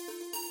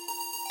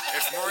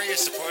If more of you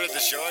supported the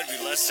show, I'd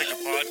be less sick of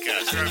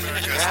podcasts. The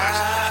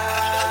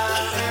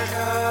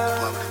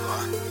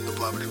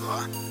blah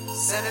blah.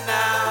 Sending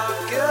out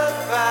good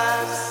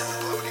vibes.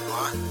 The blah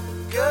blah.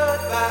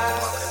 Good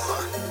vibes.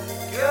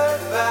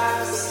 Good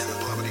vibes. The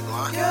blah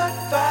blah. Good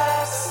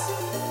vibes.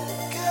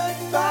 Good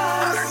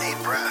vibes. 108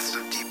 breaths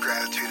of deep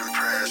gratitude and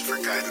prayers for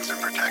guidance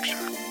and protection.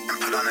 And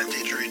put on a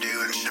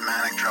didgeridoo and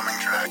shamanic drumming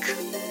track.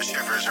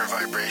 Shivers or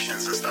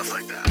vibrations and stuff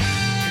like that.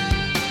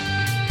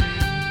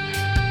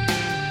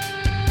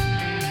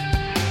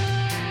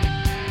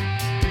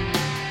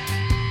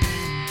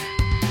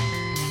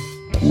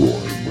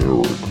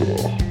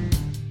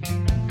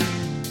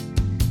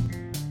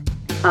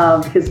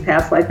 Of his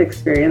past life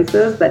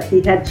experiences that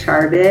he had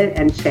charted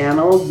and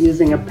channeled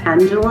using a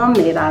pendulum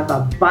made out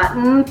of a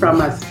button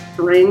from a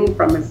string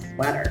from his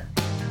sweater.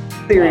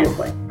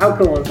 Seriously, how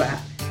cool is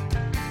that?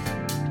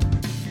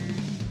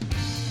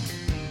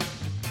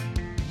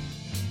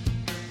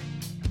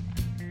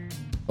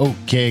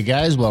 Okay,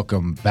 guys,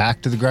 welcome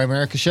back to the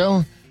Grimerica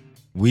Show.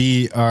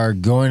 We are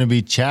going to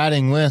be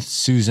chatting with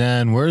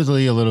Suzanne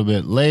Worthley a little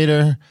bit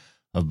later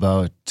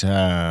about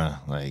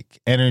like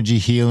energy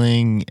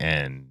healing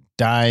and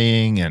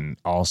dying and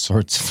all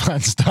sorts of fun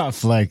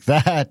stuff like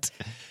that.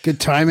 Good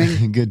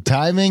timing. Good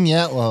timing,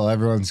 yeah. Well,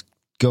 everyone's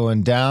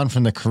going down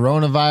from the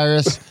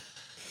coronavirus.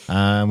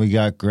 We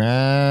got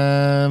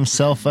Graham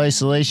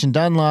self-isolation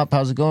Dunlop.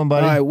 How's it going,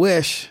 buddy? I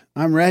wish.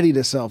 I'm ready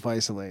to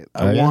self-isolate.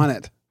 I want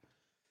it.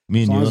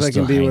 Me and as long as I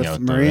can be with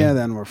Maria, there,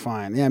 then we're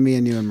fine. Yeah, me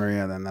and you and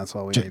Maria, then that's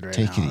all we need right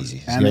now. Take it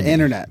easy. And the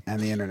internet.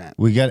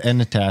 We got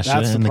Natasha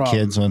and the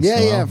kids once in a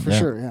while. Yeah, for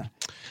sure, yeah.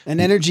 An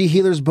Energy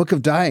Healer's Book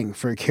of Dying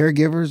for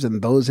caregivers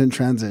and those in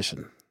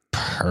transition.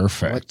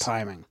 Perfect. What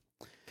timing.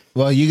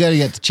 Well, you got to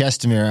get to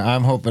Chestermere.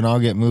 I'm hoping I'll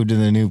get moved to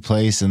the new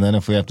place, and then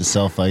if we have to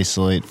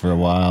self-isolate for a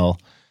while,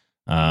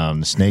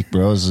 the Snake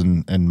Bros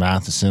and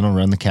Matheson will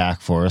run the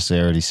CAC for us,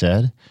 they already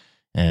said.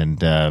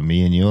 And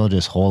me and you will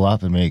just hole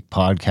up and make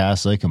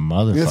podcasts like a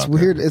motherfucker. It's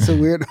weird. It's a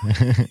weird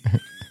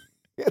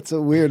it's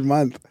a weird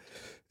month.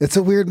 It's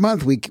a weird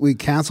month. We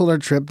canceled our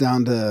trip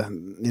down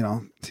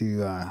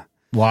to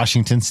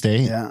Washington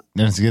State. Yeah.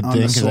 And it's a good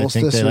thing because I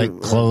think they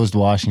closed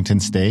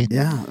Washington State.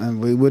 Yeah. And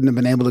we wouldn't have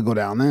been able to go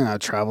down there. Now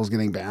travel's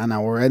getting banned.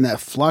 Now we're in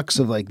that flux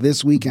of like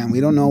this weekend.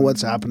 We don't know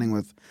what's happening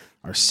with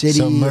our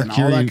city and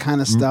all that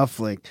kind of stuff.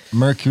 Like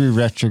Mercury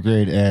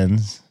retrograde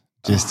ends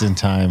just in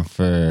time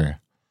for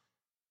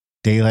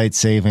daylight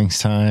savings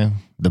time.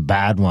 The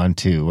bad one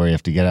too, where you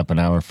have to get up an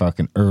hour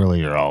fucking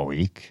earlier all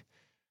week.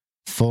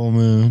 Full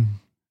moon.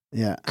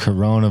 Yeah.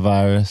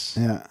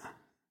 Coronavirus. Yeah.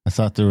 I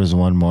thought there was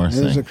one more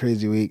thing. It was a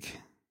crazy week.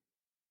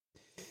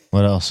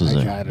 What else was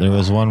there? There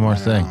was one more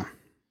thing.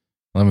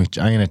 I'm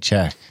going to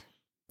check.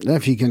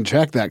 If you can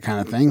check that kind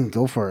of thing,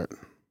 go for it.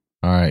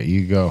 All right,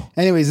 you go.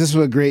 Anyways, this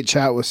was a great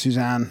chat with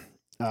Suzanne.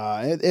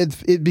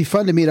 It'd be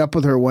fun to meet up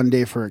with her one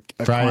day for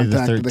a Friday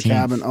contact the 13th. at the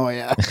cabin. Oh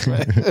yeah,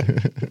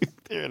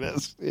 there it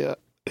is. Yeah.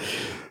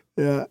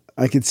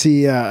 I could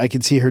see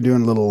her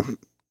doing a little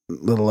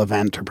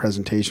event or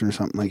presentation or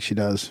something like she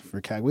does for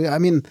CAG. I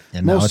mean,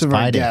 most of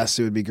our guests,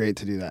 it would be great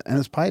to do that. And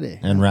it's Pi Day.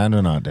 And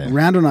Randonaut Day.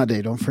 Randonaut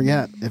Day, don't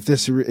forget. If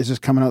this is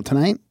just coming out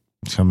tonight?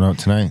 It's coming out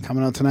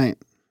tonight.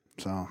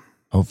 So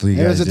hopefully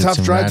you guys it was a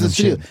tough drive to the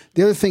studio. shit.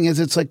 The other thing is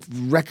it's like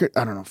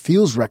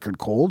feels record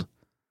cold.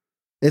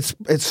 It's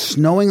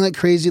snowing like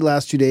crazy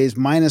last 2 days,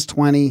 minus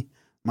 20,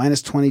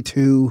 minus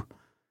 22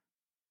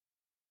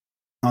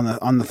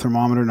 on the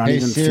thermometer. Not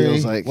even Siri,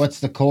 feels like. what's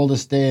the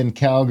coldest day in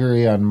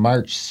Calgary on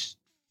March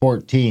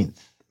 14th?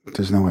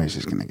 There's no way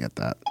she's going to get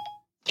that.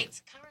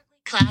 It's currently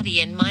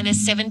cloudy and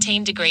minus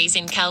 17 degrees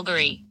in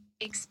Calgary.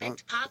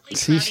 Expect partly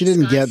See, cloudy she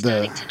didn't skies get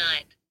starting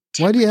tonight.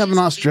 Why do you have an Temperatures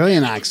will be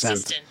Australian fairly accent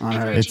consistent, on her?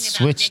 averaging It's about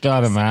switched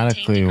negative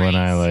automatically 17 when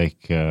I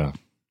degrees.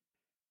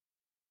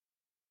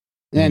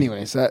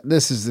 Anyways,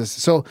 this is.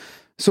 So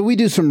we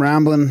do some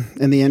rambling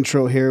in the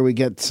intro here. We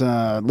get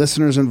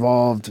listeners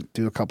involved,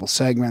 do a couple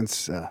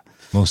segments.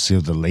 Mostly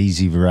of the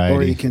lazy variety.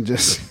 Or you can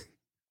just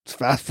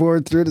fast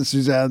forward through to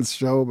Suzanne's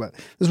show. But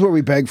this is where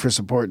we beg for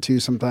support too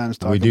sometimes.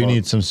 We do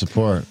need some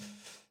support.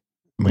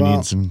 We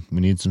need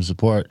some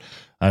support.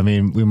 I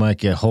mean, we might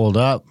get holed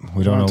up.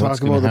 We don't know what's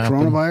going to happen.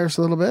 Talk about the coronavirus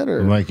a little bit?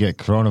 Or? We might get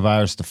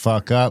coronavirus to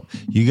fuck up.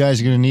 You guys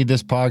are going to need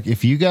this podcast.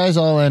 If you guys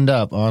all end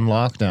up on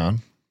lockdown,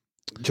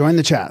 join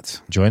the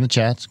chats.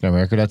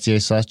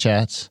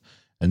 Grimerica.ca/chats.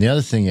 And the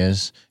other thing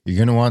is, you're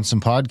going to want some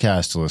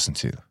podcasts to listen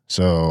to.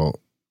 So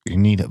you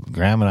need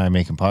Graham and I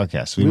making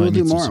podcasts. We will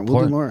do more.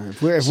 We'll do more.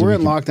 If we're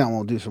in lockdown,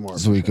 we'll do some more.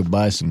 So we could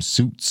buy some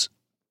suits.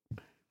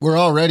 We're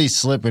already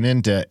slipping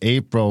into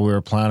April. We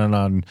were planning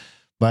on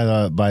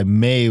by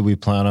May. We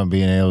plan on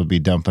being able to be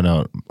dumping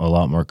out a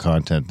lot more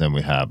content than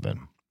we have been.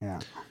 Yeah,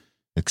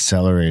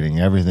 accelerating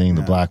everything.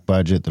 The black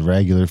budget, the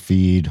regular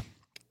feed.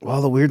 Well,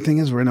 the weird thing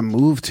is we're in a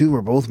move too.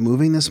 We're both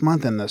moving this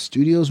month, and the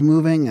studio's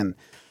moving, and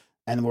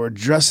And we're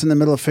just in the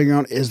middle of figuring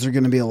out, is there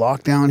going to be a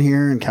lockdown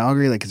here in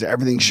Calgary? Like, is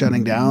everything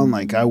shutting down?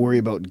 Like, I worry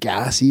about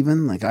gas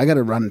even. Like, I'm going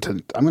to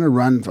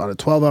run on a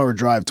 12-hour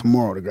drive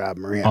tomorrow to grab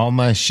Maria. All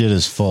my shit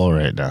is full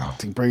right now.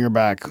 To bring her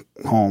back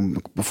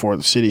home before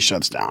the city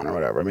shuts down or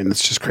whatever. I mean,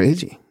 it's just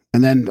crazy.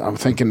 And then I'm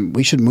thinking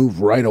we should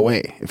move right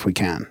away if we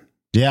can.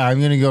 Yeah, I'm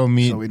going to go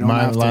meet so we don't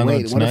my have to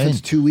landlord wait. What tonight. if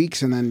it's 2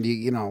 weeks and then,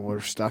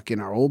 we're stuck in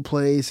our old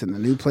place and the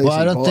new place? Well,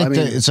 I don't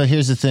think so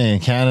here's the thing. In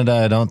Canada,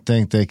 I don't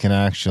think they can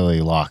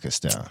actually lock us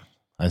down.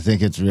 I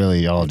think it's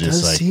really all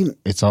just like,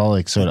 it's all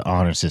like sort of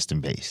honor system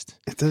based.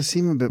 It does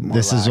seem a bit more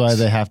This lax. is why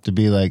they have to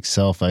be like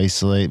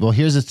self-isolate. Well,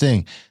 here's the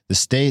thing. The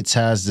States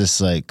has this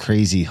like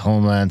crazy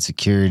homeland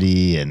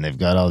security and they've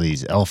got all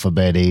these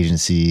alphabet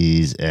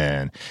agencies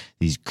and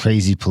these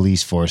crazy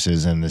police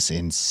forces and this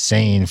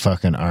insane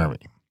fucking army.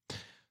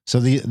 So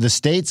the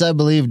States, I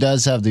believe,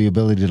 does have the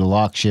ability to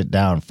lock shit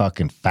down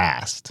fucking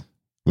fast,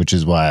 which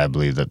is why I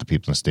believe that the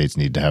people in the States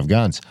need to have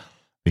guns.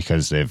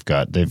 Because they've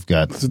got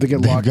So they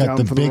get locked down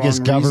the for the biggest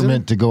wrong government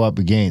reason? to go up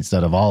against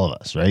out of all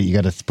of us, right? You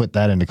got to put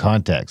that into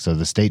context. So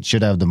the state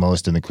should have the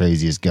most and the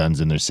craziest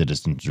guns in their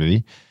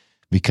citizenry,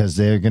 because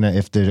they're gonna,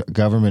 if the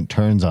government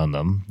turns on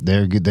them,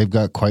 they've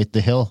got quite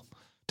the hill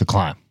to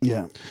climb.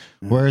 Yeah.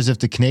 Whereas if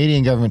the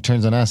Canadian government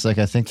turns on us, like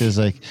I think there's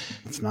like,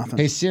 It's nothing.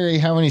 hey Siri,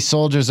 how many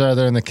soldiers are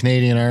there in the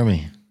Canadian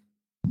Army?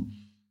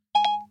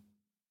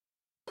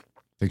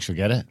 Think she'll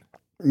get it?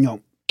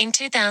 No. In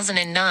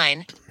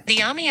 2009,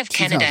 the Army of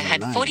Canada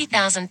had 2009.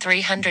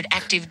 40,300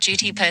 active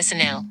duty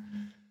personnel.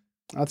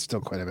 That's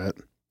still quite a bit.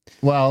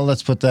 Well,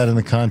 let's put that in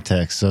the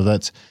context. So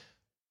that's,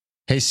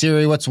 hey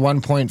Siri, what's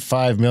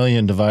 1.5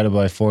 million divided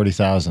by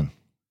 40,000?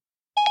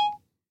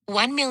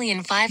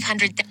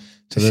 1,500,000.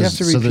 Does she have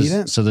to repeat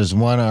it? So there's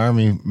one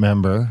army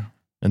member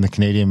in the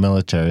Canadian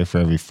military for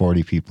every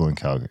 40 people in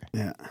Calgary.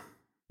 Yeah.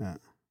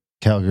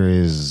 Calgary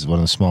is one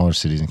of the smaller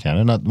cities in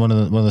Canada, not one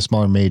of the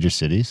smaller major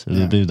cities.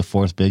 It'd be the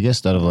fourth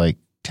biggest out of like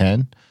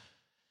 10.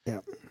 Yeah.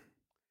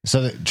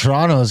 So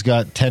Toronto's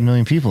got 10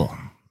 million people.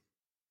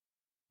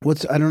 I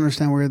don't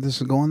understand where this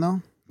is going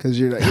though. Because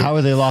How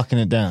are they locking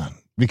it down?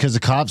 Because the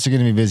cops are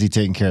going to be busy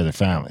taking care of their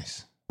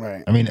families.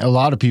 right. I mean, a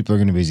lot of people are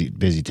going to be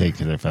busy taking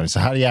care of their families. So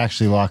how do you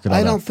actually lock it all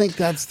I don't down? think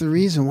that's the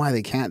reason why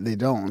they can't. They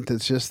don't.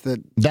 It's just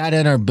that That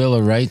and our Bill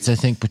of Rights, I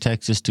think,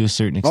 protects us to a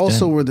certain extent.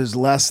 also where there's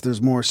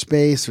more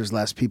space. There's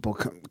less people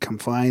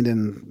confined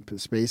in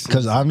spaces.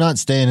 Because I'm not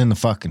staying in the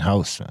fucking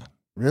house, man.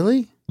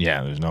 Really?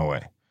 Yeah, there's no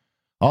way.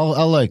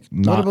 I'll like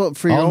not. about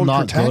for your I'll own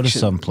not go to protection?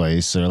 some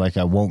place, or like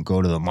I won't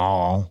go to the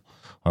mall,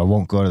 or I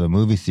won't go to the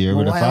movie theater.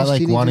 Well, but why if I else do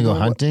like you need want to to go go-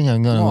 hunting,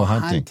 I'm gonna Well, go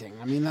hunting.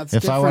 I mean, that's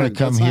If I want to different.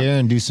 come That's not- here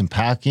and do some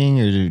packing,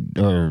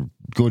 or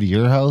go to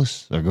your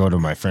house, or go to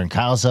my friend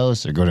Kyle's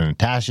house, or go to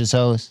Natasha's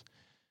house,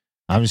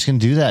 I'm just gonna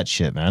do that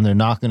shit, man. They're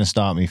not gonna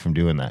stop me from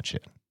doing that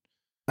shit.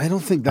 I don't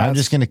think that's. I'm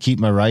just gonna keep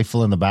my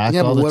rifle in the back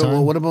Yeah, all but the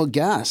time. what about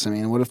gas? I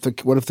mean, what if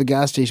the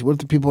gas station? What if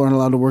the people aren't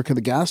allowed to work at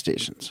the gas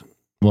stations?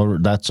 Well,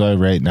 that's why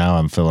right now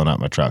I'm filling up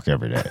my truck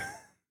every day.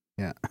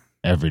 Yeah.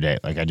 Every day.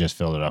 Like I just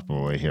filled it up on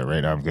the way here.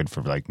 Right now I'm good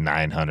for like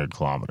 900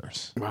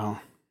 kilometers. Wow.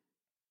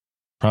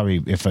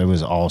 Probably if it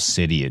was all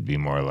city, it'd be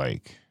more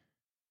like,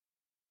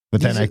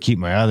 but then These I are- keep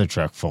my other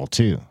truck full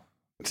too.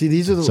 See,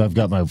 these are the. So I've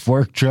got my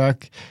work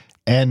truck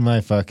and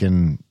my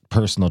fucking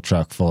personal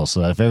truck full.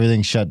 So that if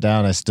everything's shut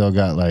down, I still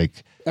got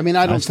like, I mean,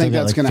 I don't still think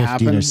got that's like going to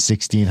 15 happen. or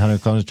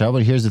 1,600 kilometers of travel.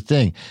 But here's the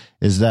thing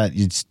is that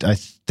I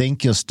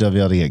think you'll still be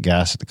able to get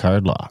gas at the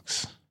card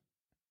locks.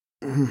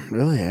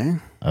 Really? Eh?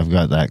 I've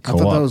got that I co-op.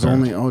 thought that was card.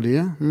 only. Oh, do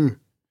you?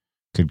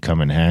 Could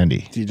come in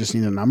handy. Do you just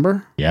need a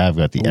number? Yeah, I've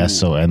got the Ooh.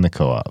 SO and the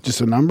co-op.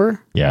 Just a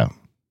number? Yeah.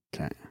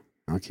 Okay,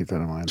 I'll keep that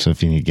in mind. So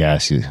if you need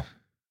gas, you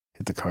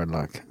Hit the card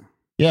lock.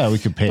 yeah, we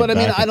could pay. But it I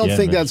mean, back I at don't the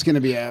think end, that's going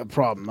to be a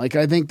problem. Like,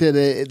 I think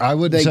that I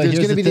would. like, So there's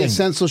here's going to be the thing.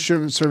 essential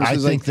services. I like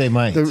think they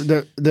might.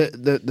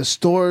 the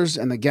stores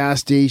and the gas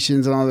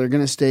stations and all. They're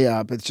going to stay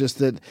up. It's just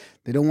that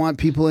they don't want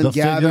people in They'll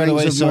figure out a gatherings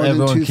way of so more than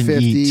everyone can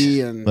 250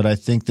 eat. and But I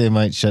think they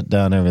might shut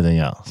down everything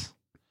else.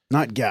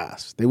 not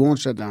gas. They won't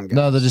shut down gas.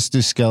 No, they'll just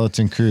do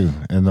skeleton crew,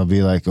 and they'll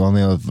be like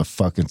only the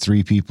fucking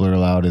 3 people are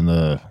allowed in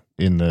the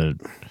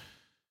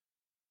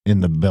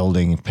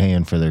building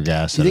paying for their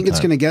gas. Do you think it's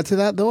going to get to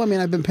that though? I mean,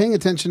 I've been paying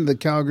attention to the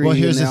Calgary. Well,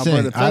 here's and the thing.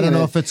 Alberta I don't and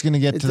know if it's going to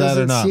get to that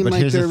or doesn't not. seem But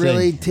like here's they're the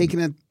really thing. taking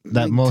it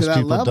That like, most to that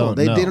people level. don't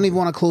They know. don't even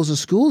want to close the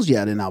schools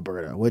yet in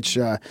Alberta, which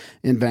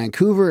in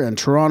Vancouver and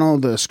Toronto,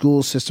 the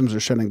school systems are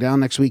shutting down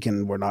next week,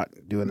 and we're not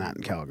doing that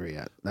in Calgary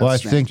yet. That's Well, I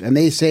strange. think- and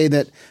they say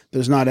that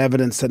there's not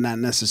evidence that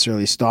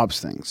necessarily stops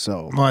things.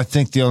 So Well, I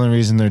think the only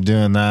reason they're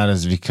doing that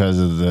is because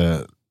of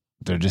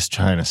they're just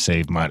trying to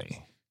save money.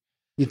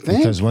 you think?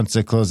 Because once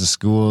they close the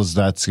schools,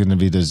 there's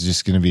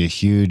just going to be a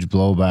huge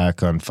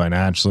blowback on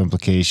financial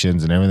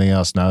implications and everything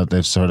else. Now that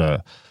they've sort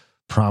of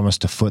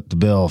promised to foot the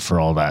bill for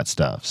all that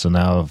stuff. So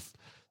now,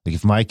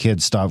 if my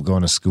kids stop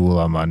going to school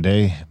on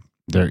Monday,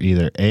 they're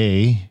either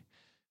A,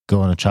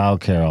 going to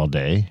childcare all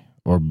day,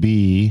 or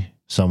B,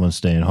 someone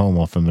staying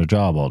home from their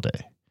job all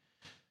day.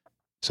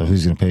 So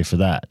who's going to pay for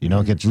that? You know,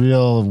 it gets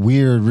real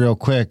weird real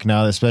quick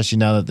now, especially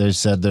now that they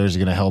said they're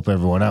going to help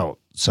everyone out.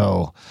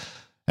 So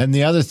And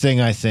the other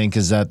thing I think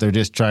is that they're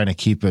just trying to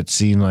keep it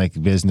seem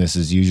like business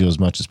as usual as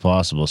much as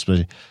possible.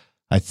 Especially,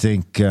 I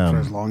think For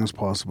as long as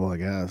possible, I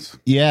guess.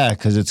 yeah,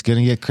 because it's going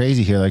to get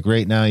crazy here. Like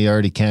right now, you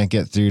already can't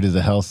get through to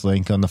the health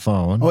link on the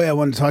phone. Oh yeah, I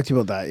wanted to talk to you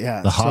about that.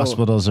 Yeah, The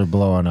hospitals are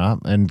blowing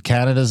up, and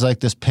Canada's like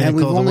this and pinnacle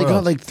we've of the only world.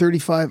 got like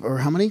 35 or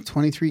how many?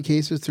 23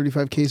 cases,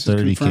 35 cases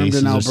 30 confirmed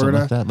cases in or something Alberta.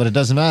 like that. But it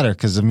doesn't matter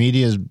because the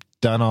media's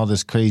done all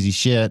this crazy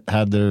shit,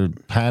 had their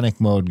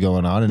panic mode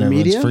going on, and The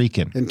everyone's media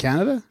freaking. in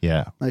Canada,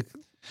 Yeah. like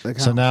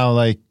So how? now,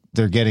 like,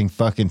 they're getting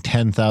fucking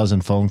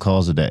 10,000 phone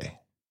calls a day.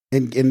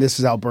 And this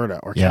is Alberta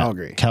or Yeah.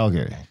 Calgary.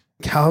 Calgary.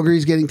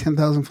 Calgary's getting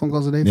 10,000 phone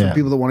calls a day for Yeah.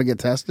 people that want to get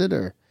tested,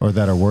 or Or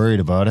that are worried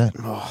about it.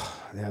 oh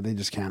yeah, they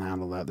just can't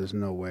handle that. There's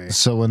no way.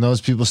 So when those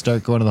people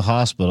start going to the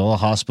hospital, a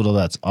hospital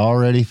that's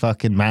already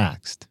fucking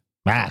maxed,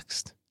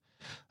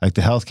 like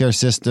the healthcare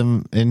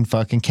system in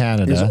fucking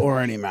Canada Is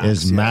already maxed.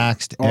 is yeah.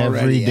 maxed Already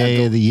every at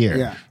day of the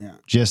year. Yeah.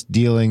 Just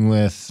dealing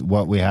with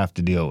what we have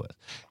to deal with.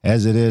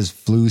 As it is,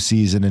 flu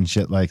season and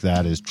shit like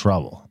that is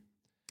trouble.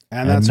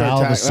 And that's now all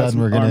our of a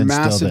sudden we're going gonna to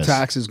instill massive this.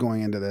 taxes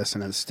going into this,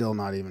 and it's still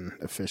not even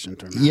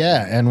efficient or not.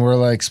 Yeah, and we're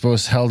like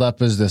held up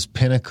as this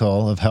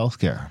pinnacle of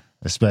healthcare,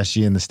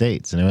 especially in the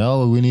States.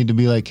 And we need to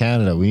be like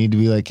Canada. We need to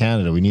be like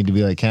Canada. We need to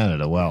be like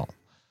Canada.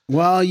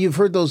 Well, you've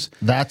heard those.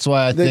 that's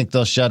why I think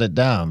they'll shut it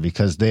down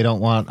because they don't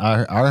want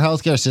our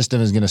healthcare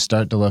system is going to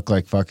start to look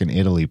like fucking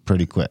Italy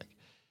pretty quick.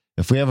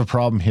 If we have a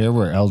problem here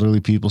where elderly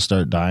people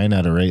start dying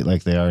at a rate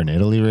like they are in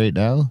Italy right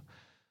now,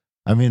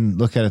 I mean,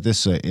 look at it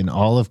this way. In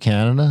all of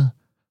Canada,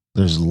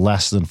 there's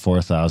less than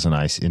 4,000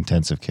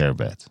 intensive care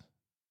beds.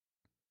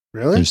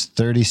 Really? There's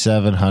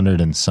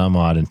 3,700 and some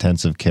odd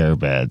intensive care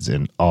beds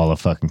in all of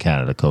fucking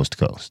Canada, coast to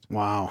coast.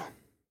 Wow.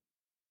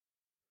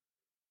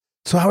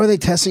 So how are they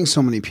testing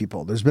so many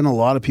people? There's been a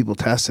lot of people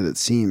tested. It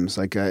seems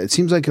like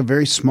a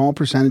very small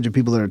percentage of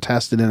people that are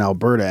tested in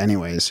Alberta,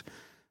 anyways,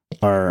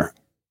 are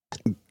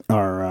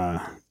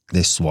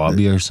They swab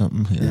you or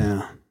something?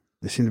 yeah.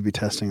 They seem to be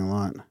testing a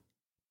lot.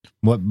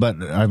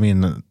 But I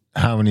mean,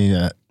 how many?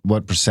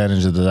 What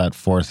percentage of that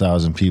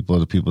 4,000 people are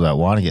the people that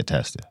want to get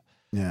tested?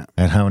 Yeah.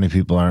 And how many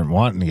people aren't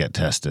wanting to get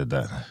tested?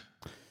 Then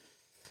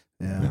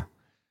Yeah.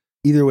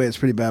 Either way, it's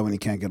pretty bad when you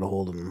can't get a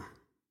hold of them.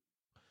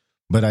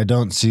 But I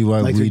don't see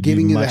why Like they're we'd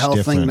giving be you the much health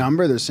different. link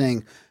number. They're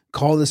saying,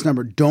 call this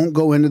number. Don't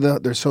go into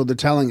they're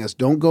telling us,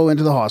 don't go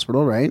into the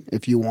hospital, right?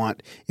 If you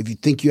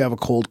think you have a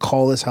cold,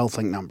 call this health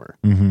link number.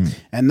 Mm-hmm.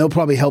 And they'll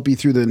probably help you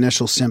through the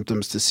initial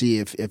symptoms to see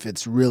if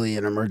it's really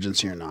an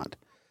emergency or not.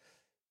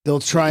 They'll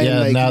try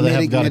and now they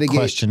have got mitigate. a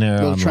questionnaire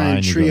They'll try and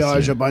online you go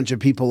triage through. a bunch of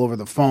people over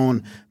the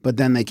phone, but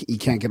then you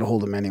can't get a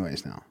hold of them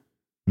anyways now.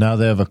 Now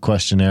they have a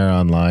questionnaire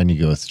online.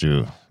 You go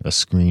through a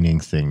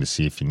screening thing to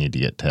see if you need to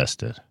get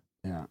tested.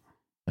 Yeah.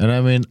 And I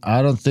mean,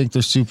 I don't think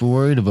they're super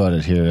worried about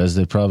it here, as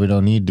they probably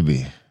don't need to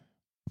be.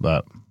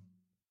 But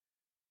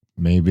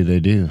maybe they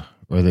do,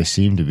 or they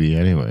seem to be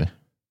anyway.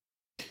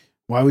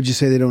 Why would you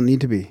say they don't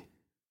need to be?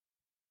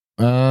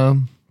 I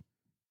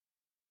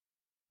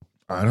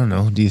don't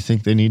know. Do you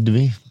think they need to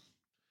be?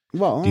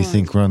 Well, Do you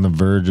think we're on the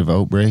verge of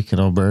outbreak in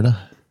Alberta?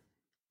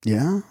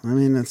 yeah. I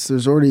mean,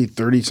 there's already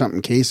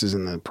 30-something cases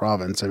in the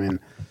province. I mean,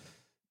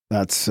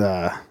 that's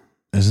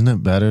Isn't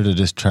it better to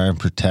just try and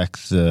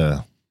protect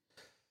the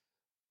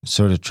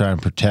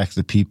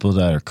people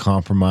that are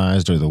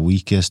compromised or the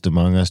weakest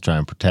among us, try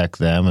and protect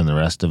them, and the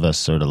rest of us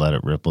sort of let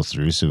it ripple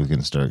through so we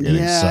can start getting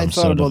yeah. some I thought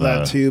sort about of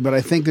that too, but I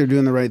think they're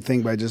doing the right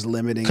thing by just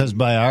limiting. Because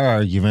by our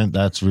argument,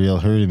 that's real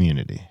herd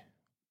immunity.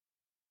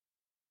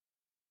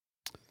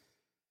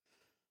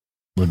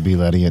 Would be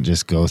letting it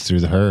just go through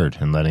the herd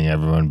and letting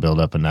everyone build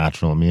up a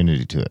natural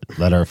immunity to it.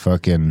 Let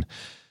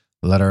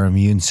our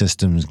immune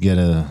systems get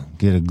a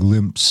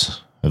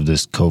glimpse of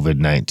this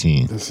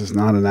COVID-19. This is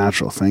not a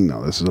natural thing,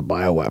 though. This is a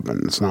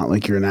bioweapon. It's not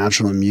like your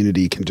natural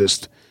immunity can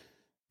just,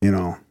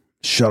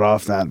 shut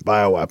off that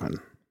bioweapon.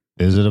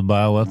 Is it a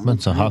bioweapon?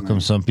 So how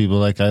come some people,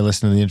 like I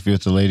listened to the interview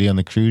with the lady on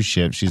the cruise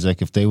ship, she's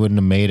like, if they wouldn't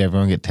have made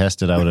everyone get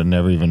tested, I would have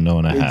never even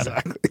known I had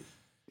it.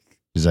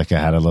 She's like, I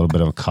had a little bit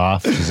of a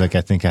cough. She's like,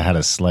 I think I had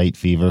a slight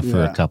fever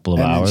for a couple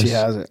of hours. Then she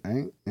has it,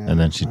 right? Yeah. And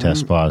then she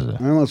tests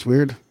positive. I know it's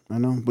weird. I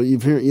know, but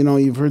you've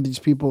heard these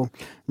people.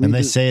 And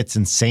they say it's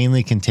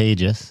insanely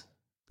contagious.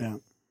 Yeah.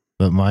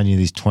 But mind you,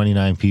 these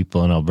 29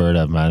 people in Alberta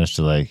have managed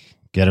to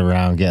get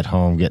around, get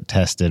home, get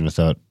tested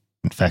without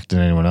infecting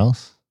anyone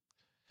else.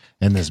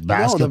 And this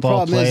basketball the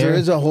problem player, is there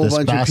is a whole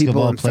bunch of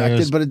people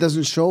infected, but but it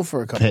doesn't show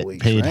for a couple of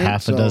weeks. Paid right?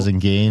 half a dozen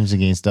games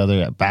against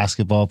other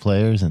basketball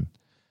players, and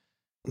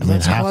I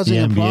mean, half the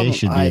NBA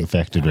should be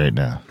infected right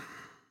now.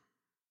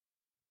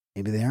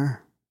 Maybe they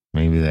are.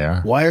 Maybe they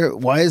are.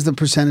 Why is the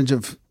percentage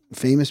of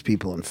famous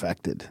people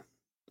infected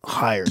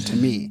higher to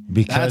me?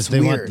 Because that's they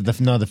weird.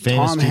 want the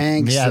famous Tom people.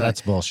 Hanks, Yeah,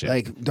 that's bullshit.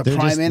 Like the They're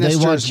prime minister's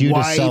they want you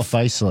wife. to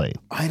self-isolate.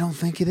 I don't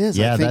think it is.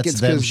 Yeah, I think that's it's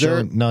them because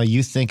showing. No,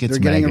 you think it's they're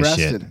getting mega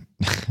arrested.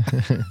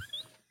 shit.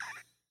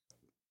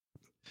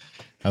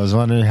 I was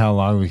wondering how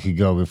long we could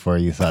go before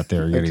you thought they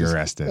were getting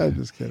arrested. I'm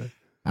just kidding.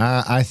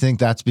 I think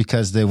that's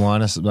because they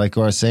want us, like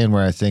I was saying,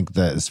 where I think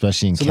that,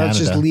 especially in Canada. That's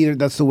just leader.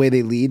 That's the way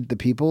they lead the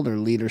people. Their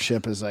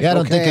leadership is like, I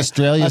don't think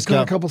Australia's I've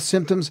got a couple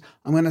symptoms.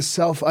 I'm going to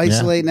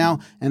self-isolate now,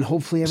 and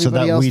hopefully so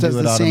everybody that else we does do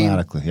it the same.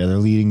 automatically. Yeah, they're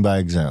leading by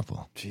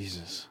example.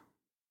 Jesus.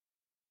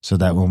 So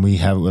that when we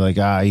have it, we're like,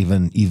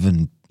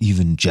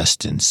 even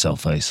Justin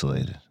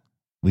self-isolated.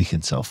 We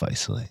can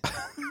self-isolate.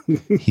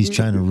 He's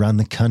trying to run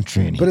the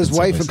country. And but his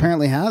wife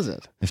apparently has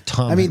it. If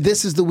Tom, I mean,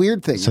 this is the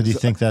weird thing. So do you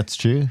think that's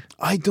true?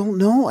 I don't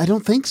know. I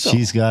don't think so.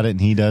 She's got it and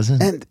he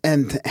doesn't?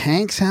 And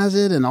Hanks has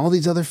it and all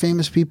these other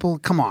famous people.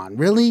 Come on,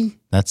 really?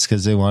 That's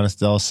because they want us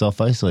to all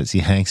self-isolate. See,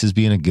 Hanks is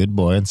being a good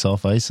boy and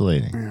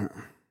self-isolating. Yeah.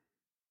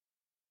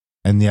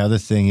 And the other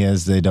thing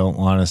is they don't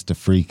want us to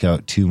freak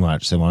out too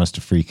much. They want us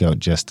to freak out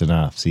just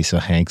enough. See, so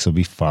Hanks will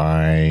be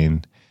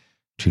fine.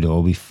 Trudeau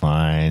will be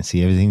fine.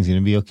 See, everything's going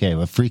to be okay.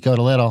 But freak out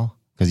a little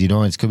because you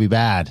know it could be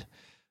bad.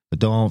 But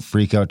don't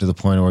freak out to the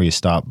point where you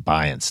stop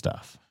buying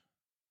stuff.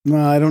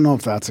 Well, I don't know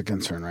if that's a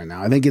concern right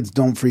now. I think it's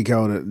don't freak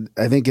out.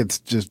 I think it's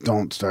just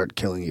don't start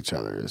killing each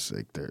other. It's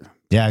like they're...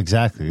 Yeah,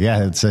 exactly.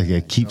 Yeah, it's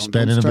like keep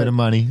spending a bit of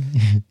money.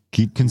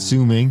 Keep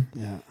consuming.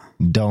 Yeah.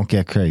 Don't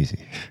get crazy.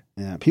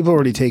 Yeah, people are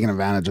already taking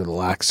advantage of the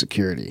lack of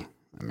security.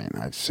 I mean,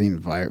 I've seen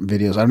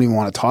videos. I don't even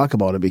want to talk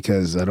about it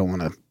because I don't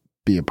want to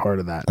be a part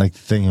of that. Like the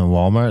thing in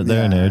Walmart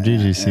there in Airdrie,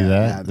 did you see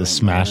that? Yeah, the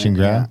smash and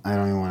grab? Yeah, I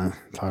don't even want to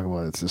talk about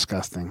it. It's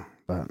disgusting,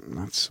 but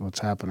that's what's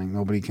happening.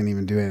 Nobody can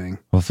even do anything.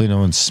 Hopefully no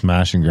one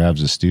smash and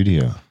grabs a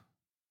studio.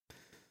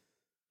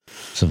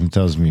 Something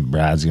tells me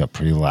Brad's got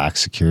pretty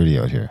lax security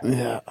out here.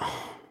 Yeah.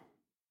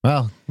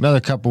 Well, another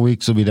couple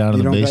weeks we'll be down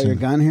in the basement. You don't got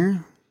your gun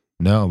here?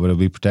 No, but it'll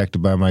be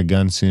protected by my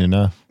gun soon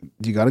enough.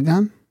 You got a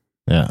gun?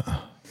 Yeah,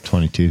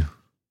 22.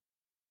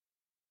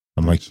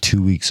 I'm like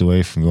 2 weeks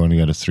away from going to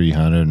get a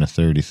 300 and a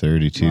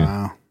 30-30 too.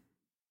 Wow.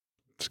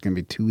 It's going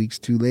to be 2 weeks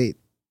too late.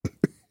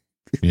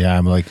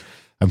 Yeah,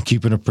 I'm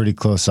keeping a pretty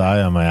close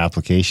eye on my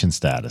application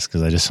status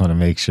because I just want to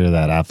make sure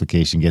that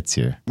application gets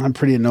here. I'm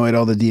pretty annoyed.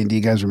 All the D&D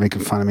guys were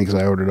making fun of me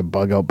because I ordered a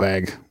bug out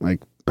bag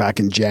like back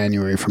in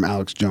January from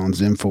Alex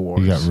Jones InfoWars.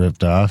 You got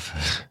ripped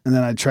off? And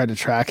then I tried to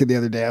track it the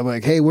other day. I'm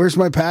like, hey, where's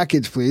my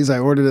package, please? I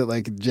ordered it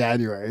like in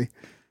January.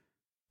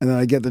 And then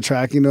I get the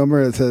tracking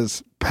number. It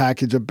says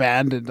package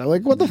abandoned. I'm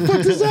like, what the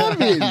fuck does that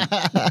mean?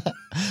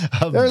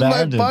 There's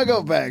my bug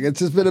out bag. It's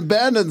just been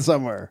abandoned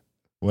somewhere.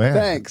 Where?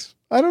 Thanks.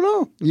 I don't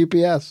know.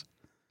 UPS.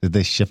 Did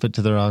they ship it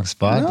to the wrong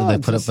spot? No, Did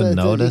they put up a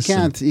notice?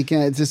 You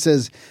can't. It just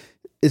says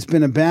it's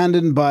been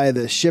abandoned by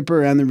the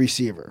shipper and the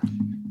receiver.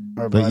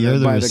 Or but you're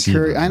the receiver.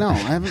 courier. I know. I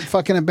haven't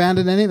fucking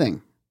abandoned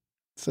anything.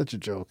 It's such a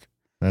joke.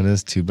 That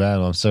is too bad.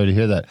 Well, I'm sorry to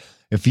hear that.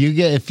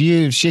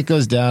 If shit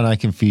goes down, I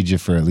can feed you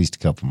for at least a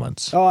couple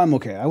months. Oh, I'm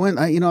okay.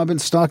 I've been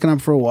stocking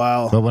up for a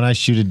while. But when I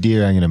shoot a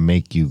deer, I'm going to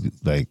make you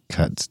like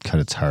cut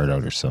its heart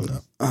out or something.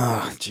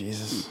 Oh,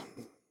 Jesus.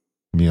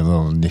 Be a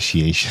little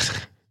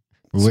initiation.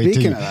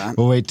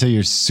 We'll wait till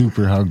you're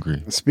super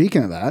hungry.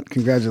 Speaking of that,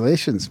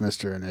 congratulations,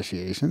 Mr.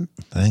 Initiation.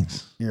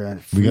 Thanks. You're a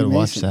Freemason. We got to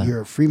watch that.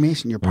 You're a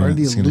Freemason. You're part of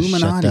the Illuminati. It's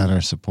going to shut down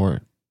our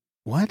support.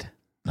 What?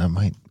 That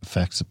might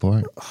affect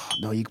support. Oh,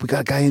 no, we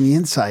got a guy on the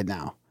inside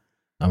now.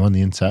 I'm on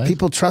the inside?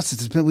 People trust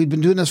us. We've been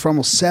doing this for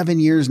almost 7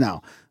 years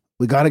now.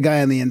 We got a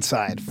guy on the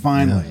inside,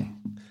 finally. Yeah.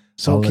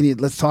 So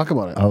let's talk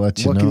about it. I'll let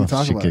you know. What can you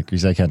talk about?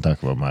 Because I can't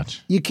talk about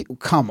much.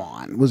 Come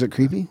on. Was it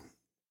creepy?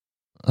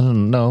 I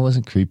don't know. It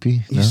wasn't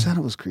creepy. You said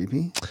it was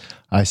creepy.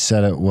 I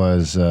said it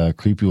was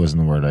creepy.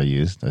 Wasn't the word I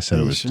used. I said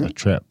it was a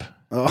trip.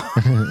 Oh,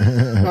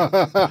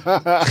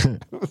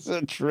 it was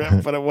a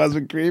trip, but it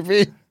wasn't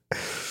creepy.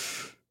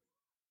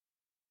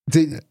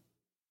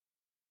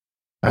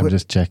 I'm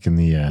just checking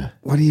the.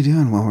 What are you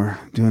doing while we're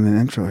doing an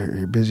intro here?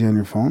 You're busy on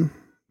your phone.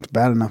 It's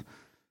bad enough.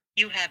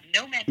 You have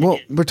no messages. Well,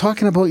 we're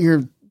talking about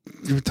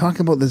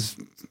this.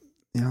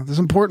 This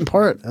important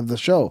part of the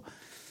show.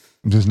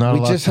 There's not.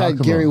 We just had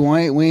Gary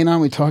Wayne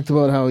on. We talked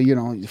about how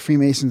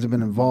Freemasons have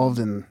been involved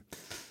in.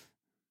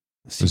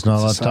 There's not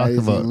a lot to talk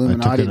about.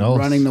 Illuminati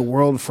running the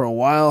world for a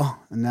while,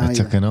 and now I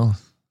took an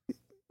oath.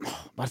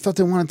 I thought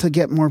they wanted to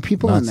get more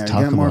people in there.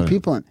 Get more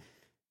people in.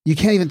 You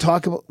can't even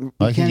talk about.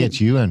 I can get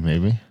you in,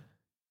 maybe.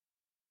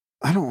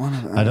 I don't want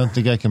to. I don't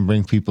think I can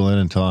bring people in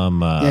until I'm.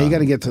 You got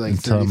to get to like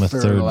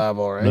third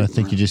level, right? No, I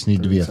think you just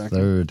need to be a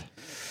third.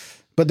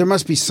 But there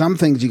must be some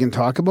things you can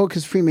talk about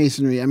because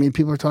Freemasonry. I mean,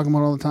 people are talking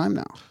about all the time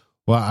now.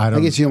 Well, I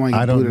guess you don't want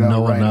to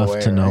know enough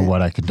to know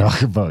what I can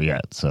talk about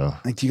yet. So,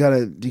 like, you got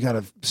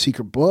a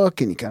secret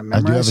book and you got to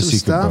memorize some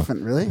stuff.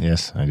 And really,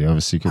 yes, I do have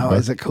a secret book.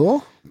 Is it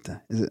cool?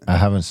 I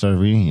haven't started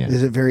reading it yet.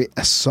 Is it very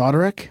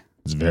esoteric?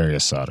 It's very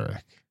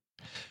esoteric.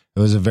 It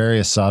was a very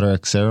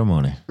esoteric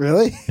ceremony.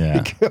 Really?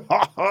 Yeah.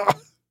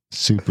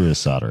 Super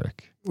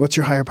esoteric. What's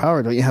your higher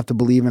power? Don't you have to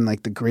believe in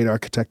like the great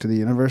architect of the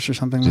universe or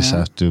something? Just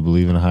have to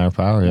believe in a higher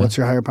power. Yeah. What's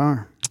your higher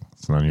power?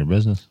 It's none of your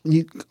business.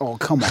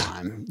 Come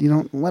on. You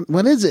don't.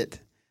 What is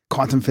it?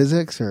 Quantum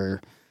physics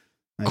or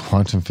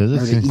quantum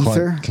physics?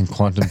 Can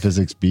quantum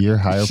physics be your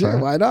higher power?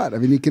 Why not? I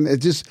mean, you can.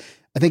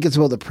 I think it's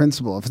about the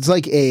principle. If it's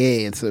like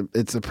AA, it's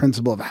the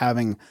principle of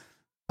having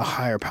a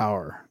higher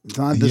power. It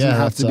doesn't Yeah,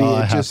 have to that's be. all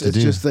I have It's to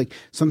do. just like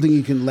something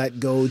you can let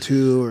go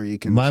to, or you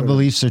can. My sort of-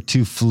 beliefs are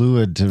too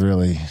fluid to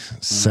really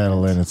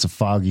settle in. It's a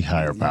foggy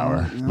higher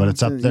power, you don't but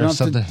it's have up to- there. You don't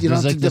something have to, you don't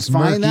there's have to this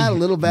define that a murky-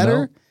 little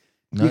better.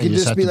 No, You can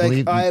just have be to like,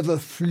 believe- I have a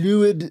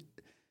fluid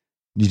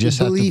you just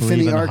have to belief in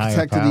believe the a higher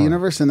architect of the power.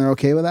 universe, and they're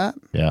okay with that.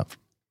 Yeah.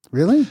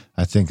 Really?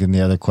 I think then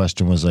the other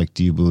question was like,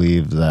 do you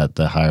believe that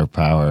the higher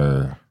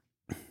power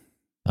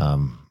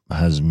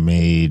has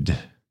made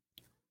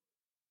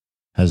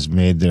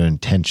their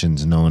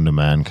intentions known to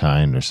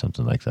mankind or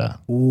something like that?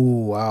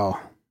 Ooh, wow.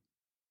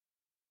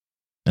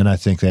 And I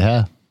think they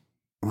have.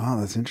 Wow,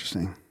 that's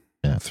interesting.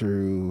 Yeah.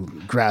 Through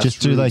grassroots,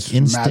 Just through, like,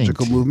 instinct.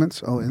 magical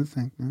movements. Oh,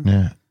 instinct. Yeah.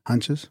 Yeah.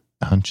 Hunches.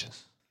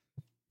 Hunches.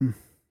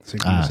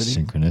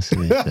 Synchronicity.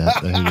 Synchronicity. Yeah,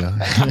 there you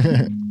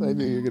go. I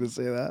knew you were going to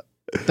say that.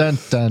 Dun,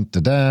 dun, da,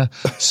 da.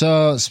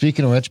 So,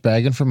 speaking of which,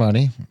 begging for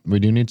money. We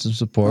do need some Oh,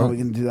 support. we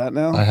can do that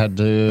now? I had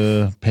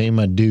to pay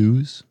my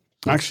dues.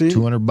 Actually?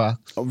 $200.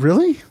 Oh,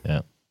 really?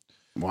 Yeah.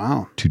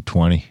 Wow.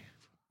 $220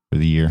 for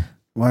the year.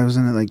 Why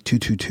wasn't it like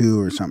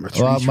 222 or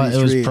something? Or Well, it was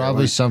 333 or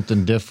probably what?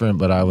 something different,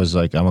 but I was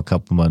like, I'm a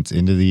couple months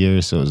into the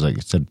year, so it was like,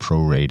 it said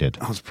prorated.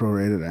 Oh, it's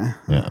prorated, eh?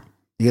 Yeah.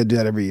 You got to do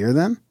that every year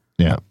then?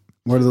 Yeah.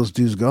 Where do those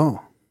dues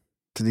go?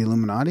 To the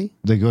Illuminati?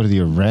 They go to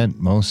the rent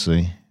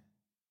mostly.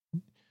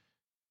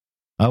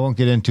 I won't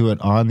get into it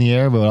on the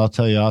air, but I'll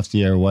tell you off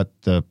the air what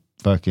the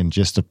fucking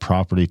just the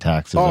property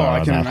taxes are I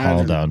on can that hall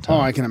imagine. downtown.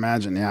 Oh, I can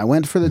imagine. Yeah, I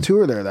went for the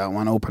tour there that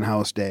one open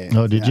house day.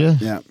 Oh, did Yeah,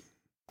 you? Yeah.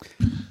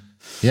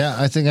 Yeah,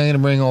 I think I'm going to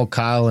bring old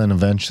Kyle in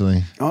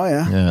eventually. Oh,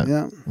 yeah. Yeah.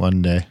 Yeah.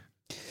 One day.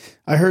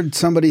 I heard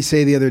somebody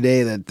say the other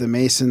day that the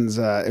Masons,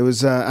 it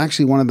was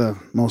actually one of the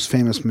most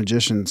famous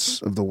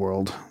magicians of the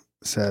world,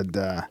 said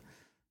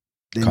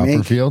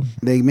Copperfield?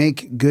 they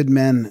make good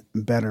men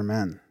better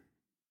men.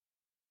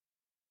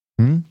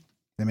 Hmm?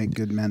 They make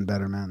good men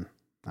better men.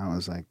 I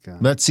was like,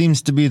 That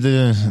seems to be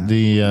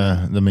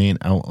the main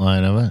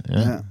outline of it. Yeah.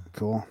 yeah,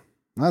 cool.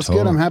 That's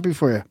Totally. good. I'm happy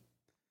for you.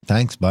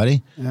 Thanks,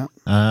 buddy. Yeah.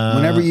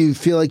 Whenever you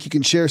feel like you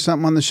can share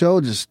something on the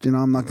show, just,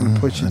 I'm not going to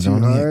push you I too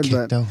don't wanna hard, get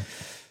but, kicked out.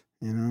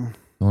 Don't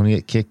want to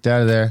get kicked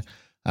out of there.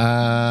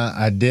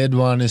 I did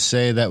want to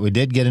say that we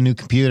did get a new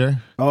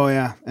computer. Oh,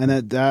 yeah. And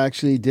it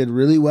actually did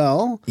really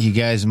well. You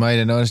guys might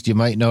have noticed. You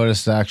might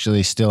notice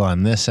actually still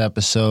on this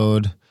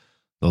episode,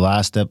 the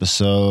last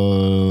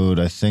episode,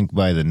 I think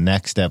by the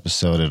next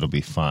episode, it'll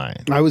be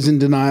fine. I was in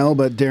denial,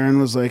 but Darren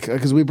was like,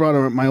 because we brought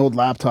my old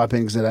laptop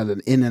in because it had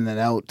an in and an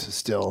out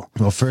still.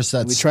 Well, first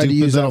that We tried to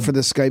use that for the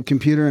Skype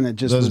computer, and it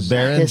just those was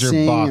Behringer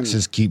hissing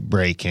boxes keep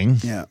breaking.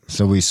 Yeah.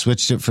 So we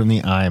switched it from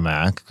the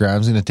iMac.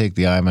 Graham's going to take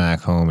the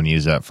iMac home and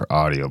use that for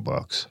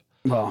audiobooks.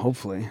 Well,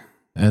 hopefully.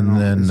 And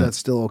then is that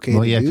still okay?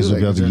 well, to yeah, do? because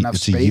Like, is there enough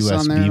it's a space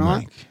on there or USB not?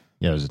 mic.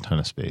 Yeah, there's a ton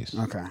of space.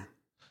 Okay.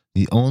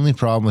 The only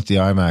problem with the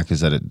iMac is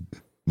that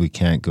we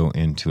can't go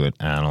into it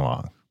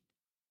analog.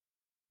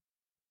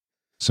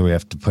 So we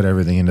have to put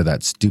everything into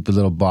that stupid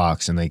little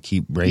box, and they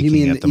keep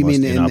breaking at the most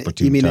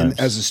inopportune times.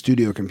 as a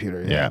studio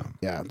computer? Yeah.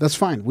 Yeah, that's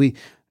fine.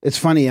 It's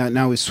funny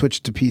now we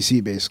switched to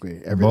PC basically.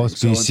 Everything. Both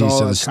So it's PC, all so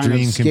the kind of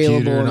stream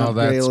computer scalable and all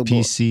that's upgradable.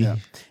 PC. Yeah.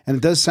 And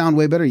it does sound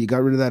way better. You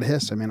got rid of that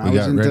hiss. I mean, I We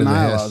was got in rid of the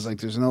denial. hiss. I was like,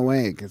 "There's no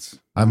way." It's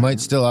I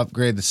might still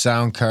upgrade the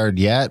sound card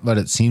yet, but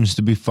it seems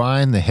to be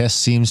fine. The hiss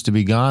seems to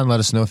be gone. Let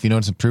us know if you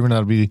notice improvement.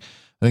 That'll be,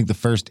 I think the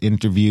first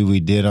interview we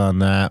did on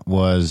that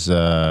was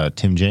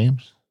Tim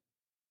James.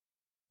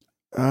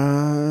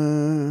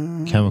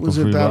 Chemical was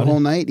it Free that Body? whole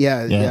night?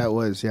 Yeah, Yeah. it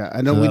was. Yeah,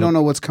 I know. So we that'll- don't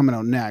know what's coming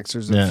out next.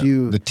 There's a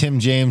few. The Tim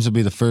James will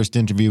be the first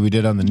interview we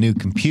did on the new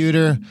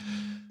computer.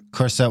 Of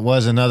course, that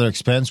was another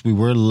expense. We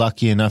were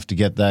lucky enough to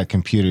get that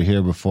computer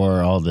here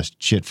before all the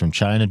shit from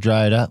China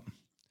dried up.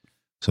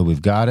 So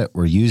we've got it.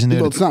 We're using it.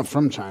 Well, it's not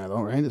from China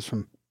though, right? It's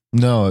from.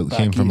 No, it back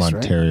came from east,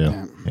 right? Ontario.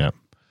 Yeah. Yep.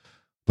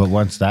 But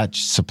once that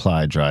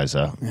supply dries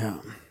up, Yeah.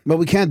 But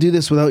we can't do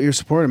this without your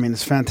support. I mean,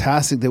 it's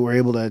fantastic that we're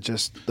able to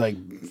just like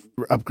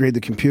upgrade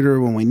the computer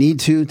when we need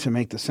to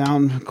make the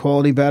sound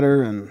quality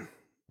better, and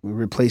we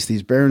replace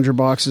these Behringer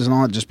boxes and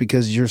all that just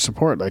because of your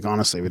support. Like,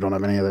 honestly, we don't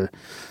have any other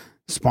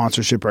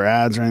sponsorship or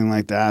ads or anything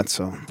like that.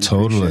 So we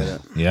totally. appreciate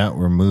it. Yeah,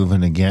 we're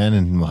moving again,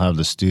 and we'll have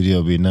the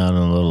studio be down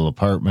in a little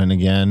apartment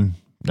again,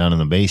 down in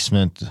the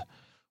basement.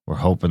 We're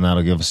hoping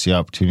that'll give us the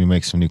opportunity to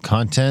make some new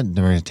content.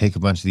 Then we're going to take a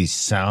bunch of these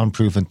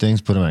soundproofing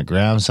things, put them at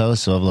Graham's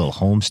house, so I have a little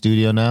home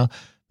studio now.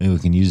 Maybe we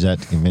can use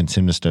that to convince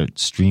him to start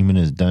streaming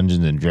his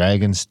Dungeons and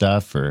Dragons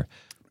stuff. Or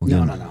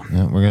No.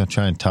 Yeah, we're going to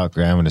try and talk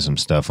Graham into some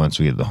stuff once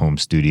we get the home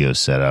studio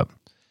set up.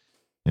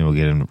 Maybe we'll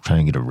get him to try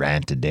and get a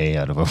rant a day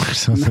out of him or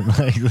something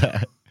like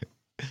that.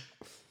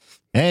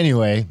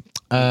 Anyway,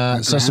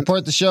 so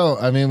support the show.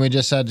 I mean, we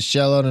just had to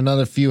shell out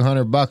another few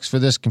 $100 for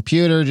this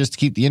computer just to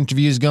keep the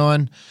interviews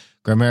going.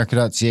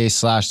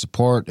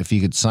 Grimerica.ca/support. If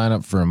you could sign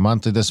up for a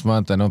monthly this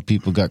month. I know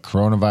people got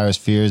coronavirus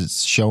fears.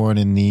 It's showing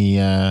in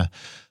the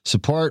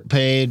support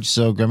page.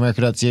 So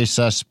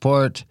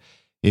Grimerica.ca/support.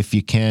 If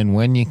you can,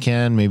 when you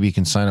can, maybe you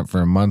can sign up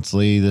for a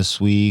monthly this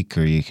week,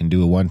 or you can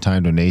do a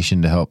one-time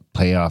donation to help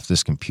pay off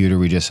this computer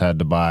we just had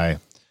to buy.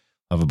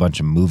 Have a bunch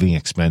of moving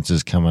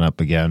expenses coming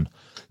up again.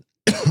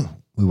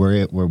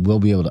 we'll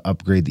be able to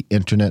upgrade the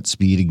internet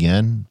speed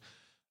again.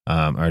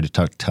 I already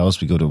talked to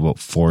Telus. We go to about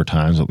 4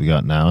 times what we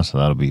got now, so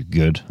that'll be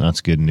good. That's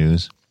good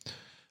news.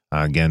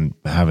 Again,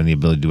 having the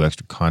ability to do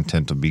extra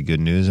content will be good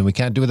news. And we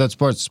can't do without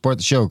support. Support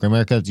the show.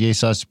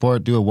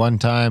 Grimerica.ca/support. Do it one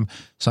time.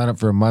 Sign up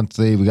for a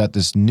monthly. We got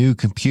this new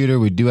computer.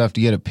 We do have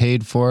to get it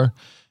paid for,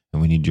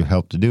 and we need your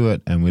help to do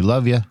it. And we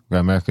love you.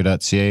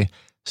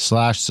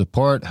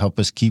 Grimerica.ca/support. Help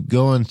us keep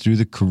going through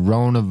the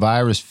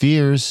coronavirus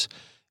fears.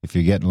 If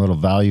you're getting a little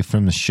value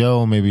from the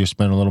show, maybe you're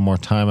spending a little more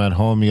time at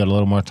home, you got a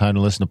little more time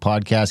to listen to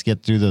podcasts,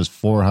 get through those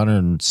 400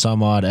 and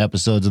some odd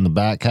episodes in the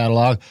back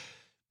catalog,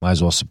 might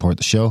as well support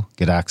the show.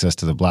 Get access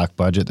to the black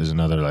budget. There's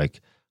another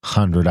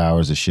 100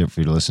 hours of shit for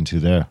you to listen to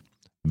there.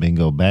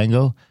 Bingo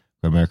bango.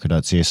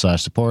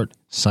 Grimerica.ca/support.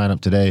 Sign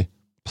up today,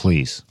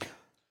 please.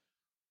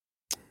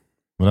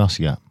 What else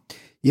you got?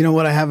 You know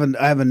what? I have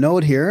a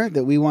note here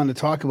that we want to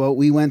talk about.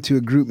 We went to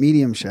a group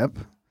mediumship,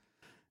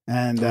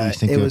 and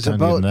it was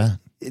about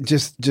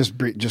just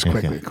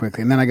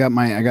quickly, and then I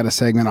got a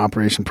segment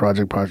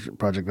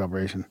project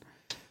operation.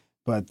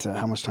 But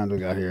how much time do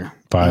we got here?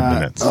 5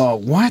 minutes. Oh,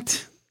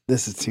 what?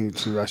 This is too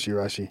rushy.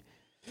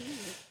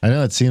 I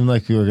know it seemed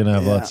like we were gonna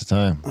have lots of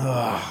time.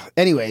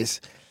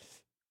 Anyways,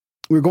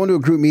 we're going to a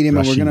group medium,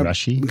 and we're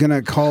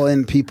gonna call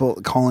in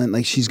people.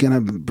 She's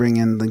gonna bring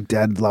in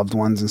dead loved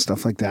ones and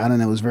stuff like that.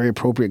 And it was very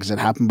appropriate because it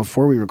happened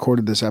before we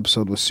recorded this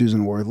episode with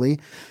Suzanne Worthley.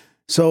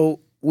 So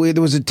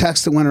there was a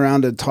text that went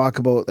around to talk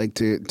about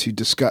to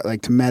discuss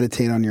to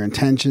meditate on your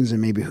intentions and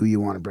maybe who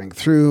you want to bring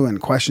through and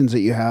questions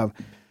that you have.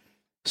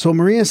 So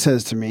Maria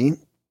says to me,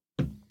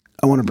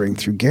 "I want to bring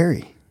through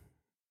Gary."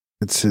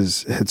 It's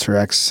her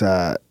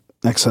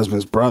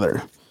ex-husband's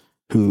brother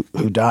who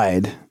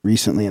died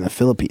recently in the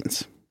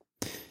Philippines.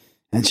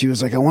 And she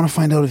was like, "I want to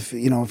find out if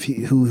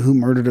who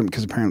murdered him,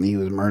 because apparently he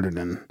was murdered."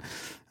 And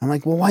I'm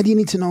like, "Well, why do you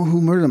need to know who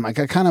murdered him?" I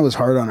kind of was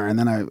hard on her, and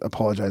then I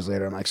apologized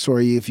later. I'm like,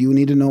 "Sorry, if you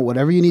need to know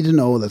whatever you need to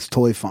know, that's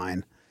totally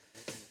fine.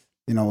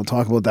 We'll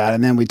talk about that."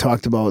 And then we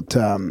talked about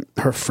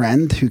her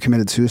friend who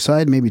committed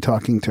suicide, maybe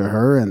talking to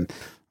her, and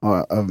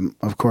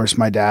of course,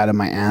 my dad and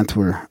my aunt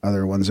were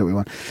other ones that we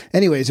went.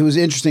 Anyways, it was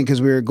interesting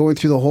because we were going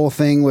through the whole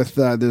thing with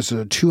there's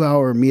a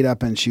 2-hour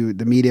meetup, and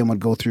the medium would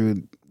go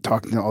through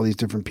talking to all these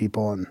different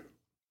people, and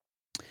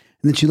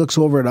then she looks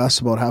over at us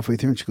about halfway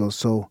through, and she goes,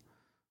 "So,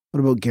 what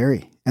about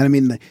Gary?" And I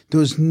mean, there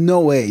was no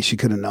way she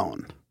could have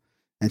known.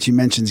 And she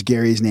mentions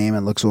Gary's name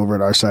and looks over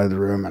at our side of the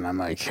room, and I'm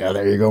like, "Yeah,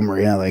 there you go,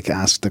 Maria."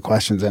 Ask the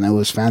questions, and it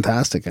was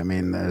fantastic. I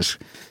mean,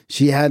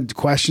 she had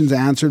questions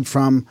answered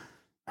from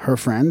her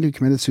friend who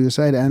committed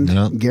suicide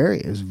and Gary.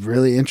 It was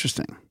really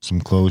interesting. Some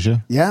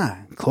closure. Yeah,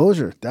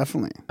 closure,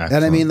 definitely.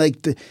 Excellent. And I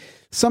mean,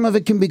 some of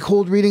it can be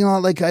cold reading.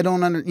 I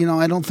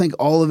don't think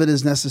all of it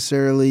is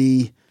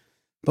necessarily.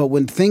 But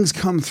when things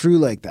come through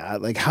like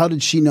that, how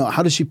did she know?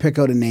 How did she pick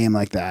out a name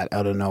like that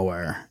out of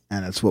nowhere?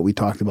 And it's what we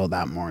talked about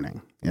that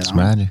morning. It's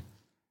magic.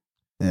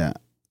 Yeah.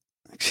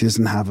 She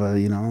doesn't have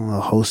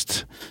a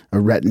host, a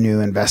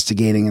retinue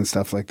investigating and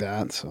stuff like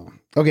that. So,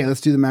 okay,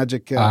 let's do the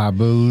magic. I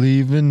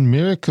believe in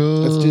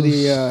miracles. Let's do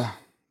the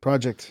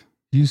project.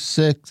 You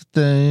sexy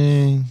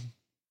thing.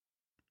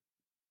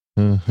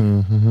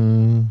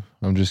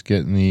 I'm just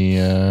getting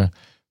the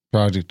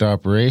project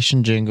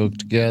operation jingle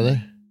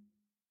together.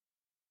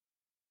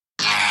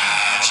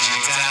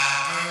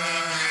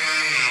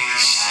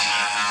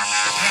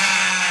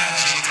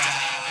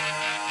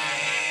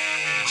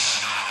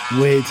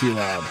 Way too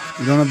loud.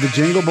 You don't have the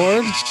jingle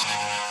board?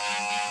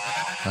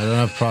 I don't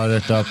have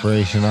project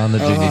operation on the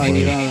jingle board.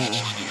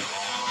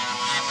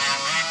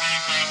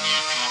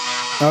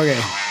 Okay,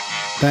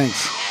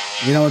 thanks.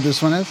 You know what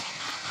this one is?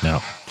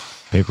 No.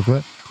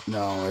 Paperclip?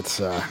 No,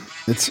 it's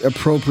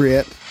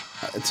appropriate.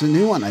 It's a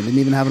new one. I didn't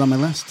even have it on my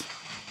list.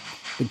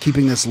 Been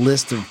keeping this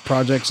list of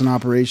projects and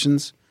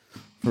operations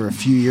for a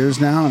few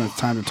years now, and it's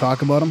time to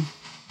talk about them.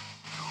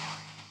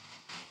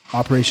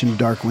 Operation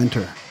Dark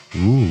Winter.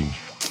 Ooh.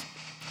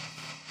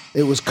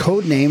 It was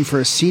code name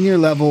for a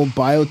senior-level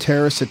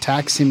bioterrorist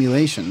attack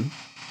simulation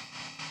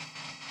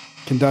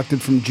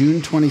conducted from June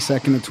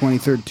 22nd to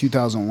 23rd,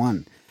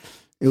 2001.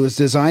 It was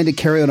designed to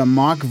carry out a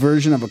mock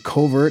version of a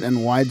covert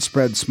and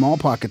widespread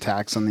smallpox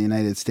attacks on the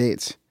United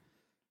States.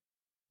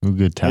 Ooh,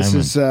 good timing.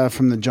 This is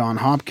from the Johns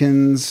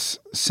Hopkins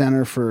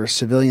Center for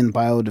Civilian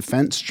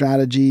Biodefense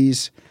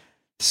Strategies,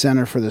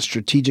 Center for the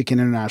Strategic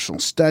International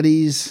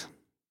Studies.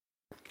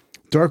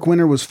 Dark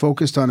Winter was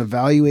focused on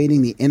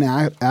evaluating the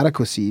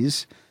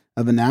inadequacies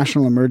of a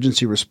national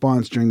emergency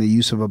response during the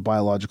use of a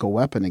biological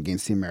weapon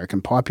against the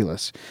American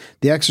populace.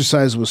 The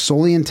exercise was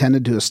solely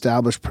intended to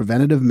establish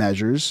preventative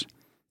measures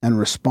and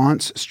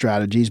response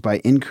strategies by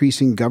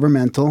increasing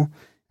governmental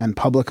and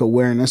public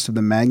awareness of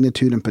the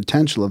magnitude and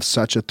potential of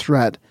such a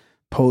threat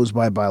posed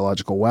by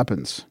biological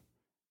weapons.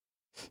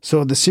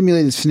 So the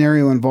simulated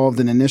scenario involved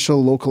an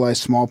initial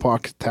localized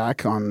smallpox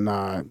attack on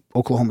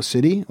Oklahoma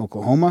City,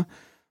 Oklahoma,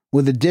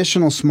 with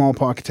additional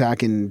smallpox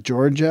attack in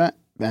Georgia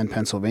and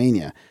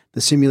Pennsylvania. The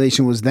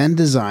simulation was then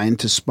designed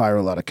to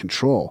spiral out of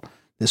control.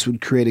 This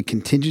would create a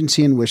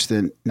contingency in which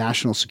the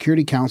National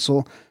Security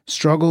Council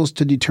struggles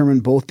to determine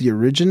both the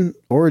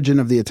origin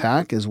of the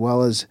attack as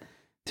well as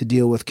to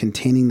deal with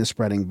containing the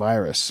spreading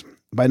virus.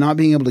 By not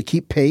being able to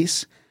keep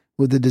pace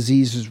with the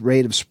disease's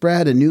rate of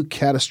spread, a new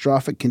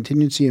catastrophic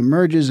contingency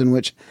emerges in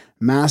which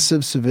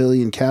massive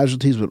civilian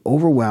casualties would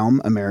overwhelm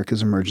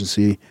America's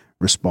emergency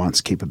response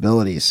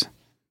capabilities.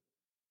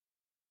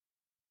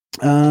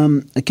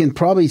 I can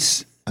probably...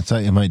 I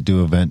thought you might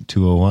do Event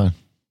 201.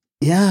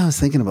 Yeah, I was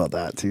thinking about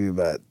that too,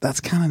 but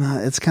that's kind of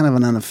not, it's kind of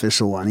an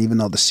unofficial one, even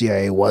though the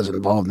CIA was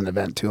involved in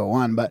Event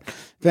 201. But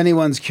if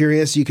anyone's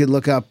curious, you could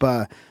look up,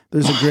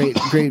 there's a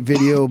great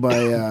video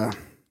by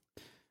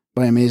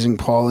Amazing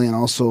Polly, and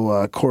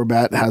also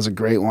Corbett has a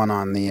great one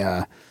on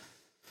the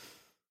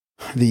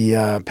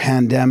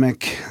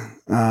pandemic,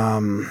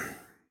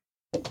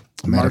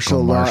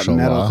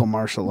 medical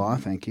martial law.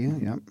 Thank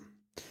you. Yep.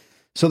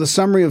 So the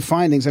summary of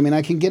findings, I mean,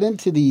 I can get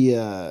into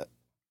the,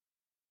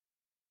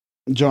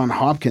 John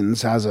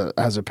Hopkins has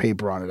a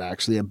paper on it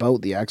actually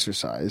about the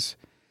exercise.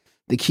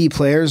 The key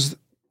players: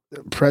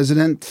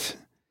 President,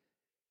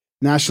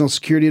 National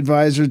Security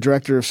Advisor,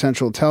 Director of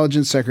Central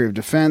Intelligence, Secretary of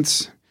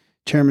Defense,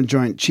 Chairman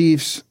Joint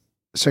Chiefs,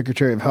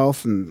 Secretary of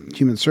Health and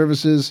Human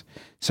Services,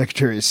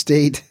 Secretary of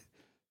State,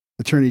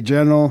 Attorney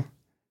General,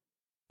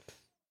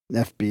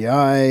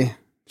 FBI,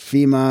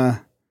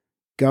 FEMA,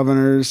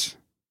 governors,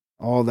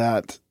 all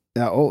that.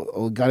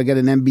 Got to get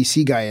an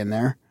NBC guy in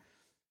there.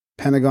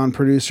 Pentagon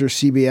producer,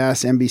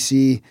 CBS,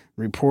 NBC,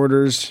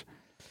 reporters,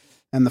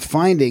 and the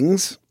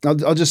findings.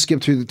 I'll just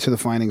skip to the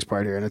findings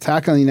part here. An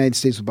attack on the United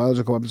States with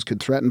biological weapons could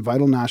threaten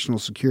vital national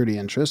security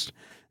interests,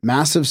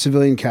 massive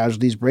civilian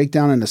casualties,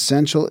 breakdown in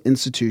essential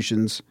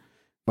institutions,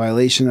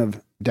 violation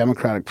of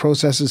democratic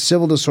processes,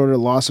 civil disorder,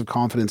 loss of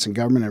confidence in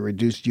government, and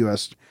reduced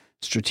U.S.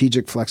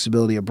 strategic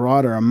flexibility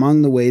abroad are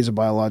among the ways a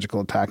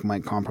biological attack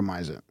might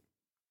compromise it.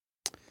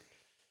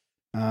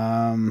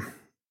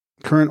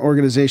 Current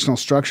organizational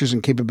structures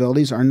and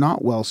capabilities are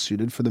not well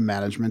suited for the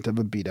management of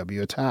a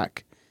BW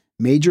attack.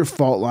 Major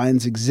fault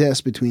lines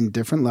exist between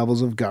different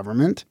levels of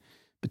government,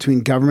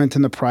 between government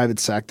and the private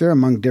sector,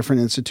 among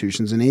different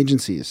institutions and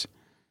agencies.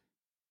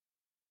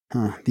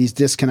 These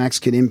disconnects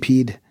could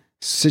impede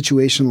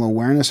situational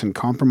awareness and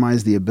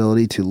compromise the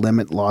ability to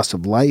limit loss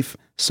of life,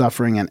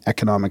 suffering, and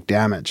economic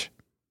damage.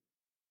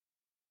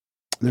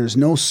 There's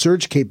no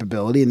surge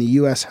capability in the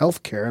U.S.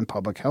 healthcare and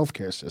public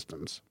healthcare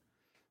systems,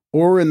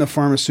 or in the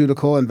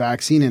pharmaceutical and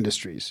vaccine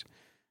industries.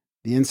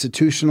 The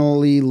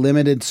institutionally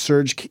limited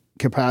surge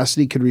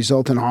capacity could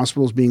result in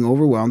hospitals being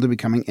overwhelmed and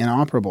becoming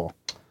inoperable.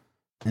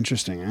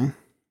 Interesting, eh?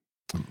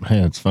 Hey,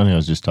 it's funny. I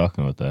was just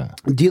talking about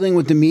that. Dealing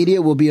with the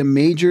media will be a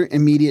major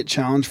immediate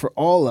challenge for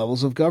all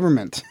levels of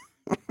government.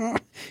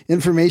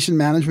 Information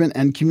management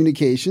and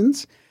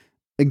communications.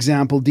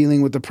 Example,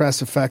 dealing with the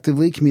press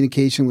effectively,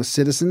 communication with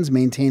citizens,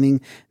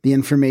 maintaining the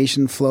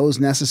information flows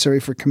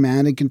necessary for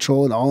command and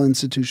control at all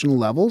institutional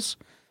levels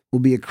will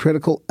be a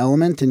critical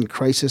element in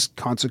crisis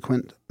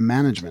consequent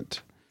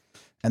management.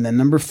 And then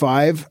number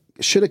 5,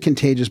 should a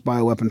contagious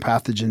bioweapon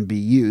pathogen be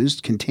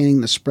used,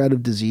 containing the spread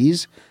of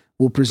disease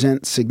will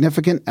present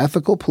significant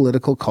ethical,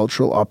 political,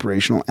 cultural,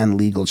 operational, and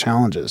legal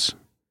challenges.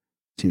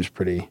 Seems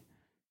pretty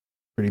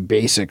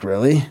basic,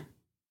 really.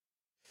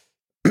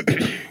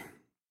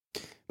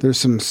 There's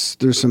some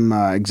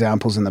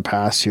examples in the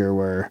past here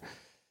where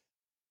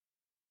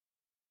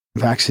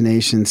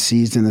vaccination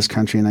seized in this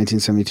country in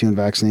 1972 and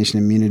vaccination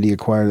immunity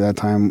acquired at that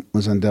time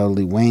was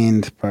undoubtedly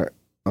waned.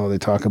 They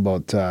talk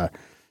about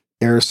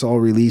aerosol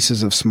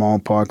releases of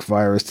smallpox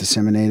virus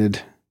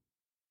disseminated.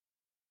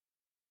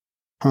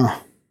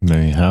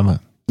 There you have it.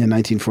 In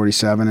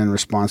 1947, in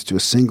response to a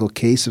single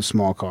case of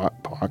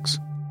smallpox.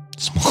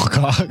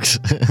 Smallpox?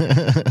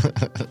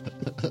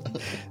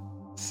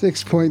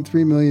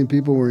 6.3 million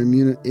people were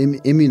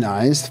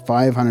immunized,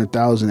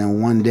 500,000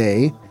 in one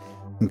day,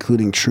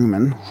 including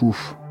Truman.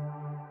 Oof.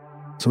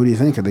 So what do you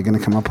think? Are they going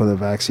to come up with a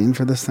vaccine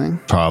for this thing?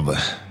 Probably.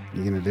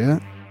 You going to do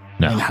it?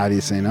 No. And how do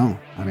you say no?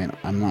 I mean,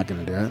 I'm not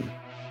going to do it.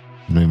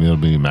 Maybe it'll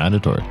be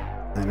mandatory.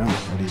 I know.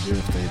 What do you do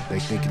if they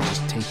can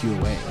just take you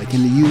away? Like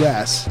in the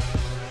U.S.,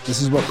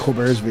 this is what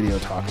Colbert's video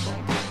talk about.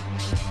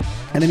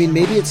 And I mean,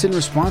 maybe it's in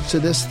response to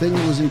this thing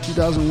that was in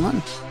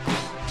 2001.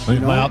 But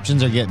if my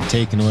options are getting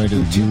taken away to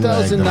the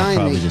gulag, then I'll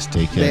probably just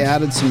take it. They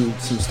added some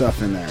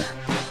stuff in there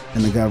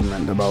in the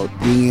government about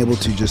being able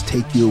to just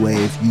take you away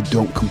if you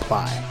don't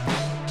comply.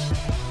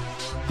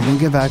 If you don't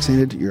get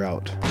vaccinated, you're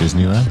out.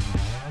 Disneyland?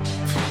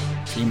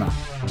 FEMA.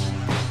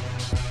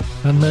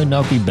 That might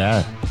not be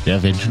bad. Do you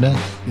have internet?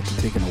 You have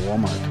to take it to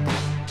Walmart.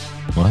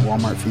 What?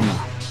 Walmart FEMA.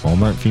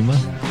 Walmart FEMA?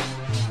 Yeah.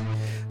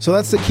 So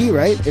that's the key,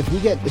 right? If we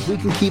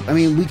can keep, I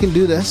mean, we can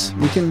do this.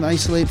 We can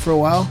isolate for a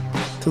while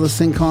till this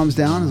thing calms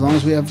down, as long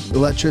as we have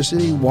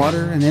electricity,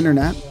 water, and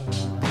internet.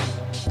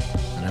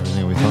 And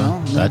everything we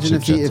thought. That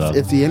shit shuts up.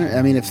 If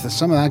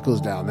some of that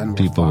goes down, then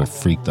people would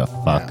freak the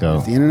fuck out.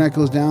 If the internet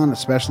goes down,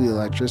 especially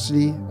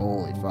electricity,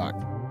 holy fuck.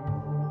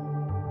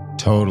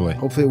 Totally.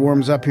 Hopefully it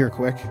warms up here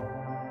quick.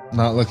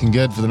 not looking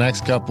good for the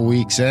next couple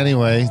weeks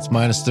anyway. It's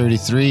minus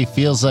 33.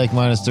 Feels like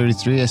minus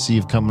 33. I see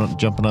you've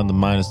jumping on the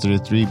minus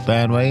 33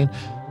 bandwagon.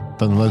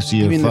 But most of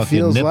your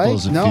fucking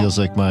nipples, it feels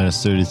like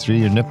minus 33.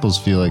 Your nipples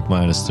feel like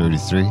minus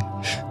 33.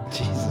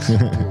 Jesus.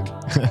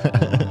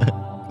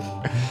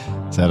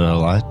 Is that a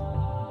lie?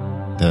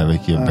 Did I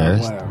make you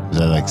embarrassed? Is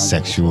that like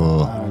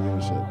sexual? I don't give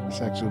a shit.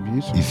 Sexual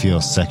abuse? You feel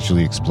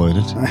sexually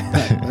exploited?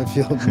 I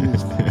feel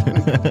abused.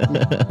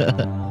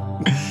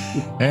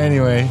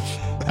 Anyway,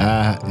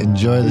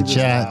 enjoy the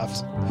chat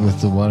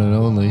with the one and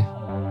only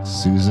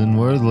Suzanne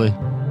Worthley.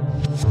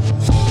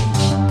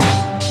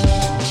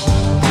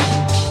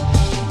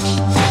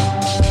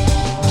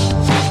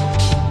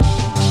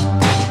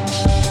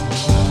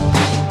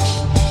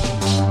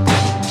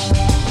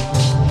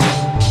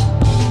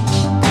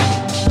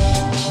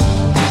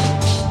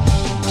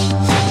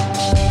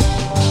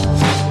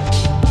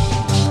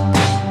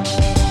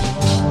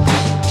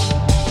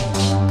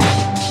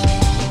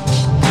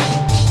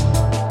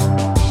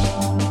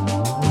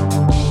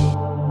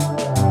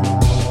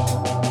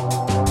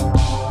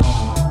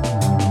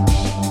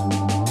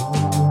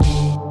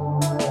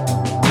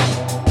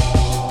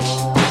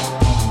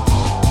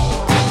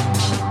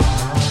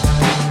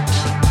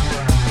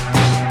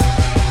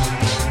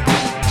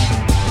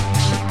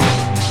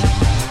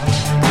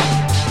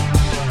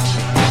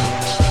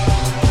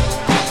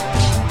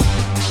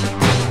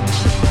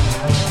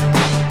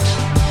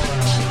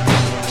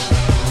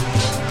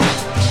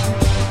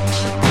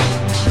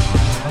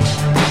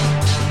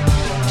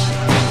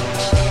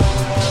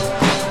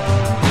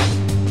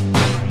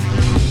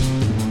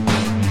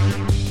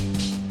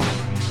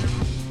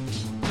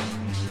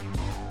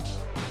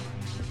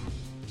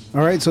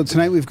 All right, so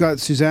tonight we've got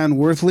Suzanne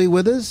Worthley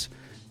with us.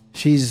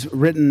 She's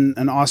written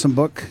an awesome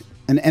book,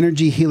 An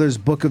Energy Healer's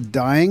Book of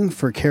Dying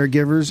for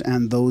Caregivers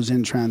and Those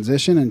in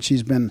Transition. And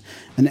she's been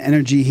an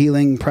energy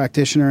healing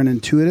practitioner and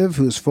intuitive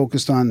who's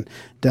focused on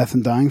death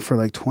and dying for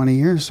like 20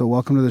 years. So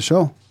welcome to the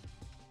show.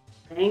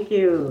 Thank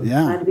you.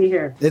 Yeah. Glad to be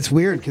here. It's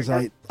weird because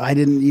I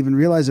didn't even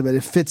realize it, but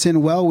it fits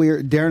in well.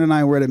 Darren and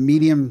I were at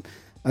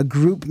a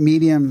group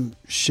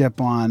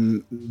mediumship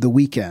on the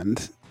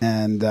weekend,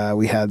 and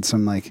we had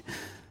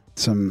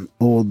some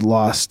old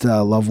lost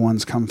loved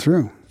ones come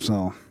through.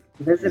 So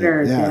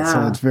visitors,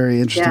 so it's very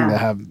interesting to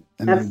have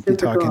and be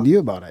talking cool. to you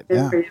about it.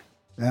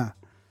 Yeah.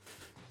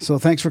 So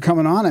thanks for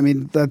coming on. I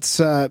mean, that's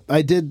I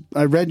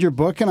read your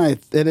book, and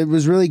it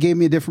was really gave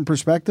me a different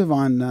perspective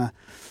on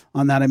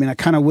that. I mean, I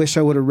kind of wish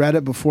I would have read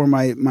it before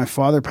my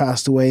father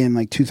passed away in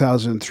like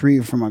 2003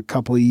 from a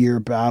couple of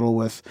year battle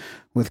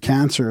with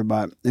cancer.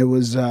 But it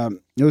was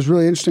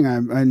really interesting.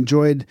 I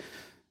enjoyed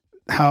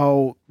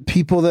how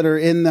people that are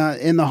in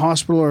the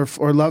hospital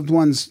or loved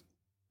ones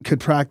could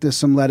practice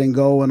some letting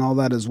go and all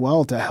that as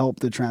well to help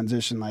the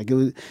transition. Like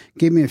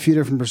gave me a few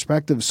different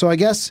perspectives. So I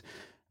guess,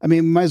 I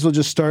mean, might as well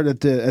just start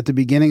at the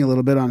beginning a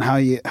little bit on how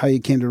you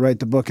came to write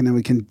the book, and then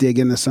we can dig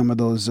into some of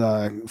those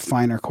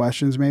finer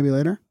questions maybe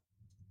later.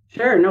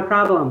 Sure, no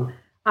problem.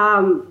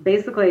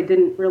 Basically, I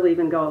didn't really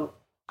even go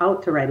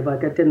out to write a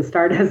book. It didn't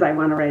start as I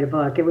want to write a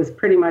book. It was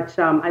pretty much,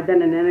 I've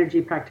been an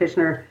energy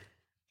practitioner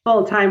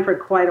full time for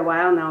quite a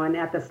while now, and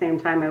at the same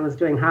time I was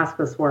doing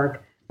hospice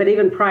work. But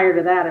even prior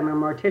to that, I'm a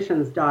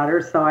mortician's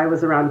daughter, so I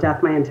was around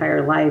death my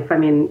entire life. I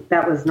mean,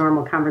 that was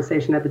normal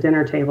conversation at the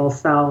dinner table.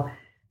 So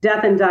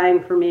death and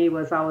dying for me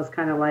was always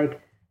kind of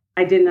like,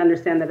 I didn't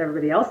understand that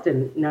everybody else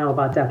didn't know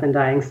about death and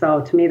dying.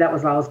 So to me, that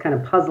was always kind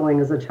of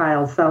puzzling as a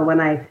child. So when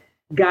I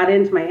got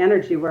into my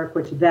energy work,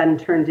 which then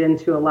turned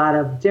into a lot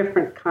of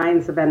different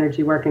kinds of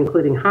energy work,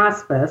 including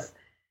hospice,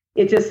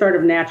 it just sort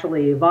of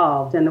naturally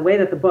evolved. And the way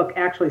that the book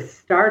actually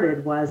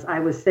started was I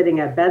was sitting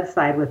at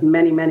bedside with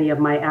many, many of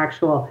my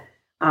actual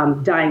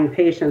dying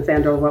patients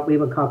and or what we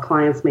would call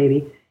clients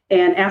maybe,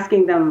 and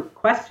asking them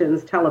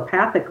questions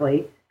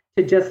telepathically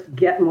to just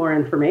get more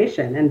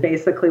information. And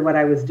basically what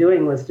I was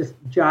doing was just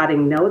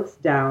jotting notes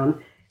down.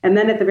 And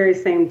then at the very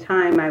same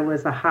time, I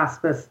was a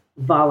hospice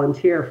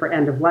volunteer for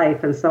end of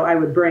life. And so I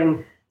would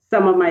bring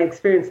some of my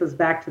experiences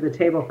back to the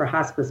table for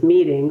hospice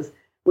meetings,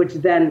 which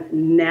then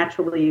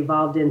naturally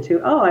evolved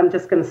into, I'm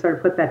just going to sort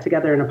of put that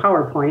together in a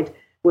PowerPoint,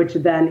 which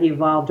then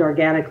evolved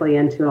organically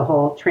into a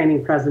whole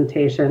training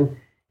presentation.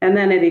 And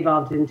then it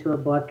evolved into a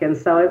book. And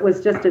so it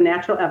was just a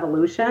natural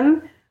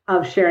evolution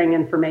of sharing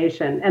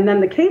information. And then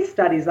the case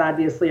studies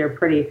obviously are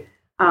pretty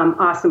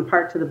awesome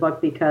part to the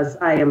book because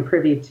I am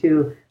privy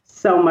to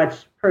so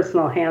much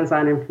personal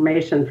hands-on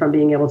information from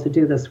being able to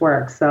do this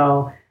work.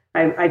 So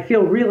I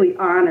feel really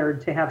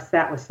honored to have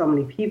sat with so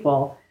many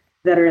people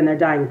that are in their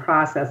dying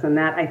process. And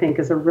that I think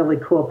is a really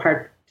cool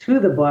part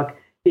to the book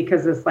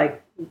because it's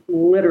like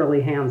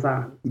literally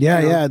hands-on. Yeah,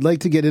 you know? Yeah. I'd like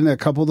to get into a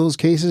couple of those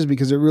cases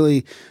because it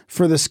really,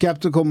 for the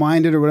skeptical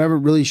minded or whatever,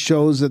 it really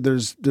shows that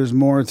there's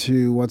more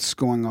to what's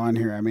going on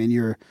here. I mean,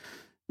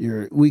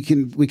 we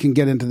can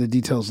get into the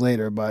details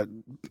later, but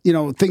you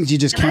know, things you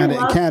just can't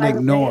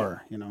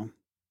ignore, you know.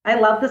 I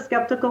love the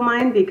skeptical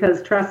mind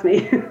because trust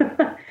me,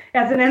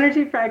 as an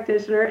energy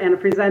practitioner and a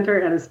presenter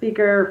and a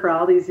speaker for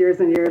all these years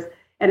and years,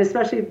 and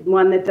especially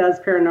one that does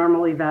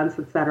paranormal events,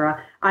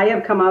 etc., I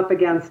have come up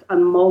against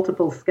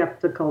multiple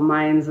skeptical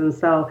minds. And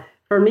so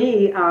for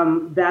me,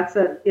 that's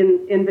an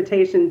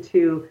invitation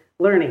to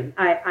learning.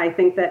 I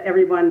think that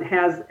everyone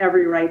has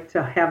every right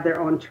to have their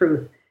own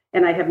truth.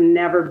 And I have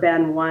never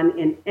been one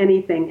in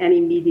anything, any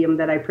medium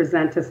that I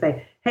present to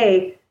say,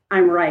 hey,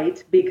 I'm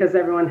right, because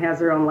everyone has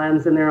their own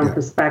lens and their own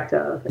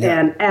perspective.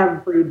 And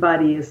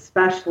everybody,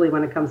 especially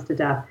when it comes to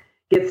death,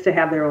 gets to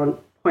have their own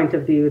point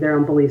of view, their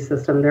own belief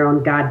system, their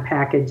own God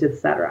package,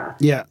 etc.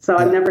 So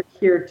I'm never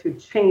here to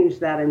change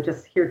that. I'm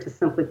just here to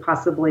simply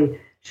possibly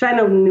shine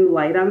a new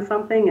light on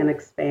something and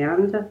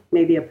expand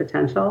maybe a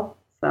potential.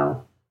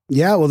 So.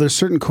 Yeah, well, there's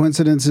certain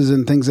coincidences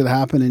and things that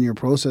happen in your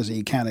process that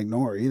you can't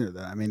ignore either.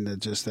 I mean, that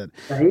just that,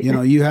 right? You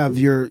know, you have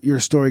your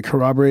story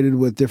corroborated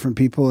with different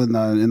people in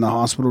the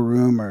hospital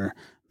room or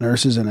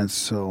nurses, and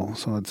it's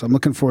I'm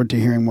looking forward to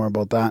hearing more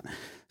about that.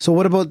 So,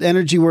 what about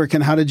energy work,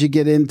 and how did you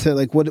get into,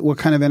 like, what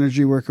kind of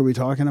energy work are we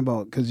talking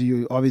about? Because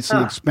you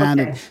obviously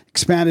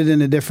expanded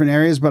into different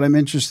areas, but I'm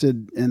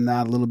interested in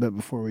that a little bit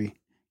before we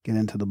get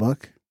into the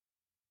book.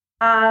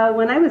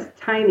 When I was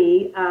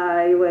tiny,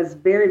 I was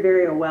very,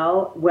 very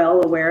well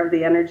aware of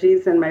the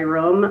energies in my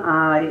room.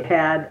 I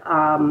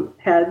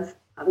had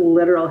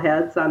literal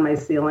heads on my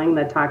ceiling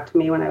that talked to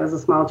me when I was a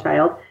small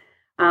child.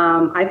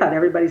 I thought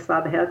everybody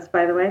saw the heads,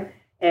 by the way,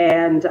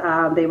 and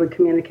they would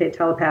communicate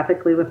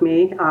telepathically with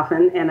me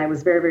often. And I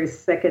was very, very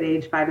sick at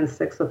age 5 and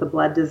 6 with a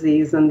blood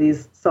disease, and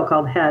these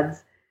so-called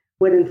heads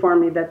would inform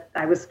me that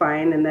I was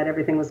fine and that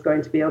everything was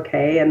going to be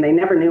okay. And they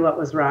never knew what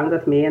was wrong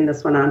with me. And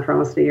this went on for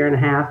almost a year and a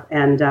half.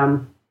 And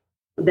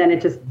then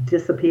it just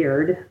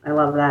disappeared. I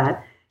love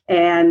that.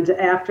 And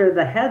after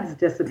the heads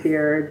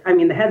disappeared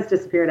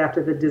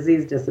after the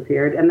disease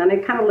disappeared. And then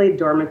it kind of lay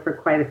dormant for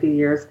quite a few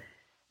years.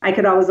 I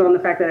could always own the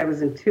fact that I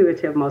was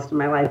intuitive most of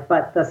my life,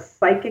 but the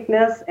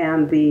psychicness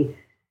and the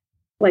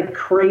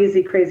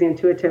crazy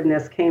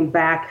intuitiveness came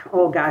back,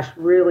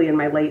 really in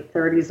my late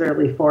 30s,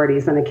 early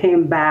 40s. And it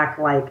came back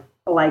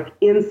like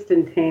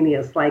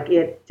instantaneous, like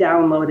it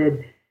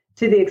downloaded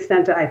to the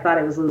extent that I thought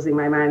I was losing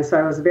my mind. So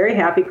I was a very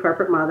happy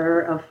corporate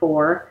mother of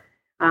 4,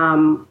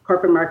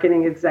 corporate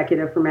marketing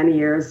executive for many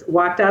years,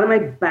 walked out of my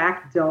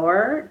back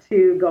door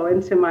to go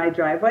into my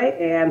driveway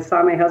and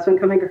saw my husband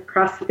coming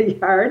across the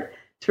yard,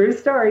 true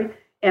story,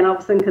 and all of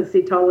a sudden could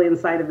see totally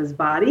inside of his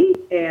body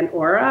and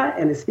aura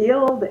and his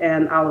field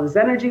and all of his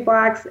energy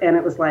blocks. And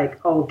it was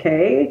like,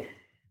 okay,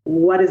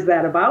 what is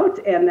that about?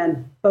 And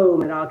then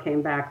boom, it all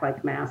came back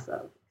like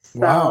massive.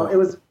 So it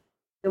was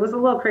a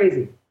little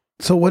crazy.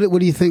 So what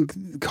do you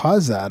think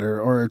caused that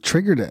or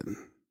triggered it?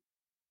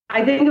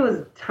 I think it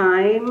was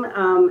time.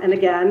 And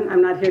again,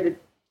 I'm not here to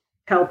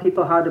tell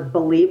people how to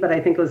believe, but I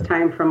think it was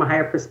time from a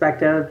higher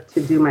perspective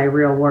to do my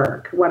real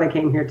work, what I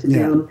came here to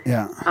do.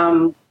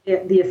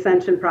 The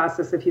ascension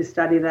process, if you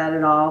study that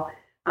at all,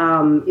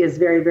 is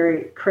very,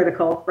 very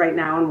critical right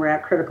now. And we're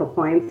at critical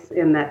points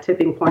in that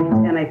tipping point.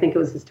 And I think it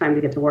was just time to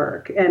get to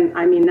work. And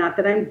I mean, not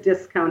that I'm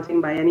discounting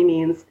by any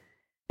means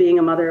being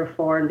a mother of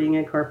 4 and being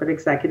a corporate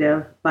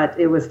executive, but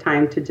it was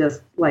time to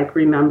just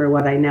remember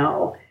what I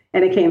know.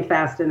 And it came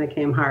fast and it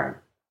came hard.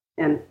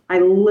 And I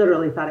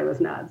literally thought I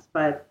was nuts,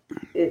 but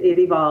it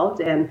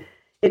evolved. And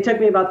it took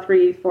me about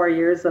 3-4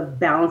 years of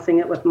balancing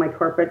it with my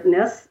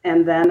corporateness.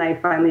 And then I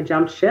finally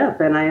jumped ship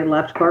and I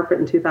left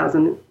corporate in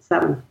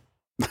 2007.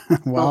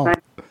 Wow.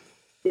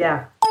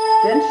 Yeah.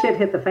 Then shit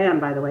hit the fan,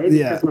 by the way,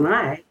 because when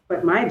I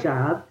quit my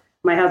job,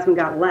 my husband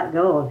got let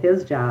go of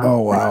his job.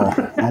 Oh, wow.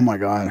 Oh, my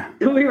God.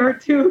 We were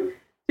two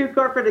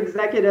corporate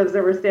executives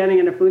that were standing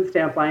in a food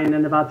stamp line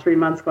in about 3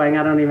 months going,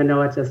 I don't even know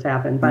what just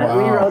happened. But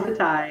we rode the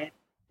tide.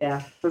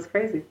 Yeah, it was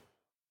crazy.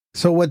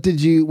 So what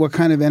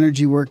kind of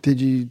energy work did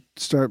you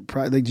start?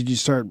 Did you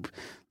start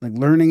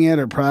learning it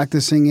or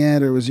practicing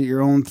it, or was it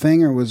your own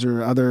thing, or was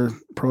there other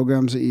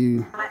programs that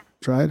you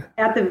tried?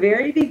 At the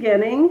very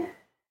beginning,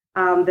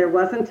 there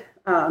wasn't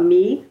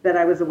me that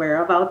I was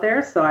aware of out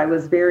there. So I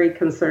was very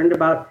concerned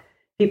about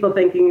people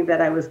thinking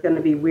that I was going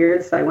to be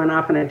weird. So I went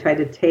off and I tried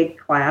to take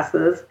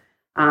classes.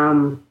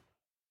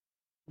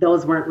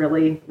 Those weren't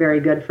really very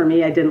good for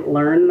me. I didn't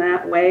learn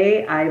that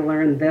way. I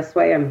learned this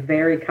way. I'm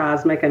very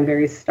cosmic. I'm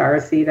very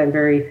starseed. I'm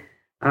very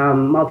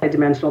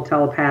multidimensional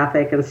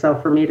telepathic. And so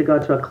for me to go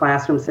to a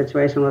classroom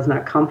situation was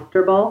not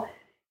comfortable.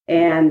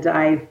 And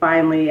I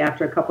finally,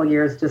 after a couple of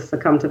years, just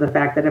succumbed to the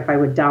fact that if I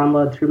would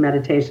download through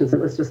meditations,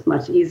 it was just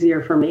much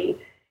easier for me.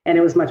 And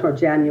it was much more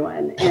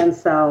genuine. And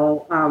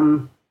so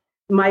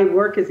my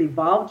work has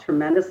evolved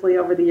tremendously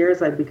over the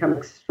years. I've become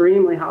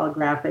extremely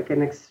holographic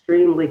and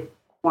extremely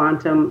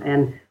quantum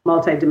and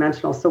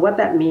multidimensional. So what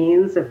that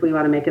means, if we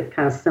want to make it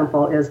kind of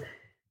simple, is,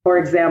 for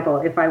example,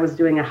 if I was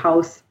doing a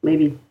house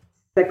maybe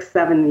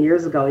 6-7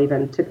 years ago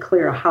even to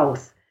clear a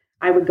house,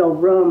 I would go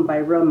room by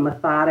room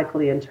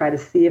methodically and try to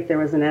see if there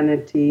was an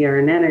entity or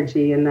an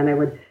energy, and then I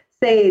would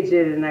sage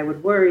it and I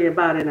would worry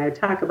about it and I would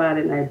talk about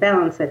it and I would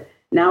balance it.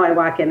 Now I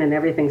walk in and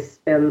everything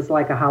spins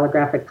like a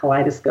holographic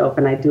kaleidoscope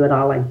and I do it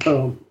all like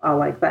boom, all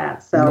like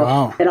that.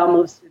 So It all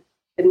moves.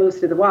 It moves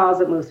through the walls,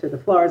 it moves through the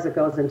floors, it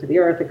goes into the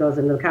earth, it goes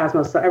into the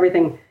cosmos. So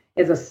everything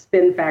is a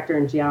spin factor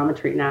in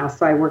geometry now.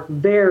 So I work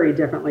very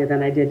differently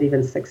than I did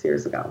even 6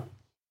 years ago.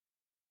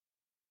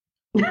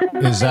 Is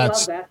I that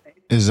love that thing.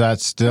 is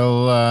that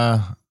still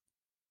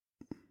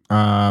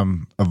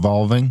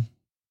evolving?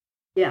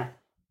 Yeah,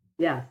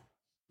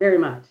 very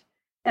much.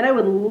 And I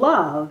would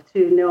love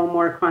to know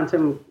more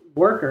quantum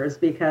workers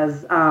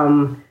because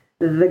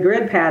the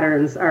grid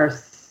patterns are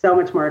so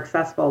much more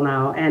accessible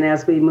now. And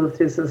as we move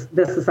through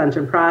this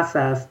ascension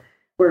process,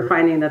 we're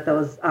finding that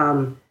those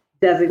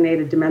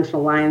designated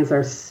dimensional lines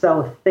are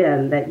so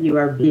thin that you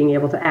are being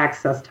able to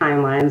access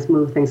timelines,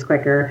 move things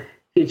quicker,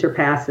 future,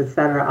 past, et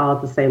cetera, all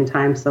at the same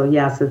time. So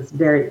yes,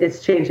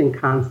 it's changing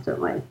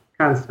constantly.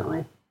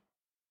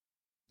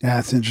 Yeah,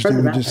 it's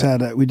interesting.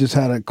 We just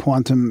had a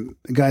quantum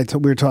guy. We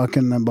were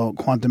talking about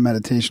quantum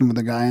meditation with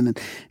a guy, and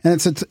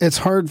it's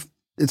hard.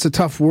 It's a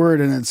tough word,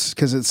 and it's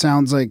because it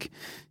sounds like,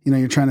 you know,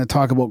 you're trying to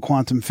talk about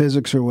quantum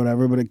physics or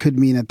whatever, but it could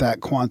mean at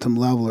that quantum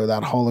level or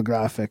that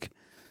holographic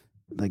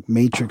like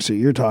matrix that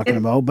you're talking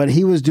about. But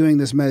he was doing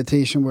this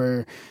meditation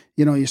where,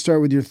 you know, you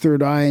start with your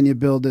third eye and you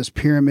build this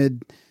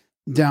pyramid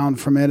down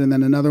from it, and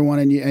then another one,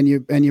 and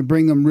you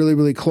bring them really,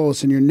 really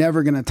close, and you're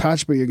never going to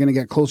touch, but you're going to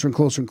get closer and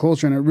closer and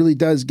closer, and it really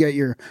does get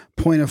your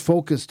point of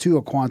focus to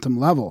a quantum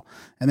level,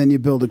 and then you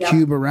build a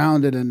cube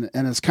around it, and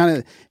it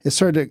started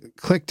to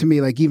click to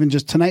me, like even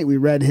just tonight we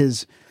read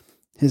his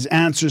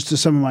answers to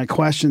some of my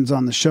questions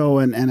on the show,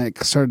 and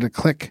it started to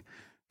click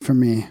for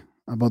me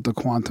about the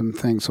quantum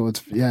thing. So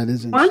it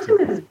is interesting.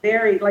 Quantum is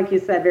very, like you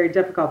said, very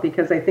difficult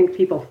because I think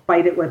people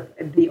fight it with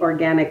the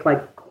organic,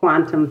 like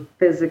quantum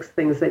physics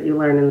things that you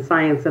learn in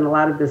science. And a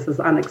lot of this is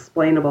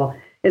unexplainable,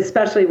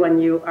 especially when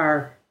you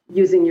are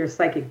using your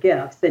psychic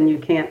gifts and you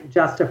can't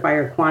justify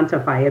or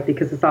quantify it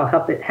because it's all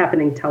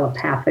happening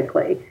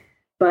telepathically.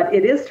 But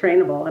it is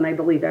trainable. And I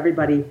believe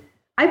everybody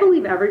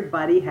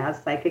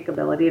has psychic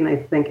ability, and I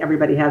think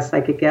everybody has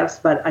psychic gifts.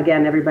 But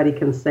again, everybody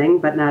can sing,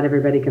 but not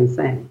everybody can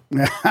sing.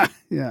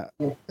 Yeah.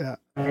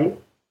 Right?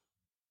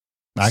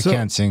 I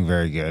can't sing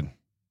very good.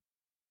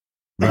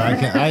 But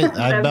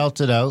I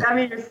belt it out. I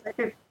mean, you're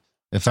psychic.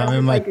 If I'm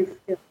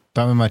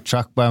in my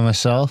truck by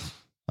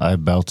myself, I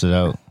belt it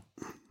out.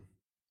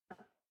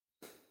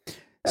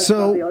 That's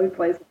not the only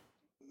place.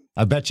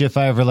 I bet you if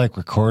I ever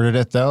recorded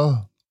it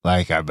though,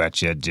 I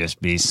bet you it'd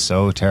just be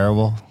so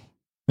terrible.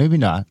 Maybe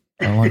not.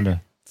 I wonder.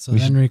 So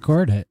then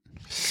record it.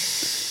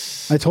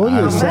 I told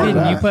you to say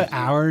that. You put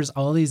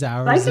all these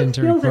hours Psychic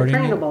into skills are recording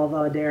trainable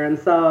though, Darren.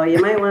 So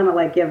you might want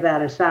to give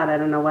that a shot. I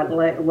don't know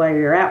where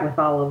you're at with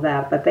all of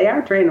that, but they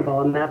are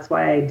trainable, and that's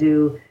why I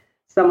do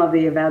some of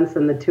the events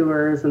and the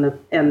tours and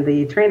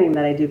the training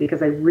that I do,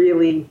 because I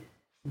really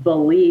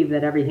believe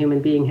that every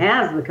human being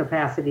has the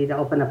capacity to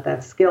open up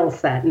that skill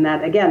set. And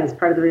that, again, is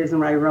part of the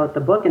reason why I wrote the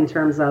book, in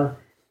terms of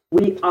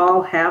we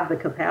all have the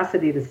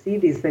capacity to see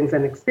these things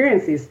and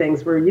experience these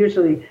things. We're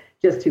usually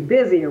just too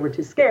busy, or we're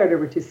too scared, or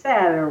we're too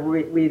sad, or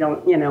we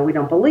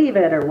don't believe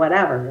it, or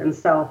whatever. And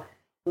so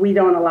we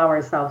don't allow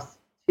ourselves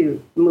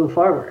to move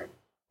forward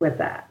with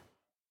that.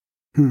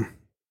 Yeah,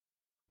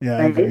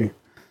 right? I agree.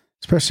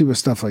 Especially with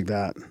stuff like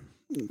that,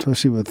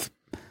 especially with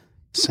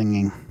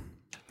singing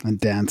and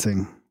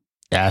dancing.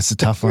 Yeah, it's a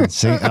tough one.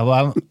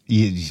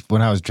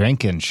 When I was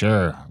drinking,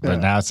 sure. But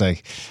now it's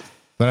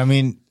but I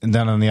mean, and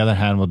then on the other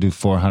hand, we'll do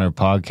 400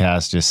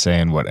 podcasts just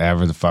saying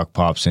whatever the fuck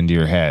pops into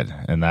your head.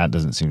 And that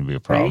doesn't seem to be a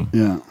problem.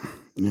 Right?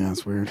 Yeah,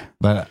 it's weird.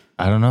 But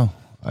I don't know.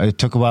 It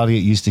took a while to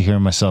get used to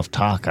hearing myself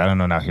talk. I don't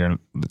know now. I'm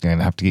going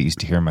to have to get used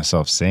to hearing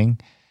myself sing.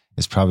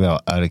 It's probably all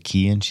out of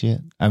key and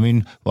shit. I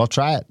mean, I'll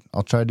try it.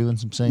 I'll try doing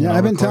some singing. Yeah,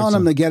 I've been telling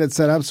them to get it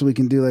set up so we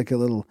can do a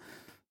little.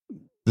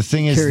 The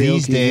thing is,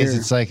 these days,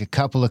 it's a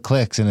couple of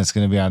clicks and it's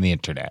going to be on the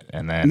internet.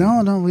 And then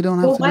no, we don't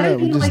have to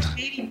do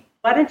that.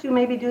 Why don't you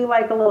maybe do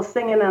a little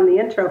singing on the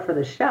intro for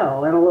the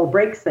show, and a little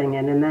break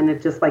singing, and then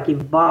it just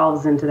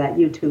evolves into that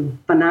YouTube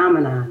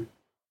phenomenon.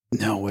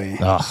 No way.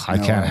 Oh, I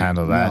can't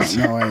handle that.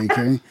 No way,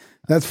 okay?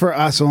 That's for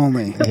us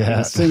only.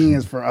 Yeah. Singing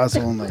is for us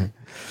only.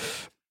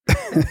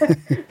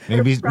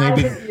 maybe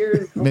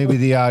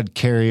the odd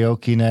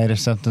karaoke night or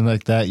something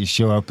like that. You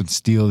show up and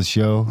steal the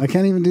show. I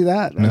can't even do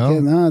that. No, I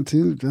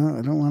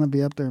don't want to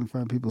be up there in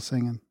front of people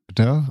singing.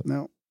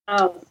 No.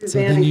 Oh,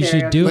 Suzanne, so then you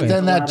should do it. But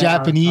then that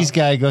Japanese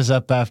guy goes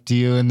up after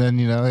you, and then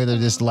they're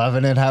just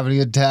loving it, having a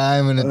good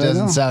time, and it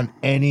doesn't sound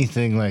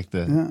anything like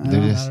that. Yeah,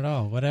 not at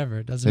all. Whatever.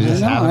 It doesn't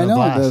matter. I know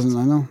it doesn't.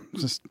 I know.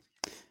 Just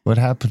what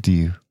happened to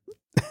you?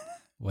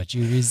 What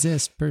you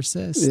resist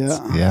persists.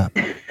 Yeah.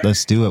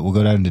 Let's do it. We'll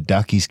go down to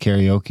Ducky's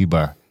Karaoke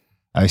Bar.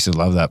 I used to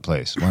love that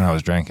place when I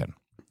was drinking.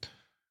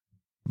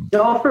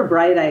 Go for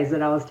Bright Eyes.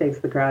 It always takes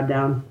the crowd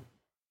down.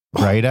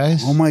 Bright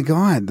Eyes? Oh my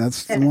God.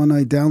 That's the one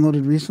I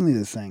downloaded recently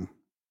to sing.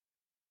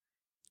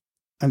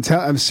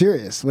 I'm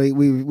serious.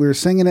 We were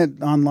singing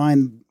it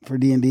online for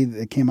D&D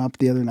that came up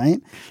the other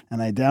night,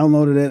 and I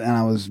downloaded it, and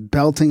I was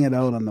belting it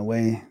out on the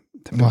way.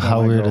 Well,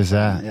 how weird is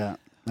that? Yeah.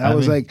 That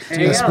was like There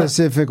you a go.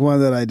 specific one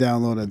that I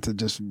downloaded to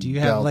just. Do you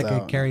have belt like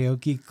a out.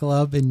 karaoke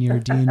club in your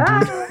D&D?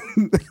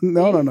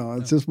 No.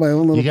 It's just my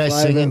own little. You guys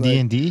private, sing in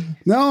like- D&D?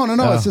 No.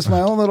 Oh. It's just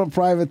my own little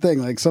private thing.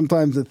 Like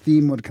sometimes a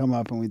theme would come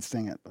up and we'd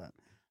sing it, but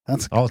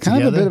that's All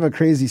kind of a together? bit of a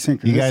crazy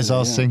synchronicity. You guys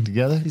all yeah. sing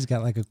together? He's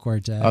got like a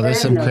quartet. Oh, there's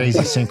some No. crazy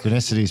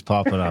synchronicities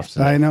popping off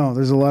today. I know.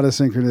 There's a lot of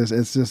synchronous.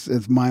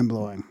 It's mind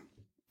blowing.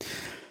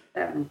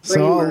 Brain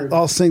So word.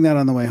 I'll sing that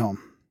on the way home.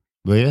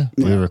 Will you?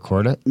 Will you Yeah.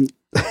 record it?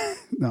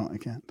 No, I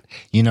can't.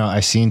 You know,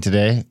 I seen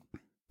today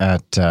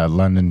at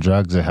London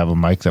Drugs, they have a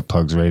mic that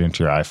plugs right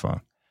into your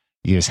iPhone.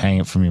 You just hang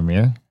it from your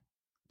mirror,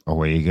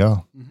 away you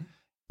go. Mm-hmm.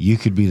 You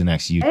could be the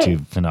next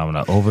YouTube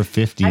phenomenon, over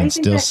 50 How do you and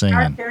think still that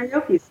singing. car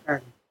karaoke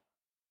started?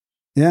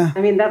 Yeah,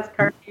 I mean, that's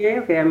car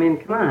karaoke. I mean,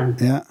 come on.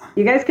 yeah.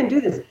 You guys can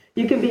do this.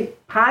 You can be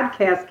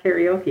podcast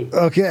karaoke.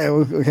 Okay,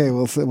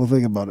 we'll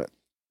think about it.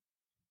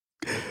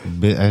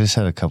 I just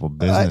had a couple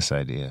business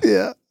ideas.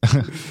 Yeah.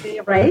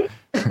 Right?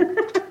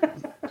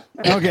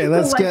 Okay,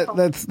 let's Delightful.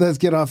 get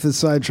get off this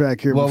sidetrack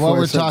here. Well, before while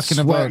I we're start talking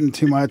about- sweating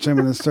too much, I'm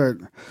going to start.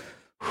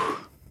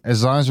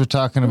 As long as we're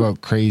talking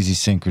about crazy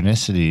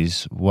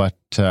synchronicities, where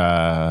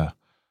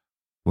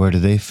do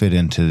they fit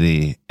into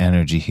the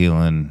energy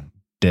healing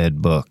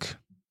dead book?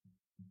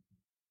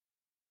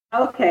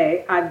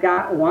 Okay, I've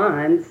got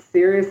one.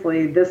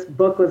 Seriously, this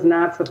book was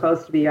not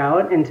supposed to be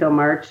out until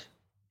March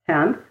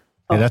 10th.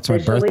 Hey, that's my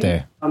officially.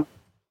 birthday.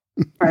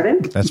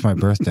 Pardon? That's my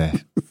birthday.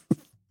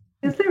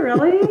 Is it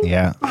really?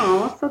 Yeah.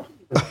 Oh, so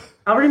cute.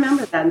 I'll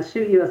remember that and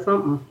shoot you a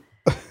something.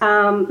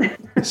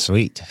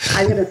 Sweet.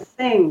 I'm going to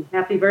sing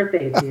happy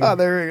birthday to you. Oh,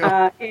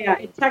 there we go.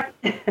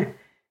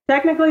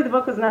 Technically, the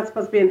book was not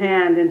supposed to be in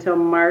hand until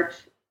March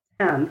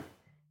 10th.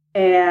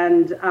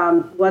 And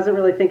wasn't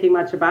really thinking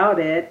much about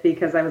it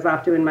because I was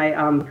off doing my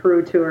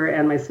Peru tour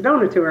and my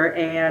Sedona tour,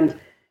 and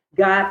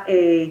got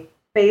a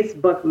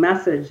Facebook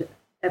message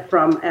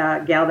from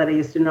a gal that I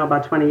used to know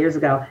about 20 years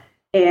ago,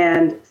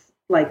 and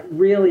like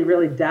really,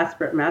 really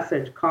desperate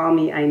message, call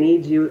me, I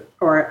need you,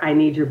 or I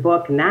need your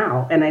book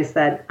now. And I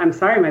said, I'm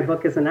sorry, my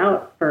book isn't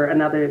out for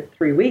another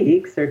 3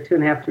 weeks or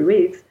 2.5, 3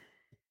 weeks.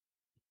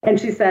 And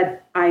she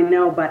said, I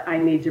know, but I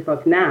need your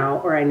book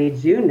now, or I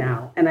need you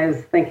now. And I was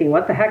thinking,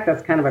 what the heck?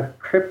 That's kind of a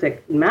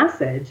cryptic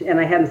message. And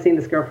I hadn't seen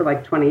this girl for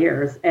like 20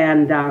 years.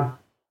 And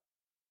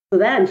so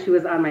then she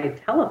was on my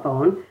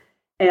telephone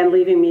and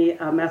leaving me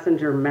a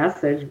messenger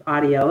message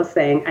audio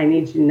saying, I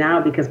need you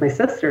now because my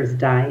sister's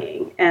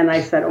dying. And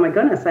I said, oh my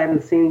goodness, I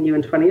haven't seen you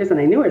in 20 years. And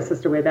I knew her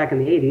sister way back in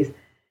the 80s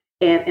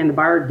and in the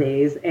bar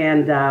days.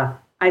 And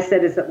I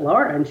said, is it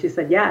Laura? And she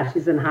said, yeah,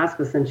 she's in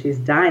hospice and she's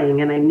dying.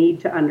 And I need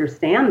to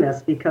understand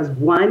this because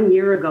 1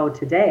 year ago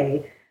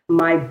today,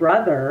 my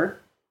brother,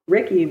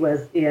 Richie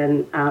was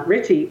in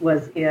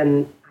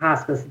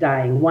hospice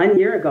dying 1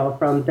 year ago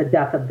from the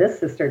death of this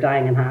sister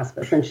dying in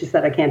hospice. And she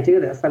said, I can't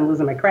do this. I'm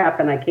losing my crap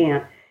and I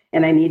can't.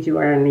 And I need you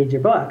or I need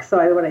your book. So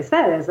what I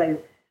said is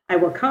I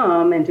will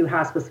come and do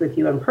hospice with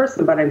you in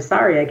person, but I'm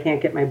sorry, I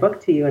can't get my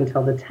book to you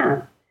until the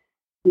 10th.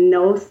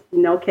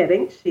 No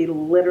kidding. She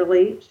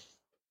literally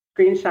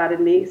screenshotted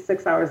me.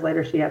 6 hours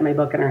later, she had my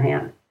book in her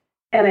hand.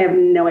 And I have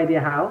no idea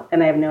how,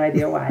 and I have no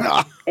idea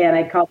why. And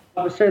I called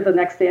the publisher the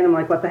next day, and I'm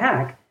like, what the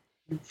heck?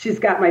 She's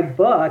got my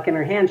book in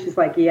her hand. She's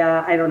like,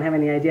 yeah, I don't have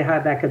any idea how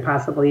that could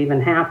possibly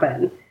even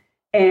happen.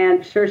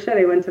 And sure shit,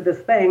 I went to this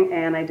thing,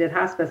 and I did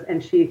hospice,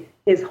 and she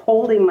is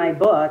holding my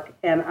book,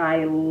 and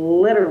I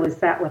literally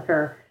sat with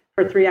her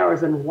for 3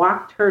 hours and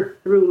walked her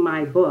through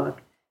my book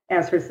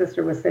as her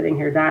sister was sitting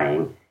here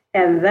dying.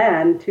 And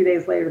then 2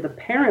 days later, the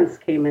parents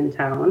came in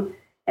town.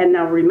 And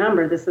now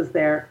remember, this is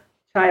their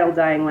child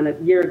dying when a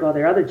year ago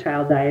their other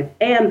child died.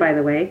 And by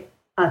the way,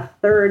 a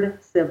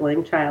third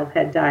sibling child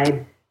had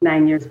died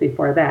 9 years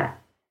before that.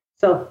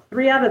 So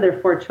 3 out of their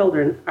 4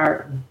 children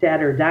are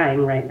dead or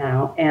dying right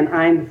now. And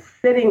I'm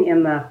sitting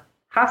in the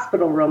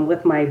hospital room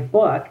with my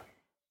book,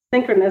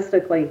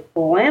 synchronistically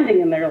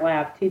landing in their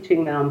lap,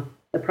 teaching them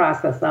the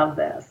process of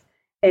this.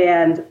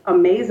 And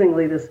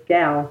amazingly, this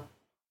gal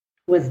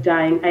was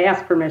dying. I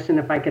asked permission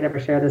if I could ever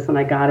share this, and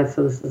I got it,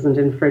 so this isn't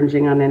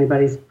infringing on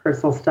anybody's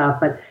personal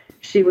stuff, but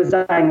she was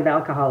dying of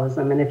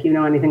alcoholism. And if you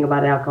know anything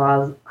about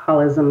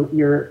alcoholism,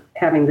 you're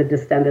having the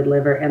distended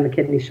liver and the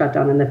kidney shut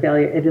down and the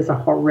failure. It is a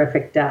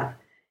horrific death,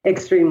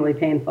 extremely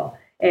painful.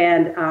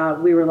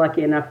 And we were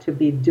lucky enough to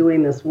be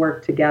doing this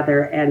work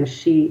together, and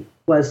she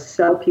was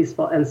so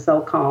peaceful and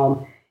so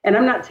calm. And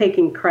I'm not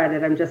taking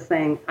credit. I'm just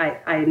saying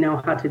I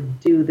know how to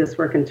do this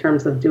work in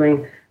terms of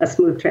doing a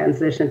smooth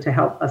transition to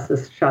help us to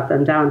shut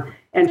them down.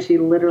 And she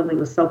literally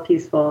was so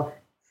peaceful,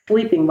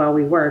 sleeping while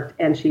we worked,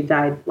 and she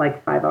died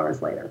like 5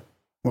 hours later.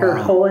 Wow. Her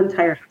whole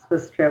entire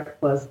hospice trip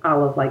was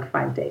all of like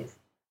 5 days.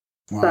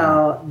 Wow.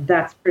 So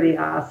that's pretty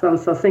awesome.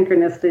 So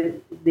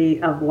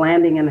synchronicity of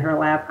landing in her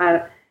lap.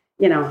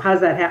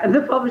 How's that happen?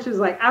 The publisher's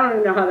like, I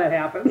don't even know how that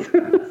happens.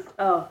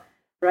 So,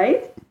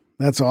 right?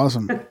 That's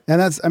awesome. And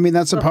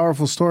that's a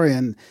powerful story.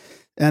 And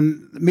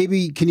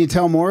maybe can you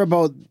tell more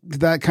about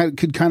that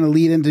could kind of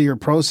lead into your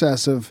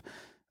process of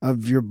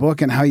your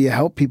book and how you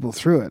help people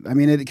through it. I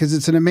mean, because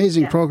it's an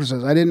amazing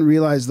process. I didn't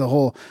realize the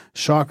whole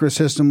chakra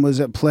system was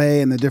at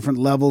play and the different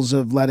levels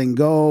of letting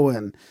go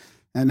and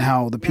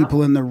how the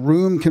people in the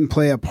room can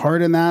play a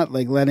part in that,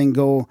 like letting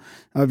go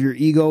of your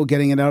ego,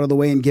 getting it out of the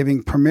way and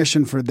giving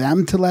permission for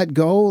them to let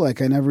go.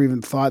 Like I never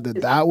even thought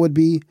that would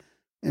be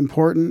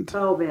important.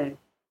 So big.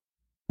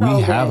 We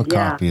have a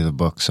copy of the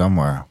book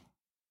somewhere.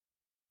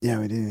 Yeah,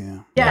 we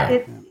do.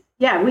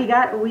 Yeah, we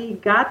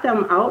got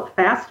them out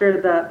faster.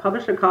 The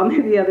publisher called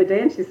me the other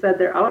day and she said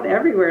they're out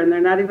everywhere and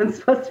they're not even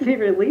supposed to be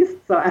released.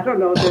 So I don't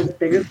know if there's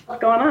bigger stuff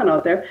going on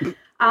out there.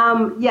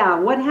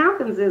 What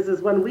happens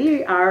is when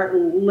we are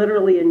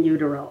literally in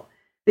utero,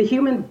 the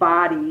human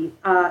body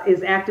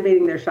is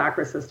activating their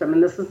chakra system.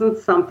 And this isn't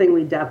something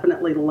we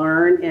definitely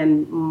learn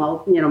in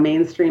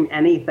mainstream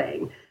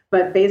anything.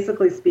 But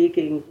basically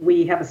speaking,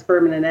 we have a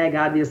sperm and an egg,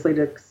 obviously,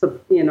 to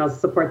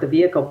support the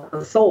vehicle.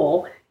 The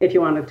soul, if you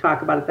want to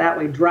talk about it that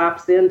way,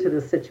 drops into the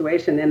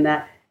situation in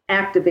that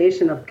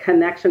activation of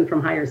connection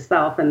from higher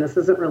self. And this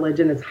isn't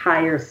religion, it's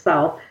higher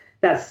self.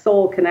 That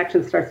soul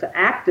connection starts to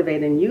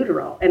activate in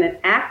utero. And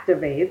it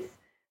activates,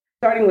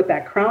 starting with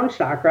that crown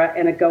chakra,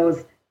 and it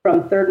goes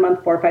from 3rd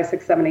month, 4, 5,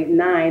 6, 7, 8,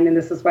 9. And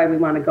this is why we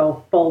want to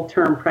go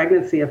full-term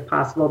pregnancy if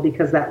possible,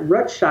 because that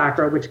root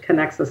chakra, which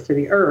connects us to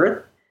the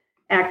earth,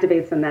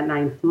 activates in that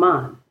 9th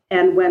month.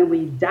 And when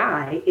we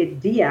die, it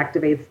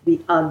deactivates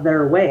the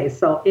other way.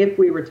 So if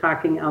we were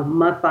talking of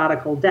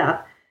methodical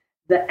death,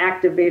 the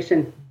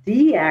activation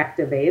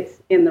deactivates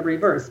in the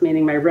reverse,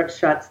 meaning my root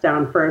shuts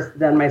down first,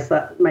 then my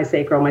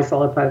sacral, my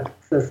solar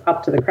plexus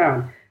up to the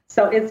crown.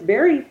 So it's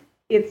very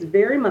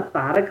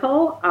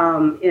methodical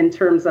in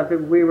terms of if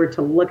we were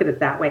to look at it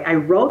that way. I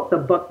wrote the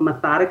book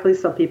methodically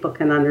so people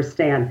can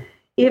understand.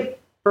 If,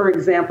 for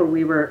example,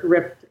 we were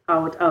ripped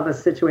out of a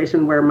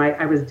situation where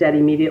I was dead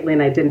immediately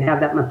and I didn't have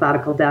that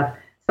methodical death,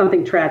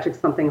 something tragic,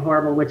 something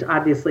horrible, which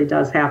obviously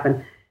does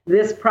happen.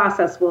 This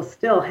process will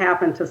still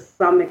happen to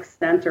some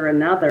extent or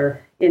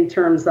another in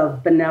terms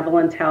of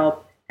benevolent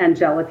help,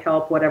 angelic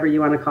help, whatever you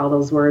want to call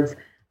those words.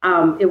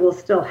 It will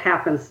still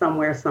happen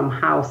somewhere,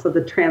 somehow. So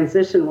the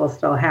transition will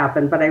still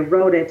happen. But I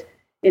wrote it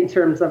in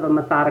terms of a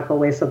methodical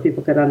way so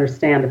people could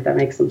understand, if that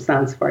makes some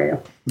sense for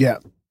you. Yeah.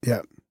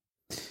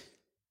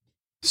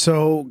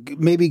 So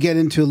maybe get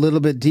into a little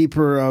bit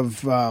deeper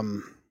of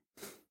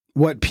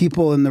what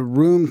people in the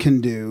room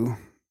can do,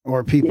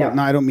 or people. Yeah.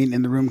 No, I don't mean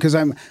in the room, because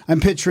I'm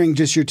picturing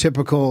just your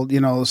typical,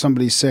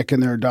 somebody's sick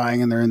and they're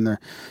dying and they're in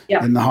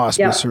the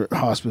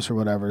hospice or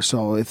whatever.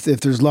 So if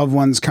there's loved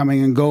ones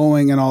coming and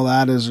going and all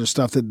that, is there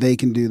stuff that they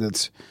can do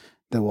that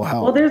will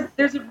help? Well,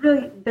 there's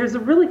a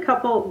really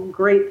couple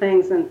great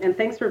things, and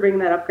thanks for bringing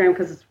that up, Graham,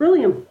 because it's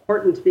really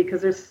important,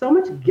 because there's so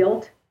much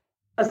guilt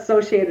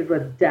associated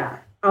with death.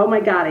 Oh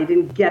my God, I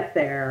didn't get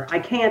there. I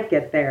can't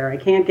get there. I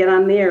can't get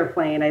on the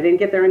airplane. I didn't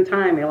get there in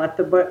time. I left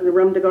the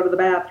room to go to the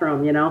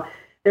bathroom.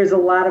 There's a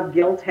lot of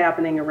guilt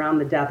happening around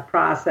the death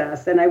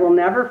process. And I will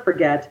never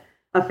forget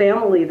a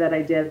family that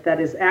I did that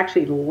is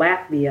actually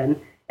Latvian.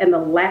 And the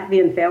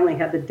Latvian family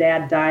had the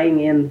dad dying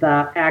in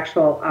the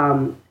actual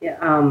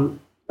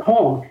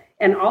home.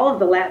 And all of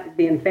the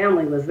Latvian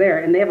family was there.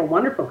 And they have a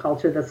wonderful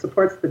culture that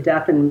supports the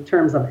death in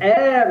terms of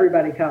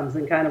everybody comes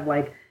and kind of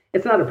like,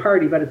 it's not a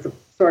party, but it's a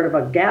sort of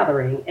a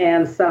gathering.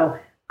 And so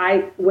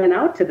I went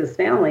out to this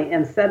family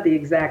and said the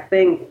exact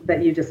thing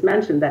that you just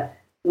mentioned, that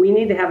we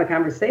need to have a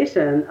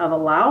conversation of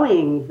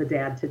allowing the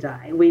dad to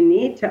die. We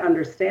need to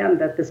understand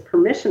that this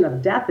permission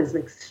of death is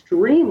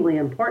extremely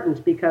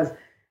important, because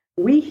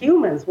we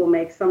humans will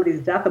make somebody's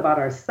death about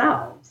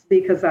ourselves,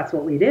 because that's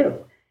what we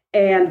do.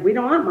 And we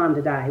don't want mom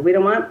to die. We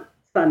don't want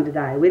son to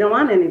die. We don't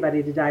want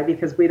anybody to die,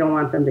 because we don't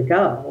want them to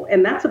go.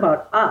 And that's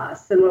about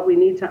us. And what we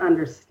need to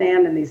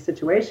understand in these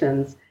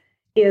situations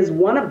is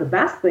one of the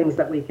best things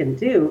that we can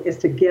do is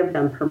to give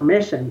them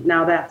permission.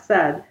 Now, that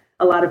said,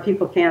 a lot of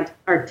people can't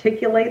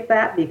articulate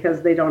that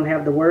because they don't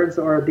have the words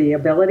or the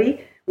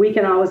ability. We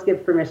can always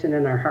give permission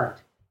in our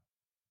heart.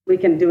 We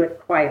can do it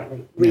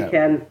quietly. We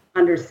can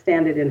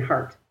understand it in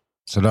heart.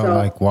 So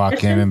don't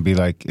walk in and be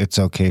like, it's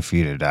okay for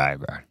you to die,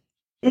 bro.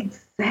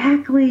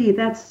 Exactly.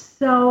 That's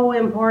so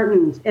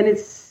important. And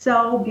it's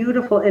so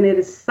beautiful. And it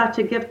is such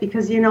a gift,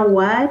 because you know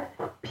what?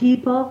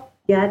 People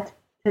get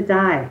to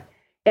die.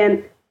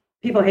 And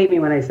people hate me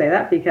when I say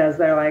that, because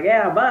they're like,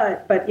 yeah,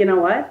 but you know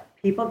what?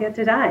 People get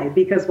to die.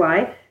 Because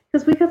why?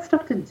 Because we got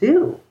stuff to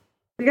do.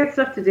 We got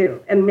stuff to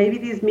do. And maybe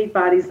these meat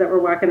bodies that we're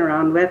walking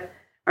around with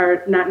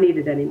are not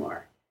needed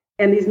anymore.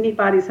 And these meat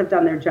bodies have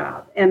done their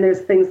job. And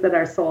there's things that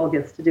our soul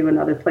gets to do in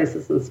other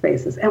places and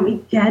spaces. And we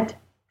get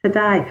to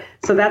die.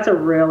 So that's a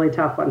really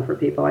tough one for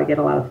people. I get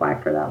a lot of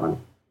flack for that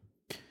one.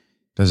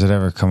 Does it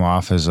ever come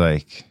off as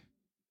like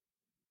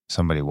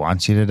somebody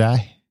wants you to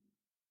die?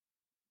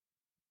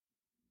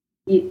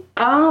 You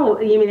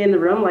mean in the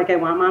room? Like, I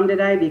want mom to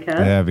die because?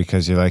 Yeah,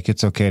 because you're like,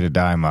 it's okay to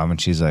die, mom. And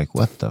she's like,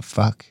 what the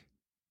fuck?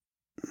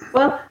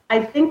 Well,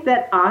 I think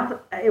that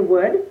it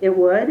would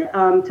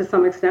to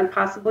some extent,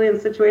 possibly in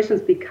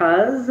situations,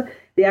 because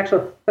the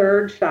actual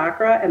third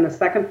chakra and the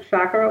second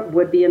chakra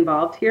would be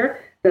involved here.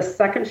 The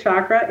second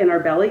chakra in our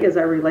belly is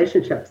our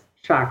relationships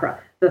chakra.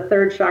 The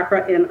third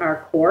chakra in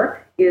our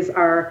core is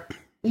our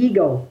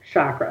ego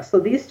chakra. So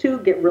these two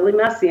get really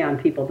messy on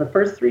people. The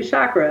first three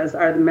chakras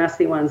are the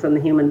messy ones in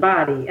the human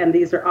body. And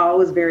these are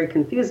always very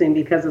confusing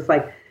because it's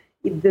like,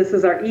 this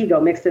is our ego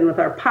mixed in with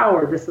our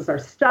power. This is our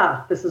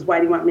stuff. This is why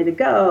do you want me to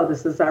go?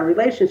 This is our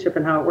relationship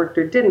and how it worked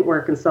or didn't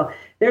work. And so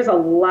there's a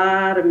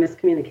lot of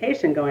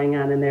miscommunication going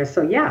on in there.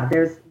 So yeah,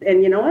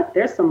 and you know what?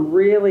 There's some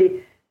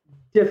really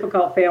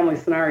difficult family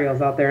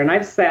scenarios out there. And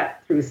I've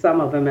sat through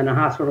some of them in a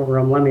hospital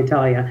room, let me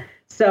tell you.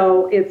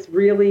 So it's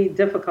really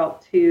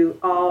difficult to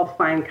all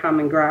find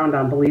common ground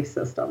on belief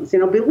systems.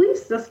 Belief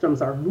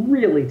systems are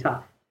really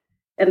tough.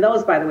 And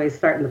those, by the way,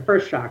 start in the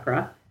first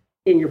chakra,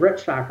 in your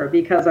root chakra,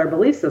 because our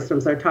belief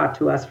systems are taught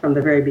to us from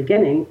the very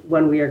beginning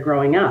when we are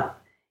growing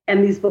up.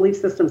 And these belief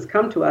systems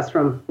come to us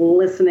from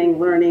listening,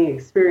 learning,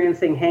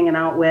 experiencing, hanging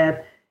out with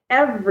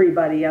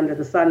everybody under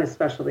the sun,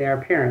 especially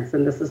our parents.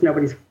 And this is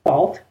nobody's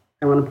fault.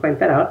 I want to point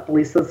that out.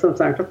 Belief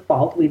systems aren't a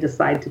fault. We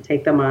decide to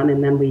take them on,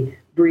 and then we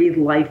breathe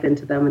life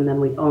into them, and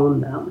then we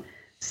own them.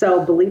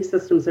 So belief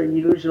systems are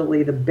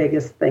usually the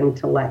biggest thing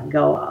to let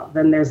go of.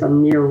 And there's a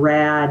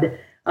myriad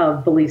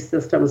of belief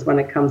systems when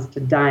it comes to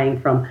dying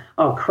from,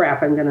 oh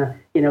crap, I'm gonna,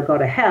 go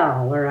to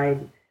hell, or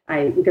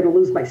I'm gonna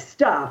lose my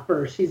stuff,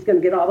 or she's gonna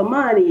get all the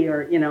money,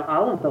 or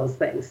all of those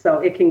things. So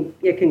it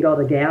can go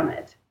the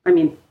gamut. I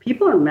mean,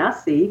 people are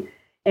messy,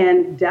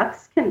 and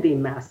deaths can be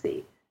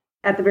messy.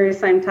 At the very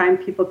same time,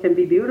 people can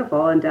be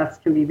beautiful, and deaths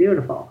can be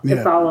beautiful. Yeah.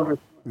 It's all over.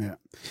 Yeah.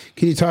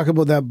 Can you talk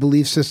about that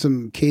belief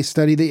system case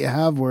study that you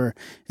have, where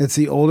it's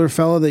the older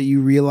fellow that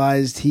you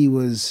realized he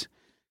was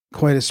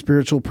quite a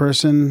spiritual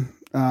person?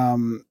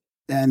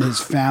 And his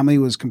family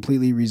was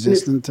completely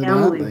resistant to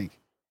that.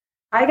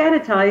 I got to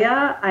tell you,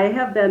 I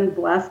have been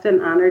blessed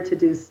and honored to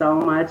do so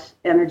much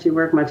energy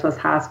work, much less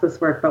hospice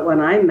work. But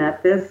when I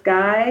met this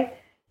guy,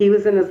 he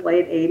was in his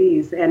late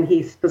 80s, and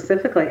he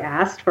specifically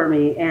asked for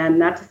me. And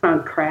not to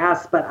sound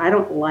crass, but I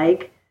don't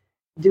like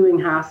doing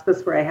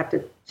hospice where I have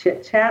to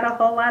chit chat a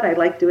whole lot. I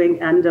like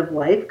doing end of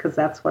life because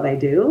that's what I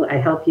do. I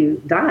help you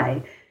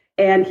die.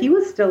 And he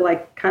was still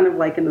kind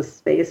of in the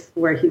space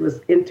where he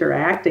was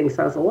interacting.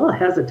 So I was a little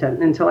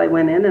hesitant until I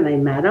went in and I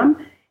met him.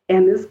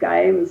 And this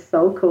guy was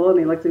so cool. And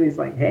he looked at me, he's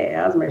like, hey,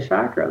 how's my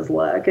chakras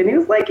look? And he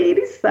was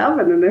 87.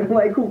 And I'm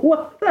like,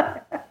 what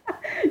the heck?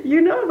 You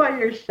know about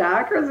your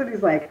chakras? And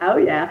he's like, oh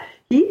yeah.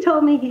 He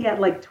told me he had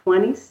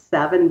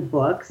 27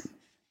 books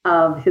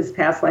of his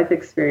past life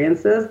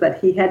experiences that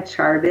he had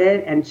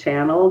charted and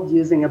channeled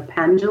using a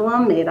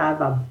pendulum made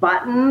out of a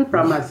button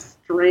from a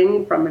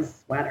string from his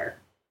sweater.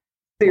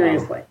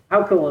 Seriously,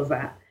 wow. How cool is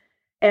that?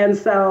 And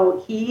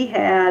so he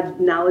had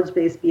knowledge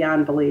base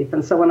beyond belief.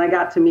 And so when I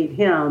got to meet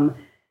him,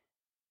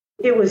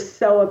 it was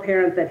so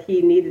apparent that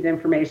he needed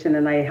information,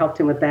 and I helped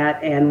him with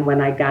that. And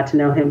when I got to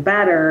know him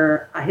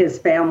better, his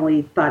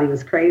family thought he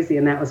was crazy,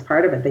 and that was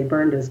part of it. They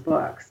burned his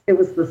books. It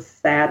was the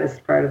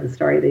saddest part of the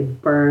story. They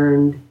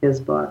burned his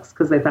books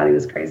because they thought he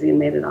was crazy and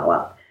made it all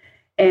up.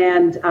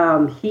 And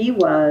he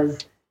was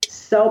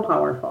so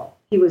powerful.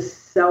 He was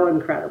so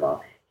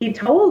incredible. He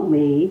told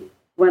me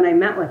when I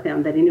met with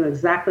him that he knew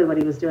exactly what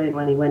he was doing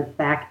when he went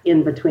back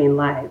in between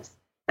lives.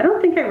 I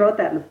don't think I wrote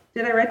that.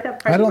 Did I write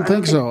that part? I don't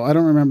think so. I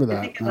don't remember that.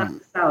 I think I left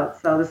this out,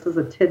 so this is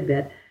a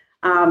tidbit.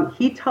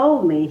 He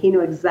told me he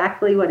knew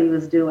exactly what he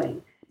was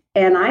doing.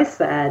 And I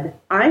said,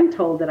 I'm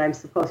told that I'm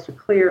supposed to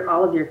clear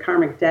all of your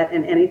karmic debt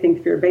and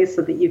anything fear-based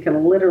so that you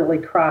can literally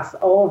cross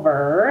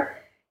over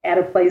at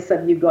a place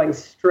of you going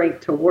straight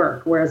to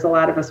work, whereas a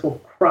lot of us will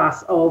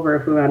cross over,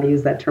 if we want to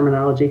use that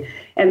terminology,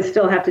 and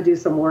still have to do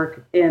some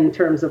work in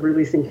terms of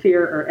releasing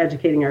fear or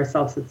educating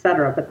ourselves,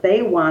 etc. But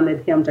they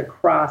wanted him to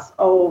cross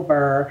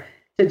over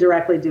to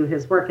directly do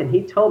his work, and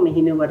he told me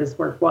he knew what his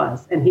work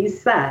was. And he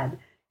said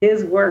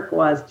his work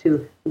was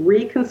to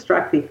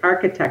reconstruct the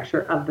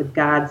architecture of the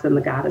gods and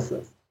the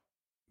goddesses.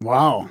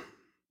 Wow.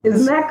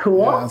 Isn't that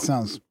cool? Yeah, that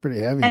sounds pretty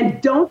heavy. And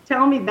don't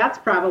tell me that's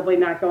probably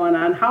not going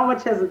on. How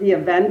much has the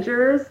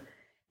Avengers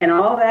and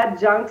all that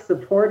junk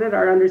supported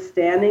our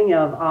understanding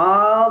of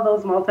all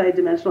those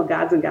multidimensional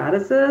gods and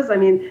goddesses? I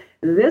mean,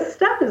 this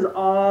stuff is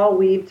all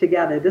weaved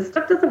together. This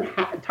stuff doesn't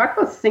talk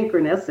about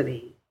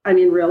synchronicity. I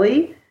mean,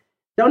 really?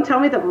 Don't tell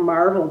me that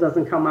Marvel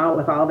doesn't come out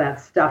with all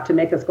that stuff to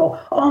make us go,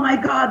 oh my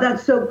God,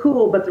 that's so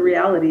cool. But the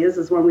reality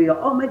is when we go,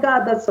 oh my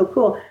God, that's so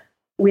cool,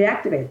 we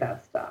activate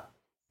that stuff.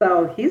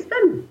 So he's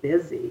been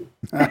busy.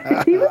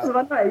 He was one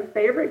of my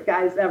favorite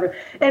guys ever.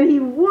 And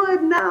he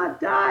would not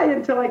die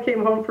until I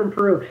came home from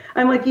Peru.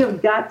 I'm like, you've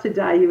got to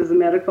die. He was a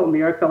medical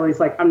miracle. He's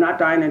like, I'm not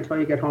dying until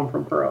you get home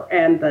from Peru.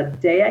 And the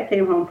day I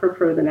came home from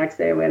Peru, the next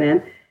day I went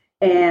in,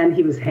 and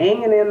he was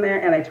hanging in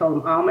there, and I told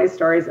him all my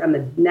stories. And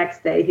the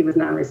next day he was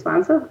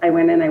non-responsive. I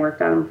went in, I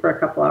worked on him for a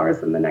couple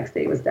hours, and the next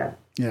day he was dead.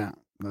 Yeah,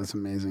 that's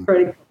amazing.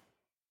 Pretty cool.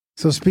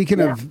 So speaking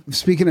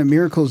of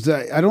miracles,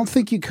 I don't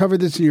think you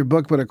covered this in your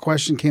book, but a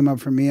question came up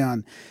for me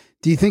on,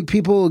 do you think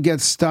people get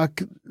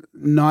stuck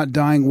not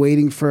dying,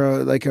 waiting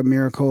for a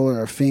miracle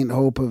or a faint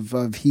hope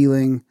of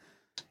healing,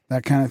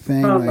 that kind of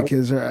thing?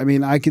 Is there, I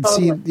mean, I could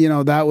see,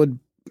 that would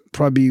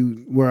probably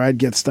where I'd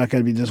get stuck.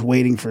 I'd be just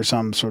waiting for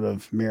some sort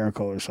of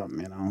miracle or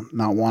something, you know,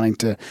 not wanting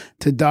to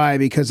die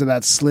because of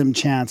that slim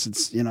chance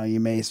it's, you know, you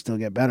may still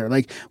get better.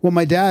 Like, well,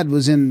 my dad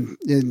was in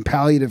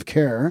palliative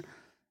care,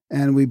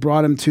 and we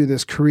brought him to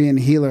this Korean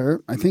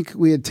healer. I think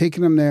we had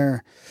taken him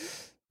there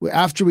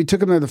after we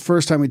took him there the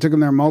first time. We took him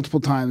there multiple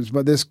times,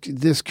 but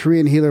this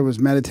Korean healer was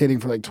meditating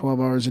for like 12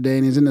 hours a day,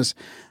 and he's in this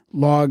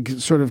log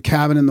sort of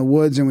cabin in the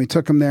woods, and we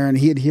took him there, and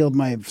he had healed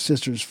my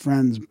sister's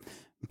friend's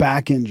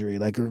back injury,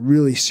 like a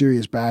really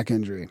serious back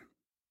injury.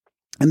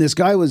 And this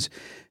guy was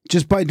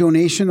just by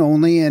donation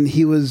only, and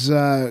he was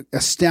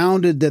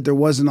astounded that there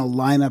wasn't a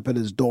lineup at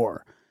his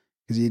door,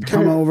 because he'd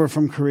come over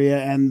from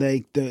Korea, and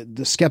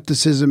the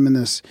skepticism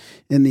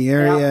in the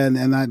area, and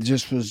that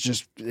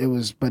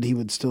was but he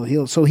would still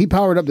heal. So he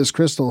powered up this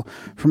crystal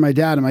for my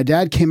dad, and my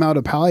dad came out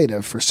of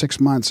palliative for 6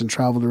 months and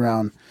traveled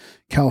around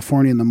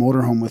California in the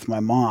motorhome with my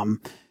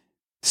mom.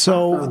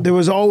 So there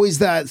was always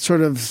that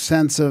sort of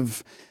sense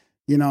of,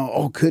 you know,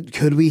 oh,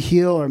 could we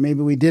heal, or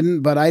maybe we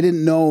didn't, but I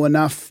didn't know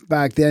enough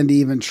back then to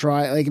even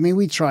try. Like, I mean,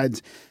 we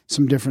tried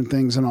some different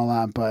things and all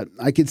that, but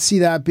I could see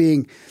that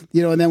being,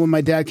 you know, and then when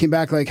my dad came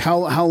back, like,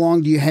 how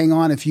long do you hang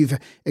on if you've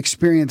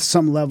experienced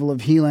some level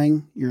of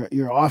healing?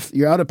 You're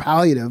out of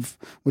palliative,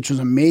 which was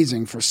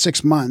amazing, for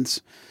 6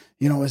 months.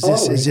 You know, is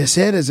this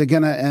it? Is it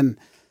gonna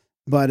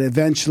But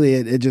eventually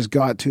it just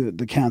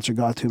the cancer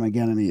got to him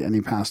again, and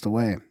he passed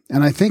away.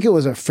 And I think it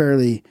was a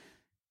fairly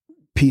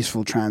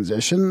peaceful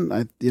transition.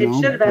 It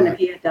should have been if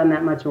he had done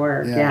that much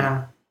work.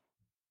 Yeah.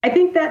 I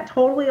think that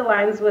totally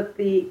aligns with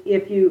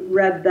if you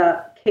read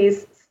the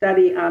case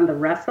study on the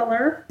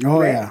wrestler. Oh,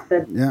 Rick,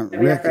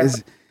 Rick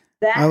is.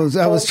 I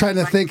was trying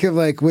to think of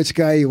like which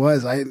guy he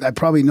was. I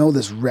probably know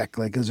this Rick.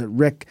 Like, is it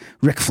Rick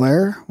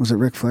Flair? Was it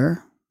Rick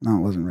Flair? No,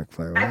 it wasn't Ric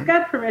Flair. I've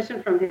got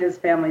permission from his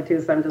family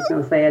too, so I'm just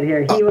going to say it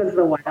here. He was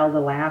the wild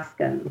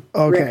Alaskan.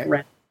 Okay.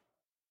 Rick.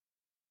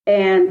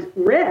 And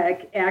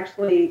Rick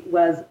actually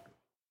was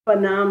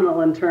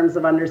phenomenal in terms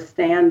of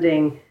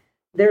understanding.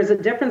 There's a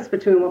difference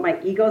between what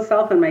my ego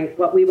self and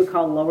what we would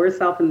call lower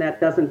self, and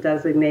that doesn't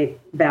designate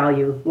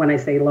value. When I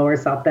say lower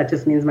self, that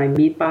just means my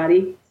meat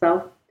body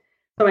self.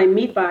 So my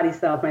meat body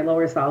self, my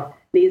lower self,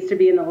 needs to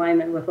be in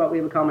alignment with what we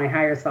would call my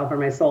higher self or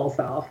my soul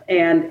self.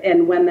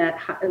 And when that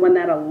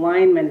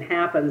alignment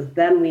happens,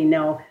 then we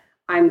know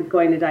I'm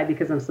going to die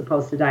because I'm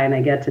supposed to die and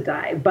I get to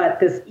die. But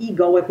this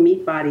egoic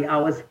meat body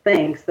always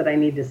thinks that I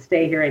need to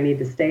stay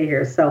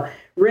here. So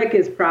Rick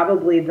is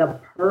probably the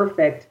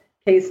perfect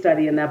case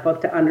study in that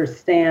book to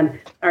understand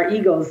our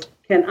egos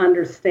can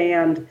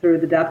understand through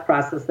the death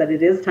process that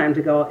it is time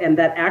to go, and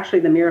that actually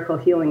the miracle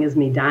healing is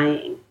me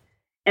dying.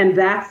 And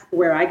that's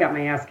where I got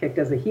my ass kicked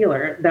as a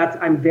healer.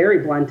 I'm very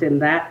blunt in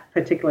that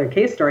particular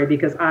case story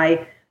because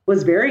I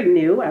was very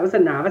new. I was a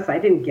novice. I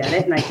didn't get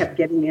it. And I kept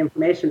getting the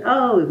information.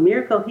 Oh,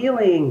 miracle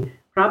healing,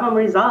 problem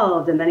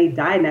resolved. And then he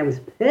died. And I was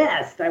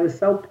pissed. I was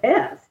so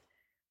pissed.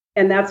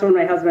 And that's when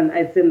my husband,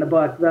 it's in the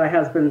book, the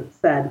husband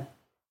said,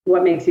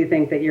 what makes you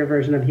think that your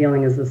version of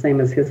healing is the same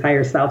as his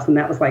higher self? And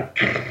that was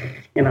like,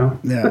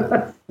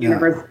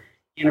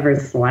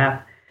 universe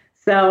slap.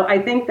 So I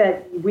think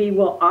that we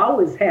will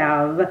always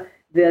have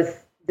this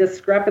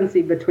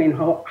discrepancy between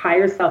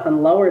higher self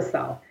and lower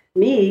self.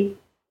 Me,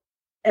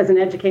 as an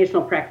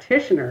educational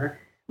practitioner,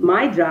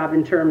 my job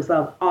in terms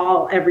of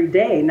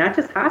everyday, not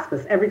just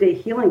hospice, everyday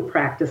healing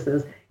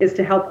practices is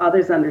to help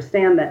others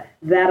understand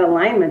that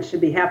alignment should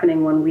be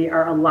happening when we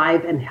are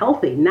alive and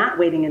healthy, not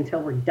waiting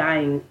until we're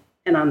dying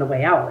and on the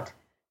way out.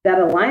 That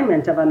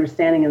alignment of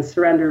understanding and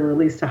surrender and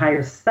release to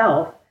higher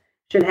self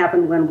should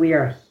happen when we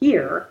are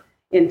here,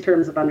 in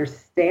terms of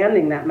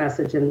understanding that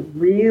message and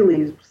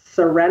really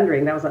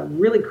surrendering. That was a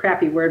really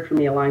crappy word for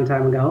me a long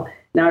time ago.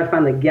 Now I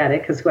finally get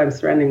it, because who I'm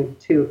surrendering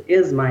to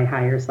is my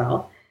higher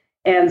self.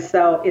 And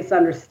so it's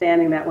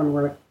understanding that when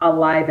we're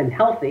alive and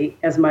healthy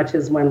as much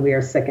as when we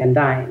are sick and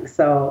dying.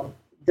 So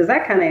does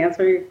that kind of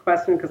answer your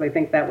question? Because I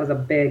think that was a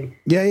big...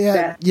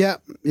 Yeah,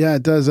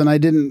 it does. And I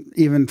didn't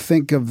even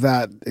think of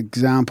that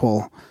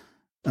example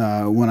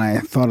when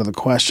I thought of the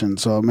question.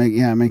 So it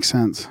makes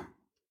sense.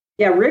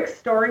 Yeah, Rick's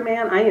story,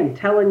 man, I am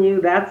telling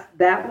you,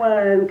 that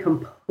one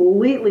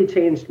completely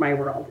changed my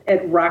world.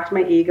 It rocked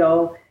my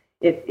ego.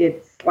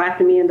 It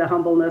slapped me into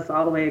humbleness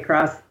all the way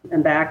across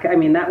and back. I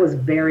mean, that was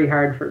very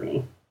hard for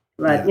me,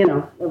 but it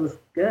was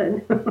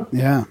good.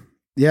 Yeah.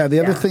 The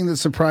other thing that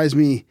surprised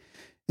me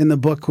in the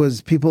book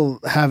was people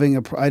having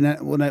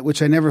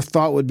which I never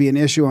thought would be an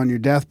issue on your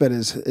deathbed,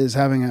 is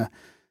having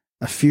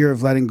a fear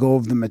of letting go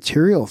of the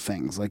material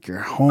things, like your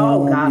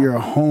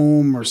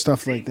home or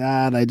stuff like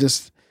that.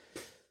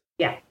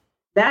 Yeah,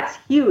 that's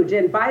huge.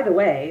 And by the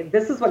way,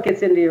 this is what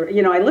gets into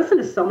I listen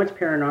to so much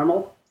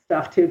paranormal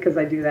stuff too, because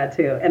I do that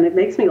too. And it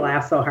makes me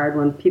laugh so hard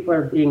when people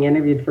are being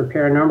interviewed for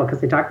paranormal,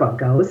 because they talk about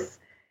ghosts.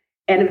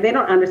 And if they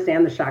don't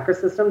understand the chakra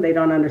system, they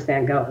don't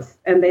understand ghosts,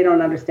 and they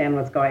don't understand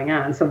what's going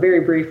on. So very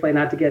briefly,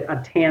 not to get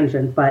a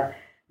tangent, but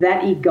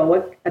that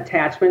egoic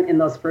attachment in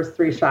those first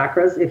 3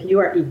 chakras, if you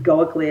are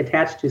egoically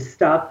attached to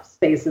stuff,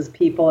 spaces,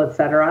 people,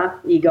 etc.,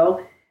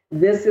 ego,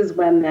 this is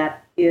when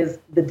that is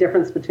the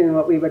difference between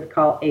what we would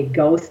call a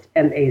ghost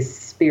and a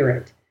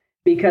spirit,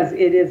 because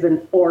it is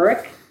an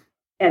auric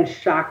and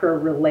chakra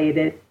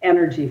related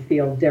energy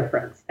field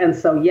difference. And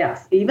so,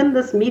 yes, even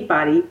this meat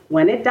body,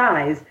 when it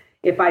dies,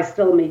 if I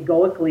still am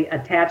egoically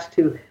attached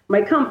to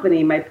my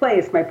company, my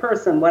place, my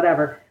person,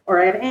 whatever, or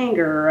I have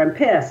anger or I'm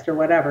pissed or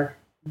whatever,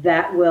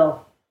 that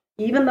will,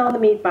 even though the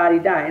meat body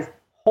dies,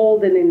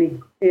 hold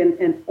in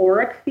an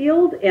auric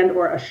field and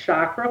or a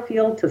chakra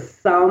field to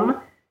some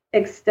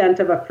extent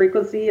of a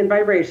frequency and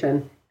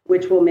vibration,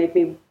 which will make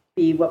me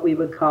be what we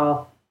would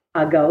call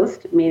a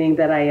ghost, meaning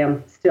that I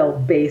am still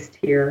based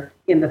here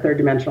in the third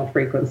dimensional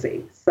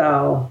frequency.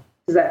 So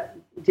do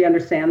you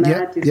understand that?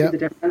 Yep, Do you see the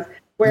difference?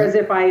 Whereas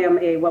if I am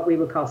a what we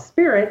would call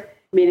spirit,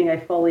 meaning I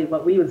fully,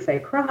 what we would say,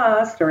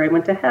 crossed, or I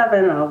went to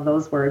heaven, all of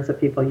those words that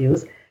people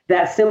use,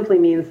 that simply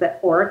means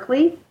that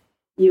aurically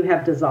you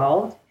have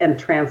dissolved and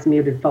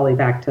transmuted fully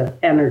back to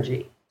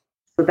energy.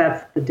 So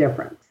that's the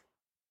difference.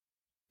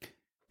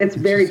 It's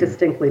very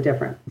distinctly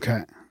different.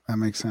 Okay, that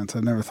makes sense.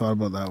 I've never thought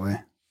about it that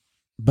way.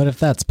 But if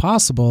that's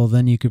possible,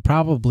 then you could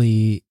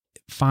probably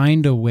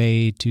find a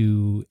way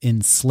to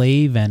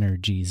enslave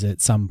energies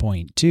at some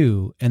point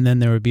too. And then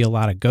there would be a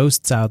lot of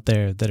ghosts out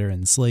there that are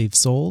enslaved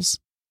souls.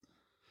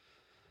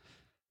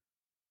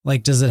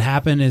 Like, does it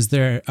happen? Is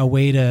there a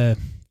way to,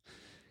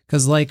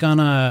 because like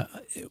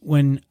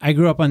when I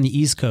grew up on the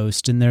East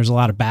Coast and there's a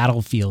lot of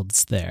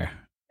battlefields there,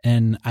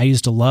 and I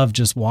used to love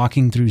just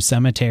walking through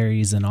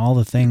cemeteries and all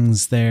the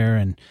things there.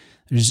 And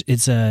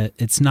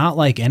it's not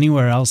like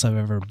anywhere else I've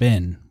ever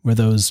been where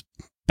those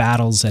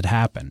battles had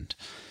happened.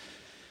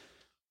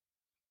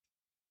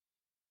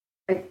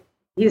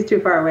 He's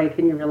too far away.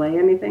 Can you relay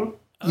anything?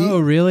 Oh,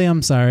 really?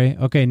 I'm sorry.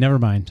 Okay, never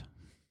mind.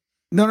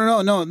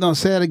 No.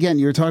 Say that again.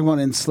 You were talking about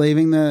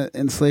enslaving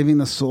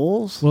the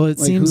souls? Well, it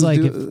seems like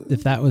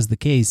if that was the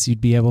case,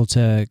 you'd be able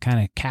to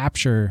kind of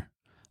capture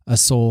a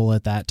soul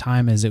at that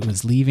time as it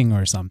was leaving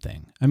or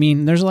something. I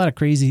mean, there's a lot of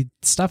crazy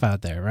stuff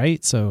out there,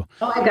 right? So.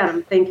 Oh, I got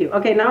him. Thank you.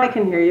 Okay, now I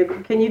can hear you.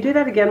 Can you do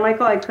that again,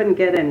 Michael? I couldn't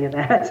get any of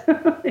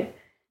that.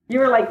 You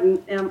were like,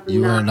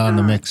 you weren't on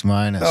the mix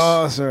minus.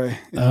 Oh, sorry.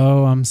 Yeah.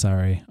 Oh, I'm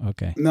sorry.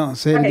 Okay. No,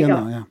 say it again.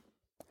 Though, yeah.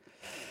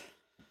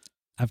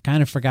 I've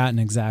kind of forgotten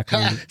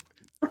exactly.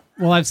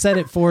 Well, I've said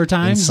it 4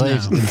 times.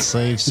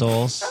 Enslaved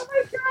souls. Oh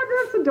my God,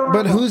 that's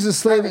adorable. But who's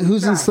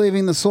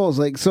enslaving the souls?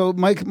 Like, so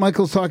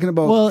Michael's talking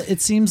about. Well,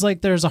 it seems like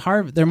there's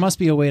there must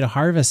be a way to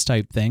harvest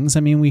type things.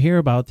 I mean, we hear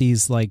about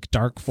these like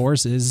dark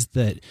forces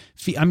that.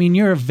 I mean,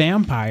 you're a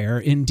vampire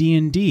in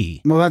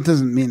D&D. Well, that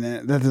doesn't mean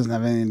that doesn't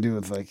have anything to do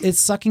with like. It's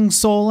sucking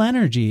soul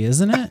energy,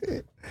 isn't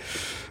it?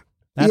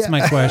 That's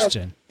my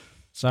question.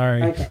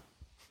 Sorry. Okay.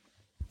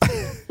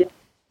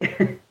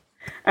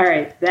 All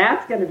right,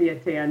 that's going to be a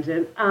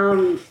tangent.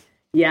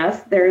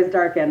 Yes, there is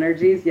dark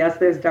energies. Yes,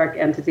 there's dark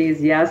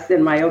entities. Yes,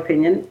 in my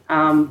opinion,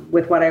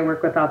 with what I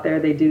work with out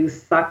there, they do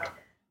suck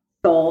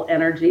soul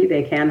energy.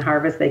 They can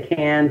harvest. They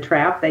can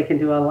trap. They can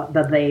do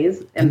the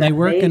theys. And they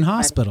work in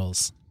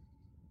hospitals.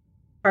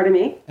 Pardon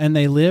me? And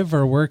they live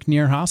or work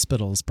near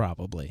hospitals,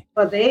 probably.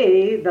 But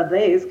the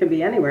theys can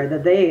be anywhere. The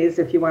theys,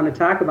 if you want to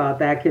talk about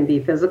that, can be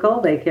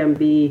physical. They can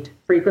be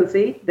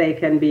frequency. They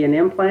can be an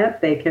implant.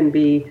 They can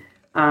be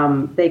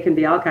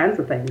all kinds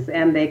of things,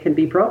 and they can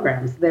be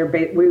programs.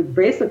 We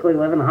basically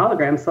live in a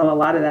hologram, so a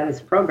lot of that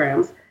is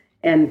programs,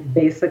 and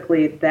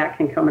basically that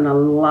can come in a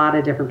lot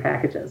of different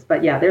packages.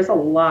 But yeah, there's a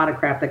lot of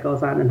crap that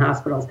goes on in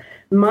hospitals.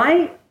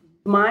 My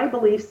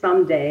belief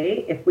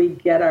someday, if we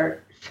get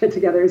our shit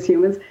together as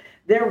humans,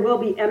 there will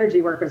be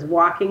energy workers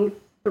walking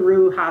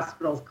through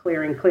hospitals,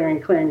 clearing,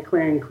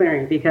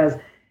 because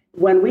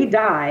when we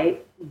die,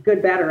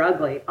 good, bad, or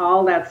ugly,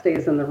 all that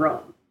stays in the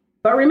room.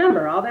 But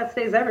remember, all that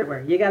stays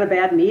everywhere. You got a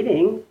bad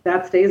meeting,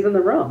 that stays in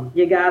the room.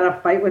 You got a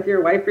fight with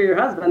your wife or your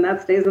husband,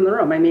 that stays in the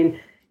room. I mean,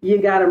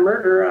 you got a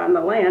murder on the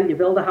land, you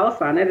build a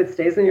house on it, it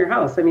stays in your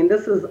house. I mean,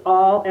 this is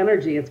all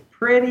energy. It's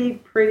pretty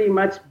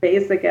much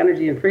basic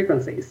energy and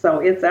frequency. So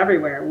it's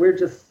everywhere. We're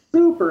just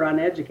super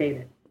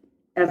uneducated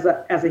as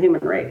a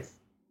human race.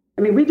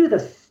 I mean, we do the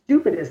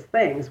stupidest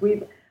things.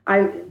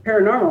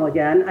 Paranormal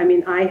again. I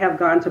mean, I have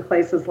gone to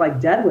places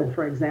like Deadwood,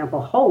 for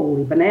example.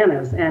 Holy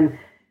bananas. And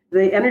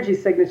the energy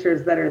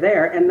signatures that are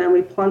there, and then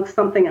we plunk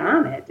something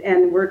on it.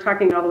 And we're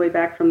talking all the way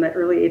back from the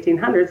early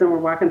 1800s, and we're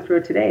walking through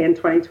it today in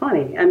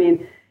 2020. I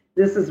mean,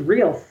 this is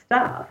real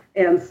stuff.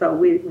 And so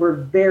we're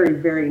very,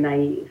 very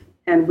naive.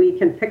 And we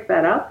can pick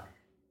that up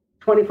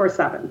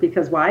 24/7.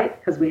 Because why?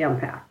 Because we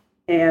empath.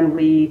 And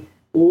we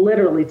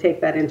literally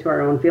take that into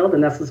our own field,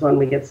 and this is when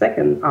we get sick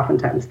and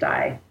oftentimes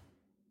die.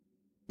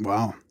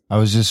 Wow. I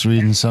was just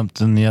reading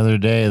something the other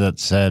day that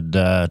said,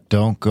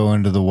 don't go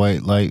into the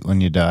white light when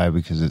you die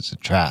because it's a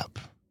trap.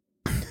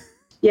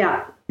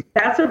 Yeah,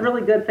 that's a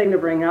really good thing to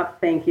bring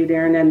up. Thank you,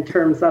 Darren, in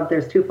terms of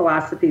there's 2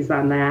 philosophies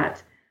on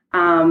that.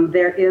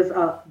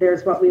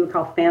 There's what we would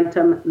call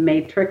phantom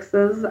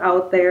matrices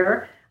out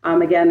there.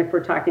 Again, if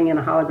we're talking in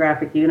a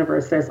holographic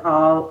universe, there's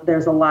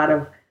a lot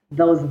of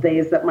those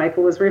days that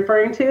Michael was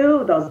referring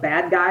to, those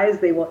bad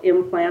guys. They will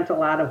implant a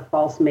lot of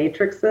false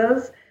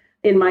matrices.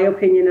 In my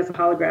opinion, as a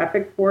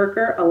holographic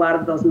worker, a lot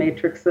of those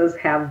matrices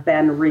have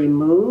been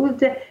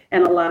removed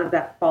and a lot of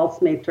that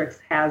false matrix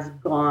has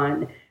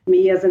gone.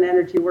 Me as an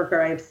energy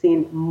worker, I've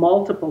seen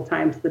multiple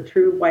times the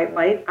true white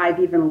light. I've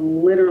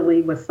even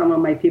literally, with some of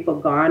my people,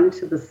 gone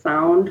to the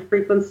sound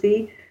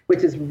frequency,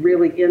 which is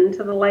really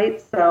into the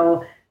light.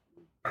 So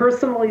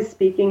personally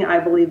speaking, I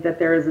believe that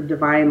there is a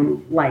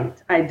divine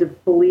light. I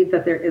believe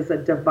that there is a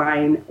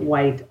divine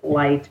white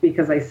light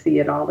because I see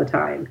it all the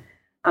time.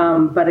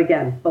 But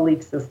again,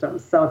 belief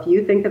systems. So if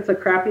you think it's a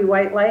crappy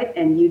white light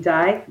and you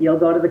die, you'll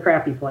go to the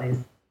crappy place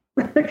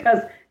because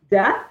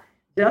death,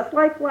 just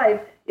like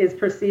life, is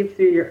perceived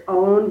through your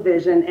own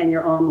vision and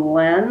your own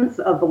lens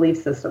of belief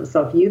systems.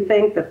 So if you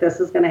think that this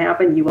is going to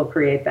happen, you will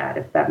create that,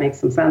 if that makes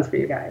some sense for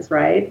you guys,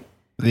 right?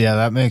 Yeah,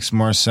 that makes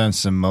more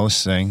sense than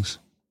most things.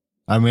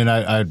 I mean,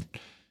 I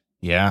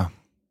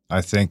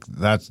think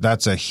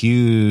that's a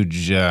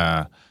huge,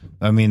 I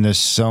mean, there's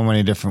so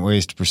many different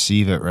ways to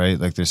perceive it, right?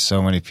 Like there's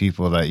so many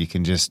people that you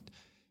can just,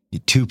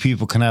 two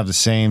people can have the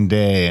same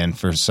day, and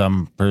for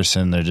some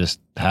person, they're just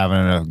having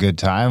a good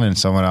time, and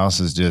someone else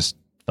is just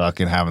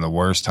fucking having the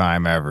worst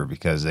time ever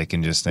because they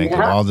can just think of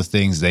all the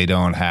things they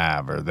don't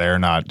have or they're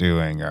not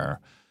doing, or,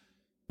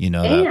 you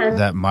know,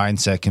 that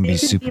mindset can be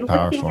super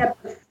powerful. Looking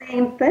at the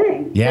same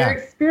thing. Yeah. They're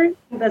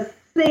experiencing the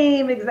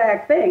same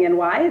exact thing. And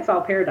why? It's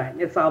all paradigm.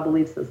 It's all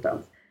belief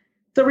systems.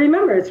 So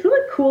remember, it's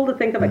really cool to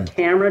think of a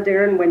camera,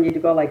 Darren, when you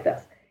go like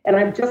this. And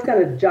I'm just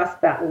going to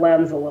adjust that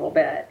lens a little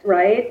bit,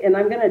 right? And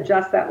I'm going to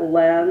adjust that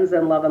lens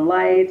and love and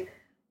light,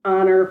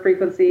 honor,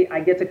 frequency. I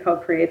get to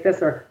co-create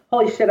this, or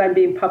holy shit, I'm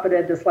being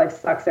puppeted. This life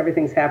sucks.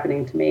 Everything's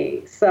happening to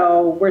me.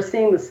 So we're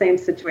seeing the same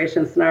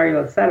situation,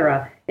 scenario,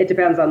 etc. It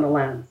depends on the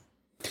lens.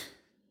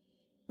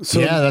 So,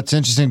 yeah, that's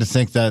interesting to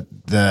think that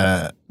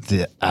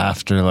the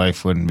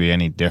afterlife wouldn't be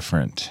any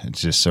different.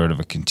 It's just sort of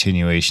a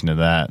continuation of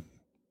that.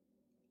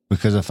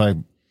 Because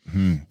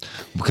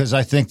because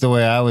I think the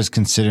way I was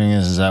considering it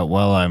is that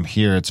while I'm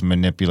here, it's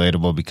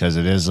manipulatable because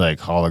it is like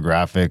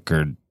holographic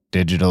or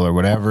digital or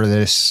whatever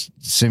this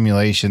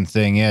simulation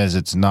thing is.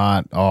 It's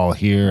not all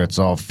here. It's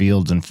all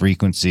fields and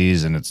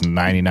frequencies, and it's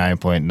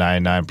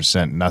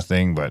 99.99%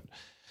 nothing. But,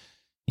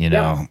 you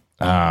know,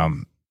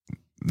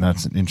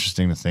 that's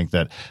interesting to think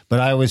that. But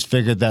I always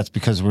figured that's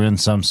because we're in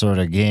some sort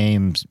of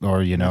games,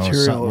 or, you know,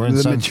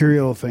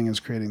 material thing is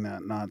creating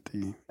that, not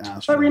the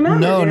astral. But remember,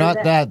 no,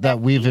 not that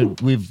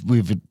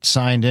we've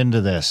signed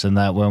into this, and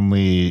that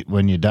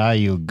when you die,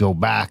 you go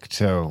back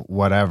to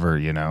whatever,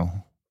 you know.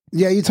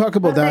 Yeah, you talk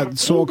about that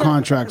soul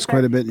contracts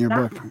quite a bit in your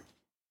book.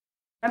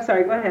 I'm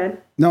sorry, go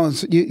ahead. No,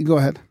 you go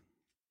ahead.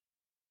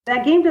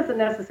 That game doesn't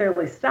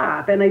necessarily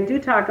stop. And I do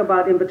talk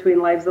about in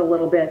between lives a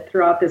little bit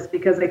throughout this,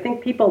 because I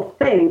think people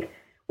think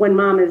when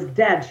mom is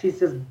dead, she's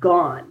just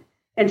gone.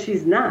 And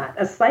she's not.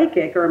 A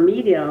psychic or a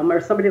medium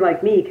or somebody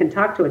like me can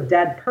talk to a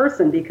dead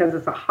person because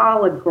it's a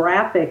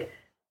holographic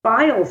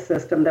file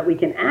system that we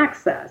can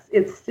access.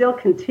 It's still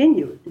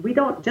continued. We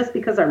don't, just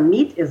because our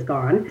meat is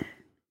gone,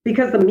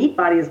 because the meat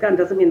body is gone,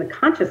 doesn't mean the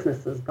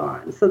consciousness is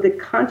gone. So the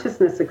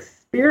consciousness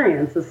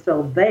experience is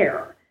still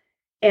there.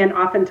 And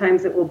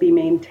oftentimes it will be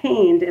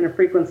maintained in a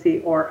frequency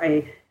or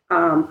a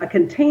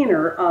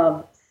container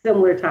of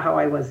similar to how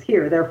I was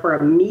here. Therefore,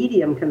 a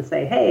medium can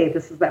say, hey,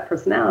 this is that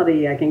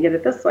personality. I can get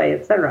it this way,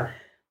 etc.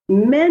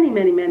 Many,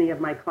 many, many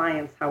of my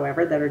clients,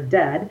 however, that are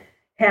dead,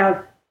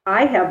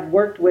 I have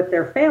worked with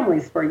their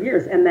families for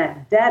years, and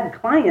that dead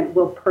client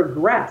will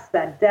progress.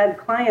 That dead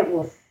client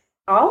will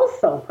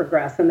also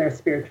progress in their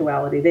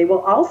spirituality. They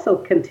will also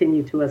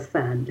continue to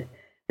ascend.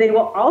 They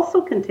will also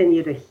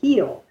continue to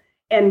heal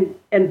and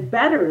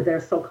better their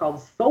so-called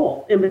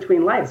soul in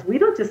between lives. We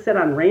don't just sit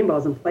on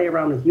rainbows and play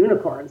around with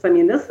unicorns. I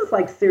mean, this is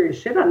like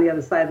serious shit on the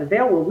other side of the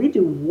veil, where we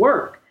do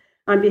work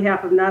on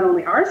behalf of not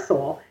only our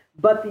soul,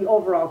 but the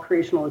overall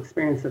creational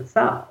experience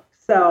itself.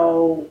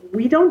 So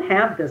we don't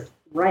have this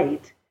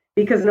right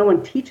because no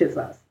one teaches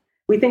us.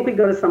 We think we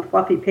go to some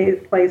fluffy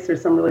place or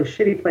some really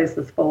shitty place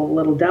that's full of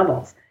little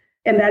devils.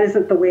 And that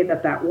isn't the way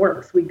that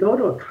works. We go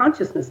to a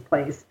consciousness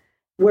place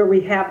where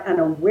we have an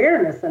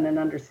awareness and an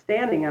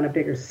understanding on a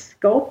bigger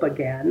scope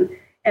again,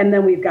 and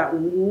then we've got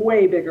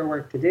way bigger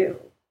work to do.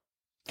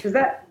 Is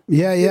that?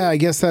 Yeah. I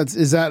guess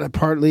is that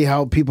partly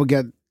how people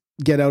get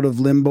out of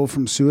limbo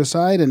from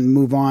suicide and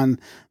move on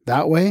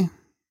that way?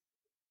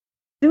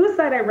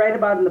 Suicide I write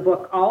about in the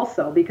book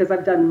also, because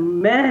I've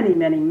done many,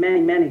 many,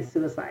 many, many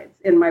suicides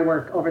in my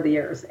work over the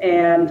years,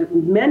 and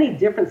many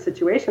different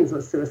situations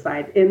with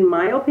suicide. In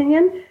my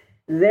opinion,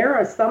 there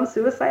are some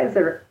suicides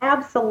that are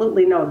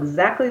absolutely know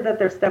exactly that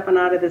they're stepping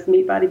out of this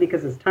meat body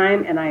because it's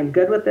time and I am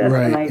good with this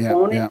and I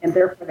own it, and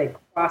therefore they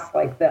cross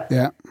like this.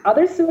 Yeah.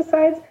 Other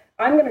suicides,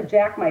 I'm going to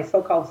jack my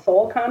so-called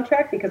soul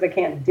contract because I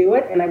can't do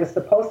it, and I was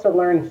supposed to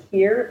learn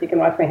here. If you can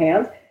watch my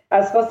hands, I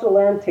was supposed to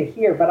learn to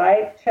here, but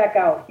I check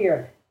out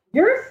here.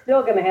 You're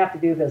still going to have to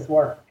do this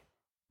work.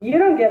 You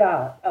don't get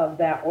out of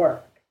that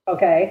work,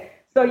 okay?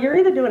 So you're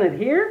either doing it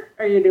here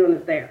or you're doing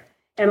it there.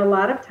 And a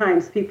lot of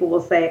times people will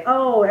say,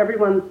 oh,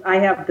 I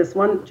have this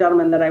one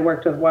gentleman that I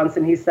worked with once,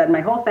 and he said, my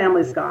whole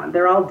family's gone.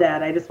 They're all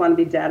dead. I just want to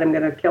be dead. I'm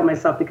going to kill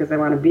myself because I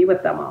want to be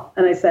with them all.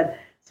 And I said,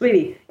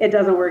 sweetie, it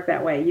doesn't work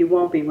that way. You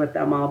won't be with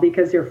them all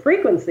because your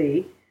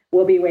frequency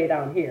will be way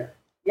down here.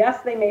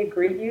 Yes, they may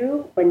greet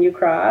you when you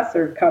cross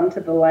or come to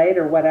the light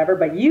or whatever,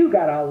 but you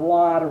got a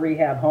lot of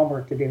rehab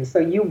homework to do. So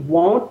you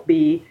won't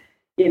be,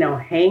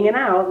 hanging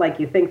out like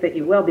you think that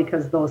you will,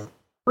 because those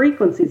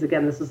frequencies,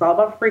 again, this is all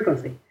about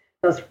frequency.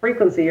 Those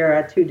frequencies are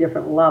at two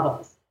different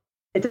levels.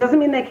 It doesn't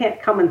mean they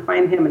can't come and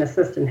find him and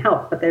assist and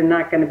help, but they're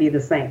not going to be the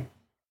same.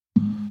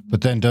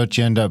 But then don't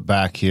you end up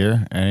back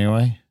here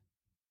anyway?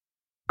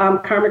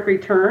 Karmic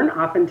return,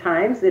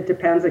 oftentimes, it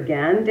depends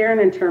again,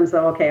 Darren, in terms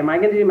of, okay, am I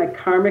going to do my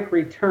karmic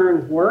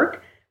return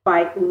work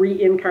by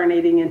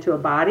reincarnating into a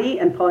body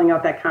and pulling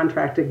out that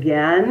contract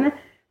again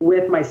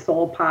with my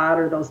soul pod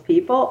or those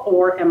people,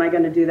 or am I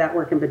going to do that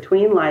work in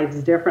between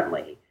lives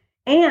differently?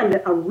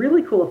 And a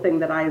really cool thing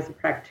that I, as a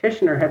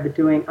practitioner, have been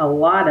doing a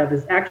lot of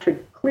is actually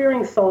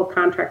clearing soul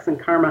contracts and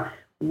karma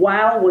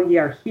while we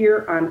are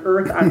here on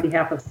earth on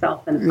behalf of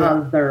self and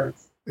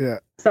others. Yeah.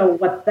 So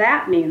what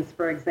that means,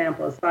 for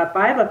example, is if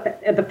I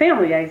have the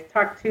family I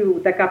talked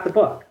to that got the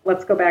book,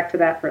 let's go back to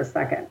that for a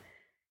second.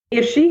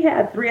 If she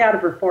had 3 out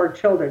of her 4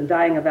 children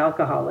dying of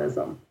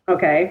alcoholism,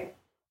 okay,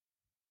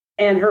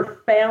 and her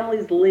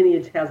family's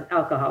lineage has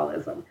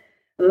alcoholism,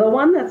 the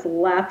one that's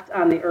left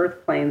on the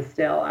earth plane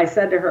still, I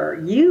said to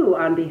her, you,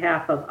 on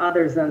behalf of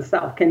others and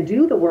self, can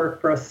do the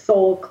work for a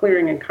soul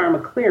clearing and karma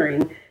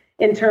clearing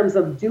in terms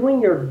of doing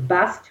your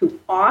best to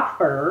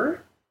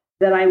offer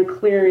that I'm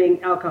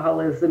clearing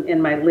alcoholism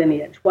in my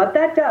lineage. What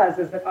that does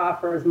is it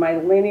offers my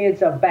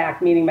lineage of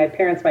back, meaning my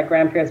parents, my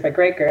grandparents, my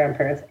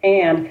great-grandparents,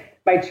 and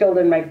my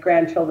children, my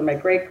grandchildren, my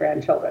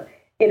great-grandchildren.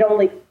 It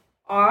only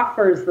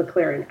offers the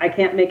clearing. I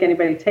can't make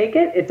anybody take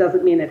it. It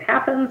doesn't mean it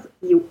happens.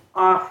 You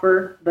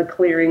offer the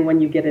clearing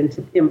when you get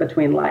into in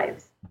between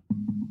lives.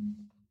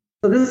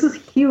 So this is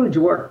huge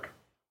work.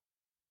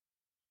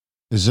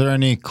 Is there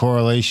any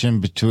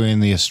correlation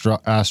between the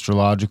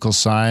astrological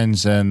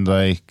signs and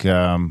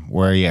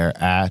where you're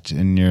at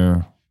in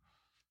your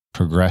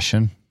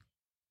progression?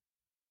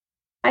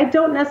 I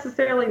don't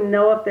necessarily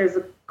know if there's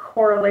a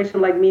correlation,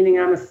 like meaning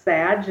I'm a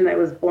Sag and I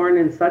was born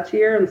in such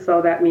year, and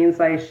so that means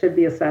I should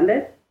be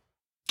ascended.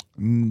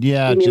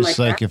 Yeah, just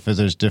like if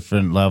there's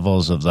different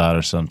levels of that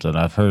or something.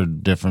 I've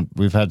heard different.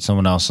 We've had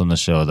someone else on the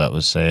show that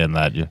was saying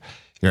that your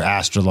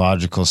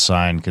astrological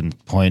sign can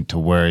point to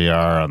where you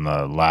are on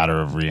the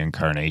ladder of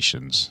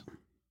reincarnations.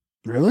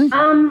 Really?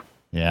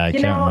 Yeah, I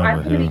can't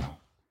remember who. Be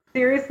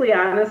seriously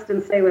honest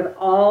and say, with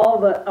all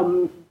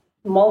the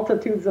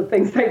multitudes of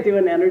things I do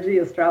in energy,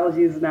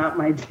 astrology is not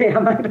my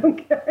jam. I don't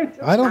care.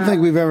 I don't think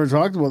we've ever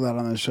talked about that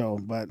on the show,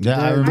 but yeah,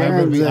 I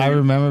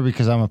remember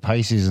because I'm a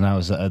Pisces and I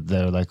was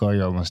they're like, oh,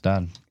 you're almost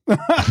done.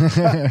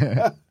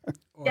 Yeah,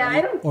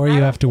 or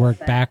you have to work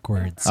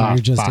backwards, so you're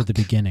just at the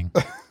beginning.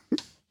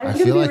 I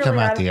feel like I'm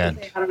at the end.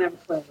 I don't have a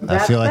clue.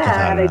 I feel like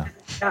I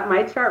just got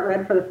my chart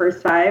read for the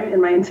first time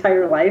in my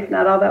entire life,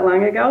 not all that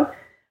long ago,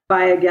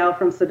 by a gal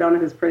from Sedona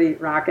who's pretty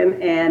rockin'.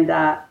 And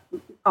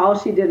all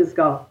she did is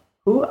go,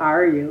 who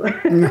are you?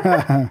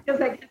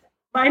 Because I guess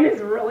mine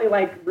is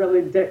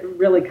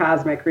really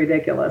cosmic,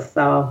 ridiculous.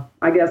 So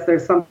I guess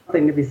there's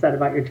something to be said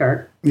about your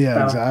chart.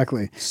 Yeah,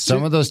 exactly.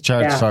 Some of those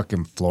charts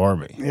fucking floor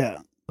me. Yeah.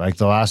 Like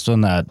the last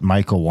one that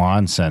Michael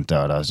Wan sent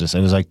out, it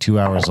was like 2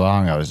 hours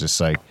long. I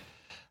was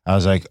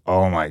like,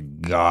 oh my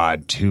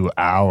God, 2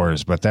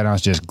 hours. But then I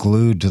was just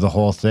glued to the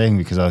whole thing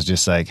because I was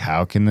just like,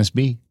 how can this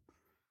be?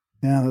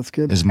 Yeah, that's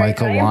good. Is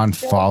Michael Wan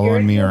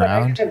following me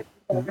around?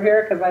 Over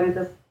here because I'm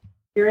just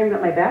hearing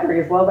that my battery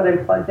is low, but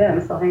I'm plugged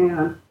in. So hang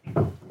on. It's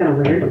kind of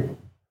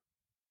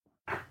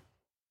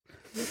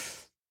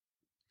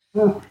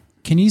weird.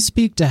 Can you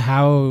speak to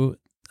how,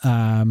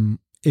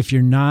 if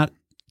you're not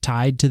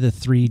tied to the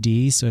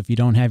 3D, so if you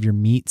don't have your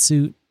meat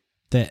suit,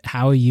 that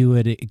how you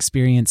would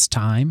experience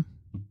time?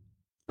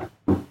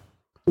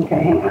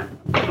 Okay, hang on.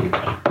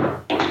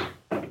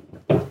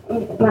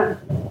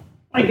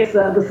 I guess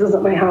this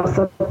isn't my house.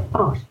 So,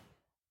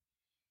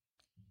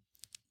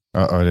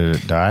 Did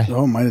it die?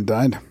 Oh, it might have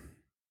died.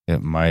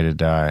 It might have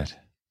died.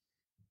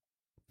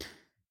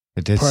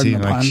 It did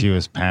seem like she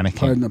was panicking.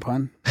 Pardon the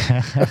pun.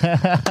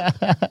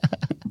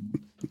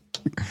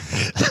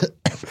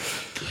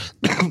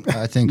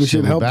 I think we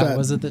should help that.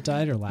 Was it that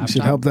died or laptop? We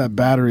should help that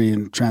battery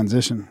in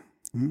transition.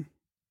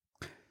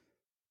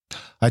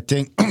 I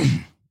think,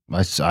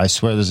 I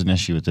swear there's an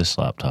issue with this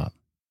laptop.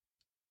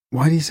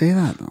 Why do you say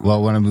that, though?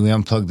 Well, when we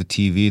unplugged the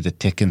TV, the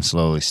ticking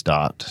slowly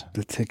stopped.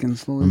 The ticking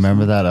slowly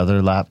Remember that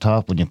other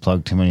laptop when you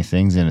plugged too many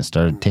things in, it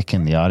started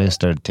ticking? The audio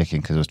started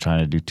ticking because it was trying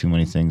to do too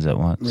many things at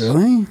once.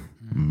 Really?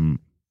 Mm-hmm.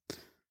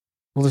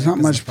 Well, there's not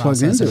much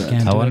plugged into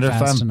it. I wonder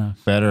if I'm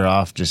better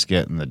off just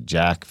getting the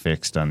jack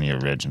fixed on the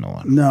original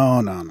one.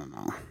 No.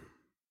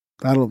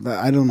 I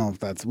don't know if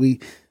that's...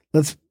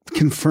 Let's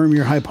confirm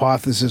your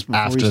hypothesis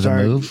before we start. After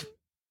the move?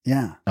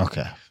 Yeah.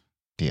 Okay.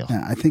 Deal.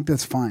 Yeah, I think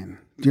that's fine.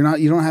 You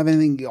don't have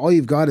anything. All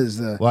you've got is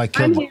the. Well, I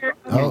killed. I'm here.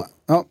 Oh,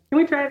 Oh, Can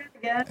we try it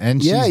again?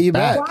 And yeah, she's you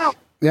back. bet. Wow.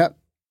 Yep.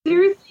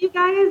 Seriously, you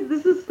guys,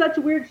 this is such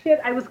weird shit.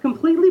 I was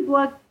completely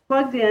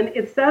plugged in.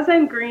 It says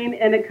I'm green,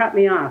 and it cut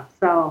me off.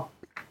 So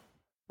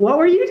what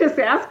were you just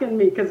asking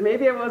me? Because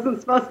maybe I wasn't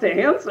supposed to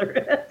answer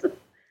it.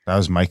 That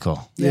was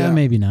Michael. Yeah,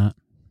 maybe not.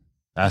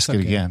 Ask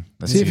it again.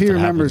 Let's See if he it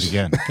remembers.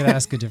 happens again. Could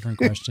ask a different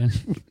question.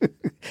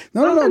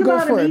 No, Something go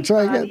about for a it. meat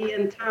Try body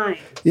again. and time.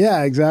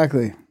 Yeah,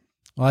 exactly.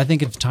 Well, I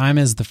think if time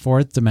is the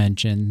fourth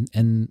dimension,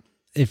 and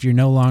if you're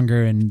no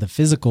longer in the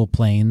physical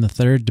plane, the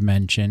third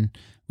dimension,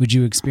 would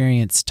you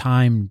experience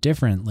time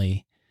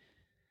differently?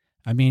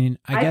 I mean,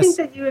 I guess think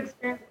that you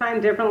experience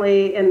time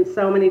differently in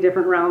so many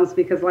different realms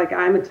because, like,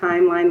 I'm a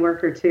timeline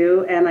worker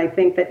too, and I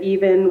think that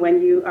even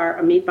when you are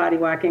a meat body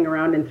walking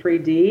around in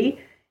 3D,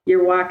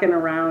 you're walking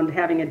around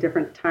having a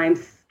different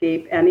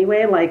timescape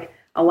anyway. Like,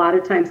 a lot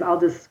of times I'll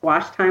just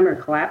squash time or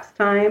collapse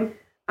time.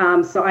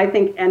 So I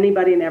think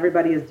anybody and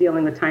everybody is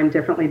dealing with time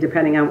differently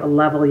depending on what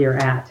level you're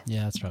at.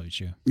 yeah, that's probably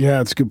true. Yeah,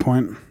 that's a good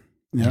point.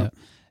 Yeah.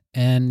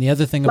 And the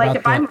other thing Like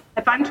about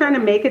if I'm trying to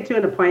make it to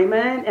an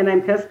appointment and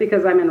I'm pissed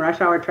because I'm in rush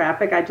hour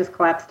traffic, I just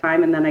collapse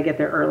time and then I get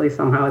there early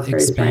somehow. It's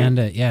very expand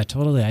strange. it. Yeah,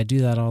 totally. I do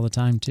that all the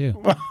time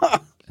too.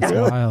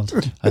 It's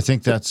wild. I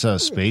think that's how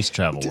space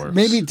travel works.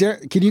 Maybe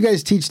can you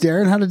guys teach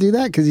Darren how to do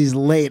that? Because he's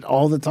late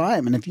all the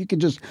time. And if you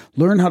could just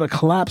learn how to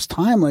collapse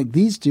time like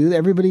these two,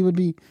 everybody would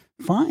be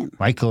fine.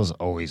 Michael's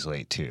always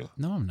late too.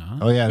 No, I'm not.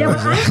 Oh yeah.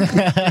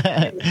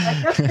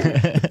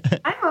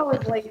 I'm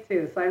always late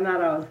too, so I'm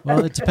not always.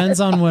 Well, it depends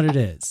on what it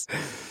is.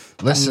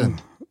 Listen,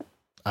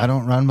 I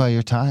don't run by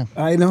your time.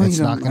 I know it's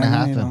you not don't. going to I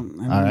know you happen.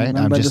 don't. All right,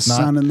 I'm by just the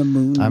sun and the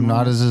moon. I'm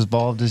not as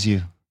involved as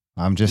you.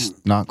 I'm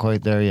just not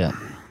quite there yet.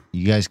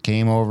 You guys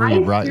came over.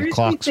 You brought your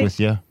clocks with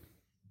you.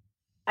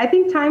 I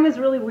think time is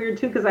really weird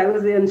too because I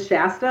was in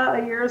Shasta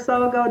a year or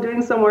so ago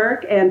doing some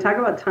work, and talk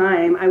about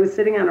time. I was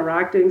sitting on a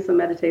rock doing some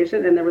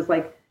meditation, and there was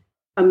like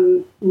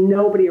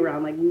nobody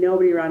around,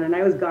 and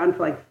I was gone for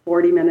like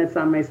 40 minutes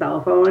on my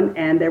cell phone,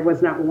 and there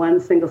was not one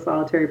single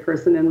solitary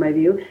person in my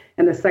view.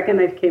 And the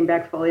second I came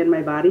back fully in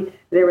my body,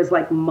 there was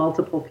like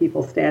multiple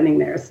people standing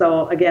there.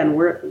 So again,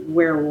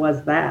 where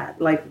was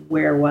that? Like,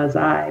 where was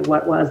I?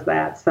 What was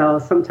that? So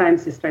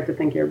sometimes you start to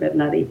think you're a bit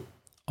nutty.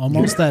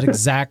 Almost that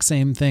exact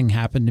same thing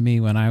happened to me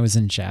when I was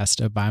in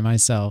Shasta by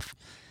myself.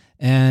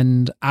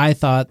 And I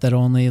thought that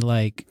only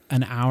like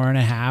an hour and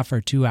a half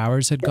or 2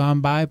 hours had gone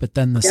by, but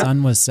then the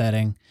sun was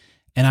setting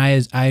and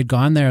I had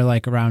gone there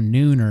like around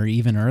noon or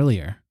even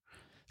earlier.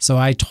 So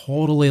I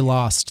totally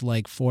lost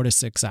like 4 to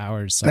 6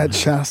 hours. Somehow. That's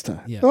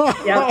Shasta. Yeah.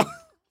 Yep.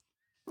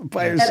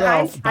 By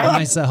yourself. By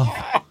myself.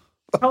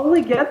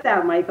 Totally get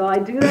that, Michael. I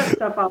do that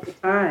stuff all the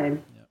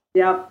time.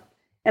 Yep.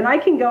 And I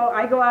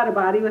go out of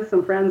body with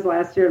some friends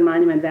last year in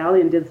Monument Valley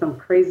and did some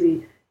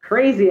crazy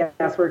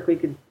ass work. We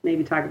could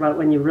maybe talk about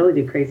when you really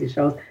do crazy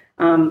shows,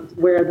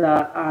 where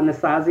the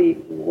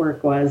Nasazi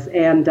work was.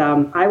 And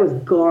I was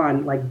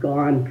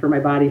gone for my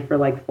body for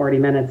like 40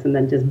 minutes and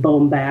then just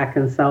boom back.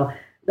 And so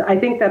I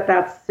think that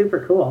that's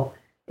super cool.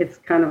 It's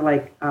kind of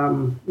like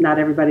not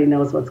everybody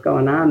knows what's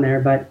going on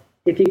there, but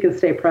if you can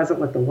stay present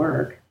with the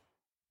work,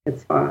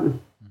 it's fun.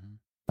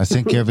 I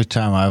think every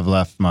time I've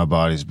left, my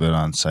body's been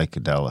on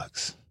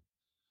psychedelics.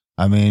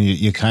 I mean,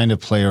 you kind of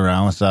play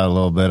around with that a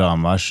little bit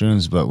on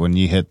mushrooms, but when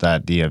you hit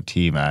that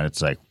DMT, man,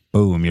 it's like,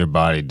 boom, your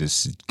body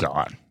just is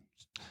gone.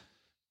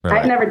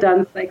 I've never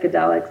done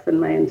psychedelics in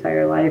my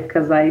entire life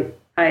because I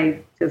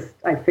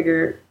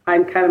figure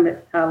I'm kind of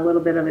a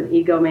little bit of an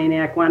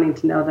egomaniac wanting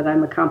to know that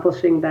I'm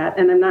accomplishing that.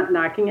 And I'm not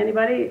knocking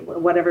anybody,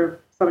 whatever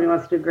somebody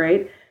wants to do,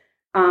 great.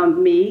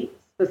 Me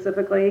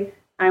specifically,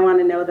 I want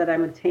to know that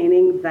I'm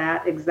attaining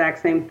that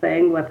exact same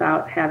thing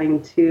without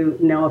having to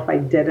know if I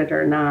did it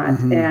or not.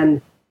 Mm-hmm.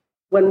 And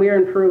when we were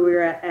in Peru, we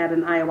were at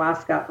an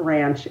ayahuasca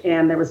ranch,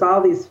 and there was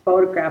all these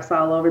photographs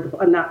all over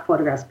not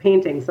photographs,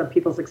 paintings of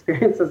people's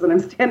experiences. And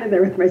I'm standing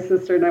there with my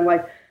sister, and I'm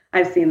like,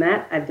 I've seen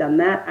that, I've done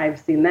that, I've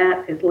seen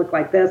that. It looked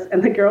like this.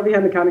 And the girl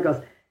behind the counter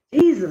goes,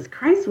 Jesus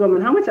Christ, woman,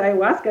 how much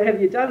ayahuasca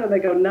have you done? And I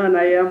go, none,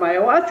 I am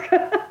ayahuasca.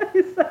 I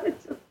said, it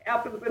just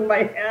happens in my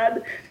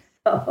head.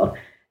 So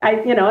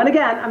and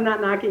again, I'm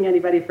not knocking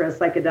anybody for a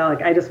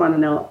psychedelic. I just want to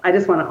know, I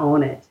just want to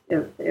own it.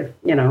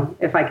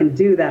 If I can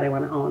do that, I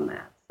want to own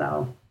that.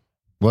 So.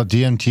 Well,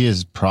 DMT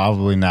is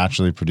probably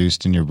naturally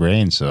produced in your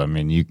brain. So, I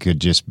mean, you could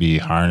just be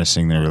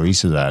harnessing the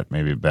release of that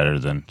maybe better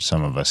than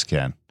some of us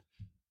can.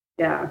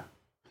 Yeah.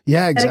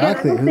 Yeah,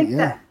 exactly. And again, I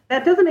don't think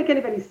that doesn't make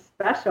anybody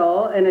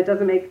special, and it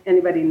doesn't make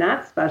anybody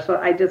not special.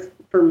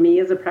 For me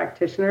as a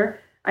practitioner,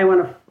 I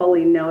want to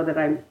fully know that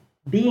I'm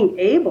being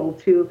able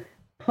to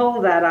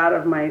pull that out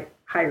of my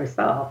higher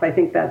self. I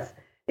think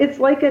it's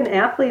like an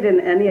athlete in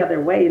any other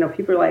way.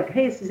 People are like,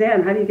 hey,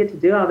 Suzanne, how do you get to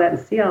do all that and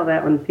see all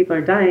that when people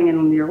are dying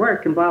and your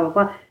work and blah, blah,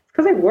 blah. It's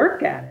because I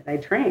work at it. I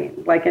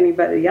train like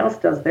anybody else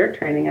does their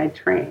training. I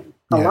train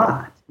a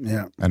lot.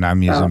 Yeah. And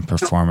I'm using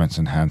performance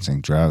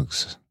enhancing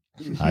drugs.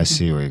 I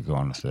see where you're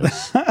going with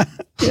this.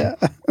 Yeah.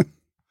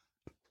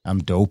 I'm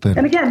doping.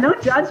 And again, no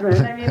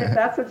judgment. I mean, if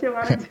that's what you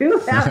want to do,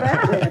 have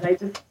at it. I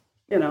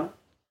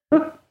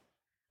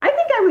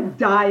think I would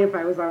die if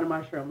I was on a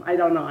mushroom. I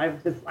don't know.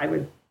 I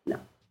would, no.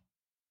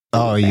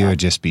 Oh, you would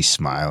just be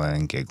smiling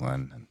and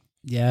giggling.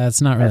 Yeah,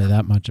 it's not really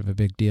that much of a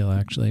big deal,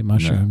 actually.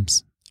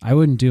 Mushrooms. No. I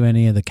wouldn't do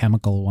any of the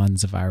chemical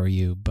ones if I were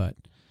you, but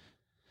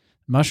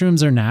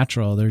mushrooms are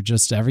natural. They're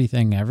just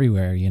everything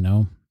everywhere, you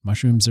know.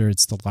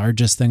 It's the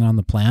largest thing on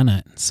the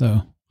planet.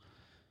 So,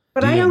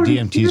 but I already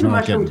see the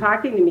mushroom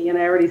talking to me, and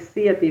I already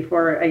see it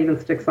before I even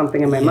stick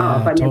something in my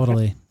mouth. I mean,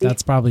 totally.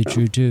 That's probably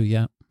true too.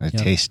 Yeah. It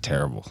tastes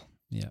terrible.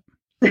 Yeah.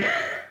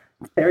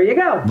 There you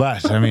go.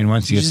 But I mean,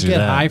 once you just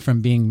get high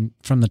from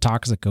the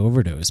toxic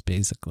overdose,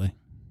 basically.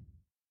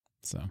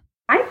 So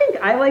I think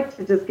I like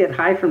to just get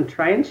high from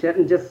trying shit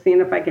and just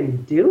seeing if I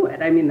can do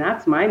it. I mean,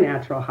 that's my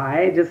natural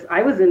high.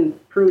 I was in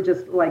Peru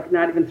just like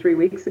not even 3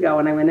 weeks ago,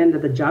 and I went into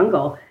the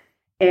jungle.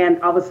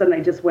 And all of a sudden, I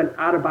just went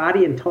out of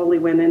body and totally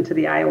went into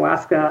the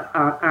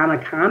ayahuasca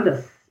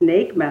anaconda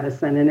snake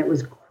medicine. And it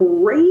was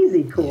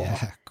crazy cool.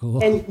 Yeah,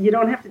 cool. And you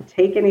don't have to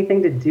take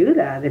anything to do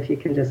that if you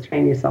can just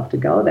train yourself to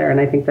go there.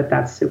 And I think that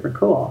that's super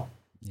cool.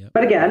 Yep.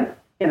 But again,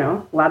 you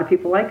know, a lot of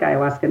people like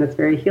ayahuasca and it's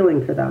very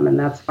healing for them. And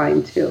that's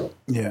fine too.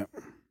 Yeah.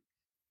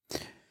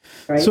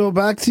 Right? So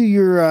back to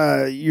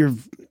your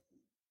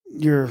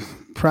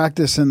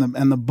practice and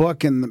the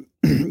book. And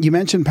you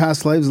mentioned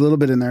past lives a little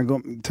bit in there,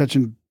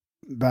 touching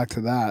back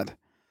to that.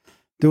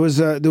 There was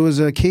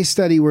a case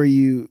study where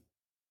you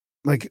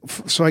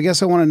so I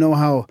guess I want to know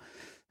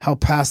how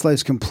past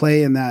lives can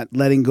play in that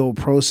letting go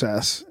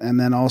process, and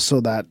then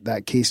also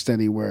that case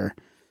study where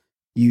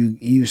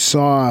you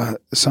saw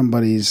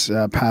somebody's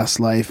past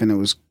life and it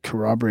was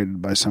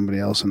corroborated by somebody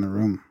else in the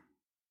room.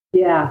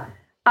 Yeah.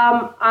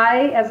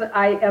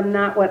 I am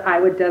not what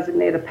I would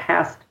designate a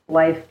past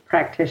life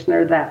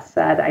practitioner. That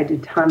said, I do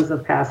tons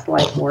of past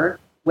life work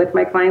with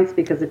my clients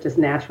because it just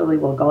naturally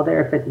will go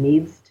there if it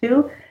needs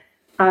to.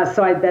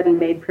 So I've been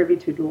made privy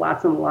to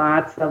lots and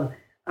lots of,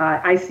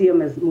 I see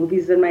them as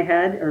movies in my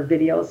head or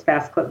videos,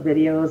 fast clip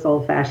videos,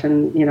 old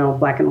fashioned, you know,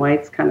 black and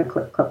whites kind of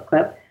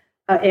clip.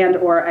 And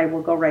or I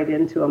will go right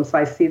into them. So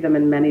I see them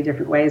in many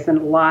different ways.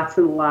 And lots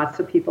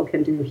of people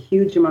can do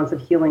huge amounts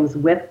of healings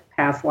with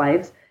past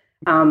lives.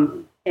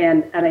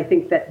 And I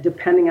think that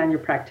depending on your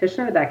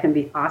practitioner, that can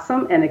be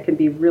awesome. And it can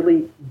be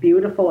really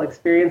beautiful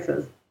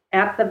experiences.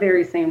 At the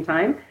very same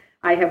time,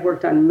 I have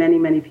worked on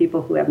many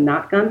people who have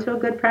not gone to a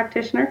good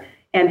practitioner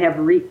and have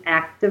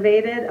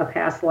reactivated a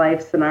past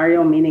life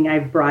scenario, meaning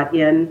I've brought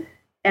in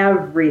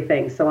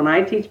everything. So when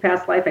I teach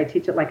past life, I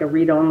teach it like a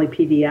read-only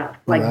PDF.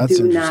 Like,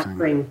 do not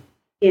bring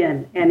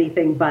in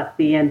anything but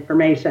the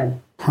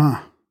information. Huh.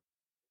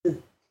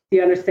 Do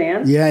you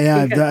understand?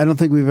 Yeah. Because I don't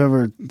think we've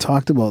ever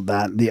talked about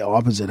that, the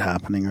opposite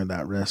happening or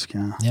that risk.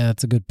 Yeah. Yeah,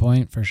 that's a good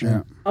point for sure.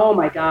 Yeah. Oh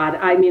my God.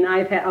 I mean,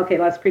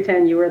 let's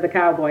pretend you were the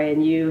cowboy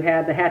and you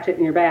had the hatchet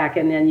in your back,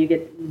 and then you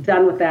get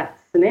done with that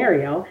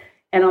scenario.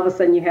 And all of a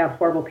sudden you have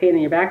horrible pain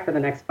in your back for the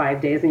next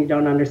 5 days and you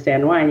don't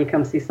understand why. And you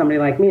come see somebody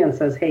like me and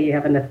says, hey, you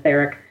have an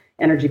etheric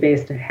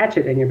energy-based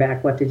hatchet in your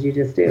back. What did you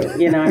just do?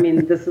 You know, I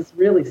mean, this is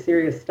really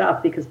serious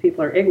stuff because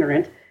people are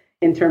ignorant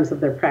in terms of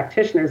their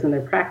practitioners and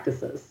their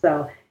practices.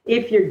 So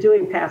if you're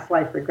doing past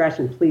life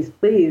regression,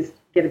 please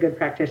get a good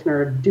practitioner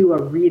or do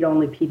a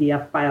read-only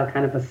PDF file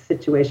kind of a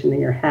situation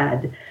in your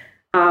head.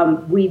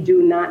 We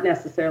do not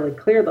necessarily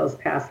clear those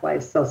past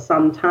lives. So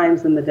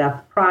sometimes in the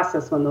death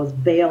process, when those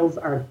veils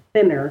are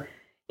thinner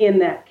in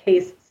that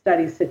case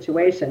study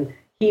situation,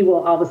 he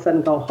will all of a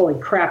sudden go, holy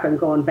crap, I'm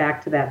going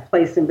back to that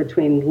place in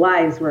between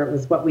lives where it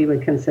was what we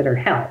would consider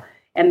hell.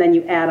 And then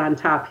you add on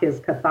top his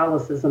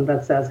Catholicism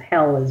that says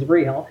hell is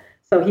real.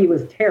 So he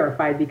was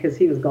terrified because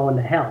he was going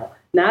to hell,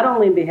 not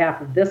only in behalf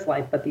of this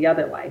life, but the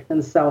other life.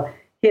 And so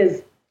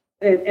the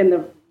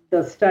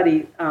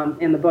study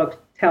in the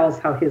book tells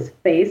how his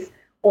face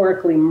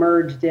oracally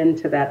merged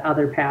into that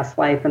other past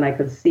life. And I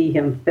could see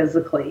him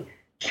physically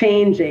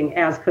changing,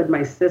 as could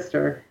my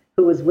sister,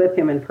 who was with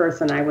him in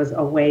person. I was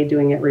away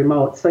doing it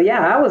remote. So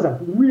yeah, that was a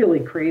really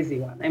crazy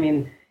one. I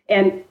mean,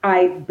 and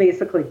I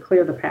basically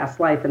clear the past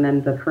life and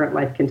then the current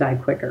life can die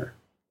quicker.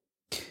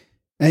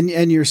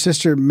 And your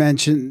sister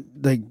mentioned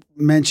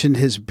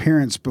his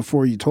appearance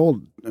before you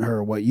told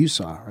her what you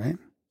saw, right?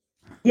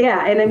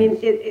 Yeah. And I mean,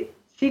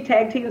 she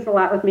tag teams a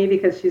lot with me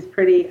because she's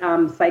pretty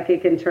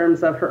psychic in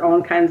terms of her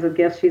own kinds of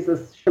gifts. She's a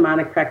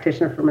shamanic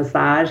practitioner for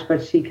massage,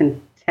 but she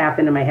can tap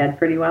into my head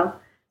pretty well.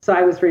 So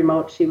I was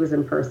remote, she was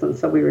in person.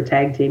 So we were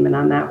tag teaming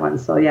on that one.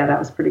 So yeah, that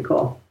was pretty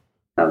cool.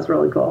 That was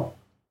really cool.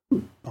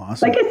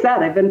 Awesome. Like I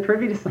said, I've been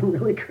privy to some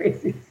really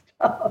crazy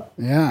stuff.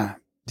 Yeah.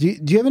 Do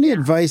you have any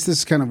advice? This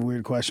is kind of a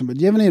weird question, but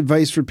do you have any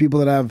advice for people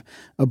that have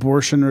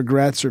abortion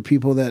regrets or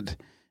people that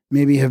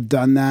maybe have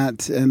done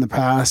that in the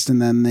past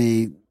and then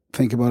they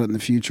think about it in the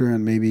future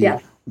and maybe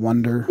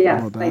wonder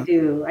about that?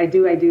 I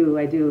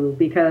do.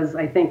 Because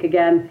I think,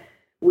 again,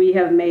 we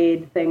have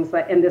made things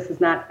like, and this is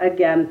not,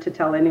 again, to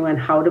tell anyone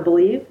how to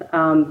believe.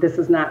 This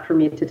is not for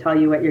me to tell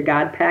you what your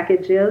God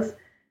package is.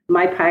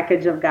 My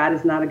package of God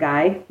is not a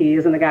guy. He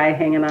isn't a guy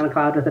hanging on a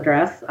cloud with a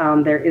dress.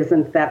 There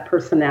isn't that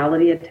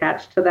personality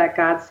attached to that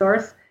God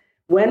source.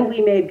 When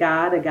we made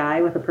God a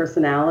guy with a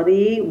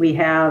personality, we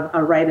have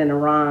a right and a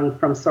wrong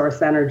from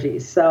source energy.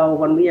 So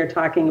when we are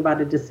talking about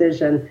a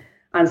decision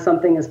on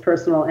something as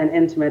personal and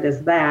intimate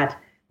as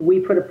that, we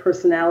put a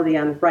personality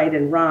on right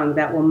and wrong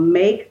that will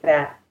make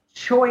that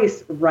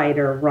choice right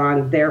or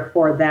wrong.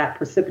 Therefore, that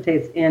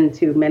precipitates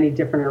into many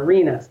different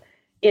arenas.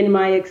 In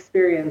my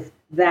experience,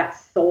 that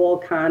soul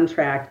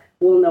contract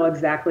will know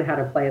exactly how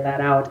to play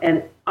that out.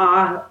 And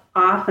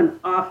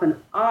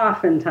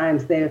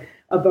oftentimes, they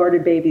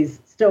aborted babies,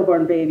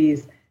 stillborn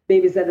babies,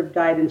 babies that have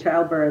died in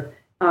childbirth,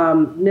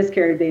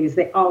 miscarried babies,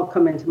 they all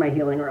come into my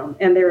healing room.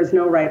 And there is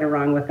no right or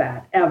wrong with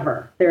that,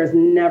 ever. There's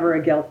never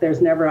a guilt.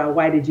 There's never a,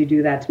 why did you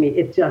do that to me?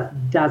 It just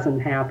doesn't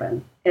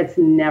happen. It's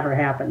never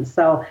happened.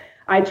 So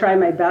I try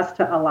my best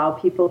to allow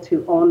people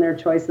to own their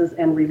choices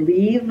and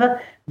relieve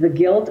the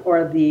guilt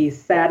or the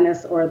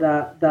sadness or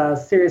the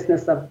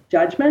seriousness of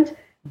judgment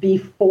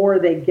before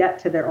they get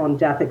to their own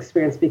death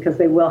experience, because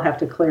they will have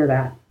to clear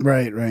that.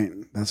 Right.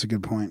 That's a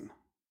good point.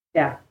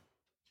 Yeah.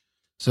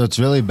 So it's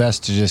really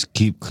best to just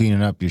keep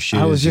cleaning up your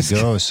shit as you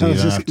go, so you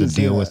don't have to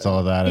deal with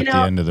all that at the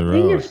end of the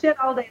clean your road. shit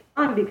all day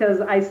long, because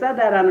I said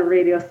that on a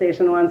radio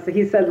station once.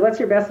 He said, "What's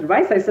your best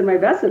advice?" I said, "My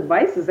best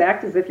advice is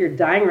act as if you're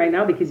dying right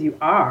now, because you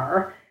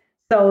are.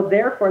 So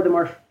therefore, the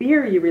more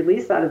fear you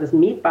release out of this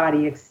meat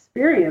body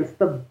experience,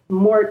 the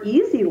more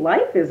easy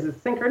life is. It's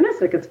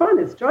synchronistic. It's fun.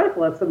 It's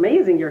joyful. It's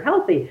amazing. You're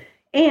healthy.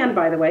 And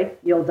by the way,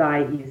 you'll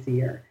die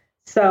easier."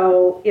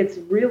 So it's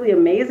really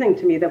amazing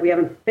to me that we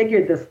haven't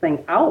figured this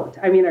thing out.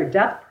 I mean, our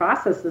death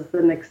process is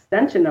an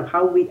extension of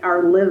how we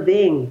are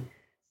living.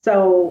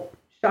 So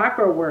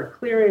chakra work,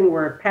 clearing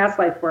work, past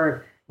life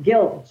work,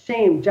 guilt,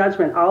 shame,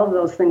 judgment, all of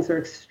those things are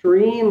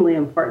extremely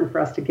important for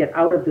us to get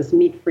out of this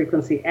meat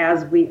frequency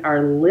as we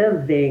are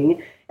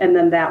living. And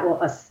then that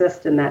will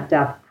assist in that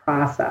death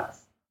process.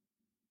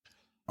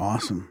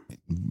 Awesome.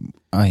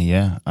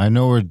 Yeah, I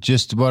know we're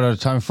just about out of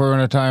time. Before we're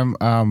out of time,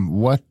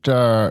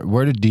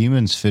 where do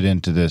demons fit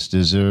into this?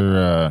 Is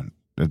there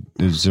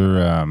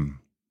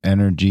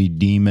energy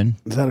demon?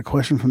 Is that a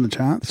question from the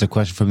chat? It's a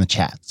question from the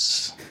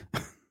chats.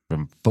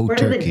 From Faux Where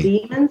Turkey. do the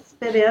demons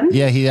fit in?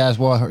 Yeah, he asked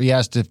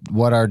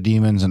what are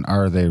demons and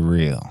are they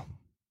real?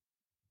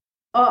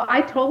 Oh,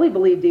 I totally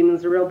believe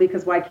demons are real,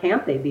 because why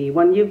can't they be?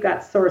 When you've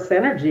got source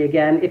energy,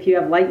 again, if you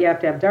have light, you have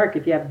to have dark.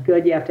 If you have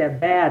good, you have to have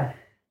bad.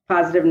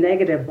 Positive,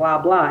 negative, blah,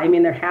 blah. I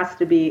mean, there has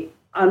to be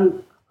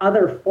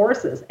other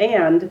forces.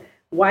 And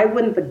why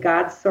wouldn't the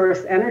God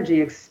source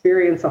energy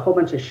experience a whole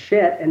bunch of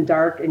shit and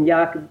dark and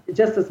yuck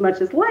just as much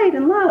as light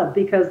and love?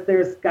 Because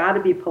there's got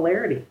to be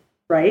polarity,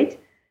 right?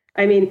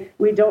 I mean,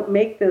 we don't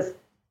make this,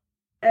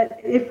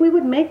 if we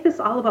would make this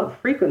all about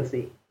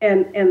frequency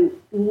and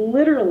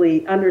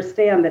literally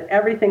understand that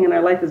everything in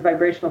our life is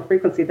vibrational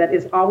frequency that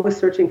is always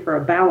searching for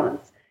a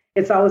balance.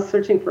 It's always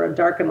searching for a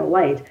dark and a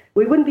light.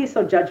 We wouldn't be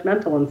so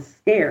judgmental and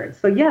scared.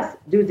 So yes,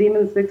 do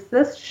demons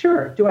exist?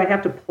 Sure. Do I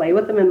have to play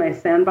with them in my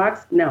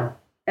sandbox? No,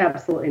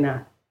 absolutely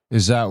not.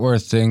 Is that where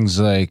things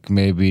like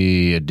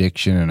maybe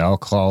addiction and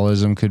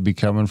alcoholism could be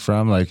coming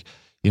from? Like,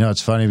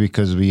 it's funny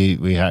because we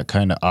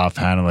kind of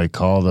offhandedly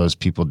call those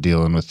people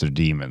dealing with their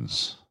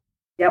demons.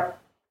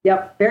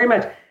 Yep, very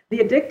much. The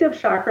addictive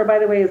chakra, by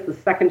the way, is the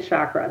second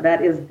chakra.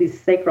 That is the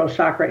sacral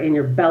chakra in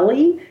your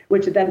belly,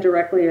 which then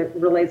directly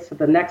relates to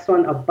the next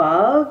one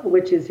above,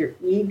 which is your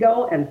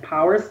ego and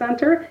power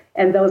center.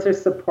 And those are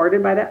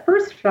supported by that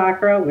first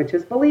chakra, which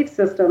is belief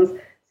systems.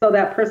 So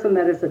that person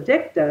that is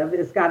addictive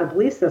has got a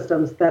belief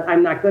systems that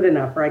I'm not good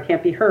enough, or I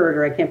can't be heard,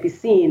 or I can't be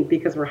seen,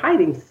 because we're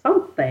hiding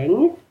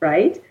something,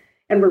 right?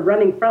 And we're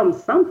running from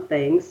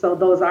something. So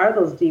those are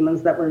those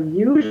demons that we're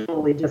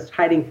usually just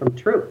hiding from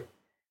truth.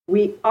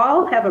 We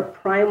all have a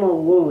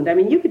primal wound. I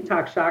mean, you can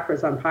talk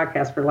chakras on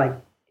podcasts for I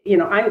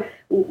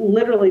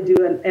literally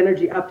do an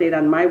energy update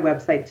on my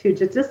website too,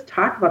 just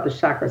talk about the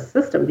chakra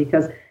system,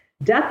 because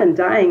death and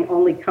dying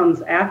only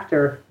comes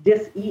after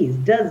dis-ease.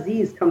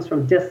 Disease comes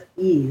from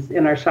dis-ease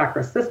in our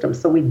chakra system.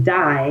 So we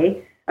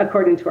die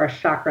according to our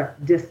chakra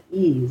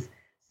dis-ease.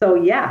 So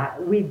yeah,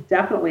 we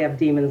definitely have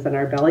demons in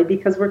our belly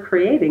because we're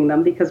creating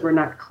them, because we're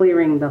not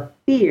clearing the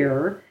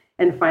fear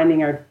and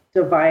finding our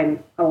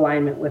divine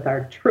alignment with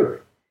our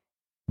truth.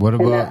 What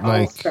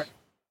about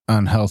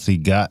unhealthy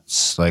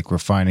guts? Like we're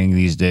finding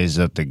these days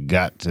that the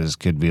gut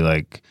could be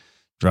like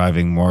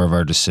driving more of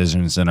our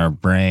decisions than our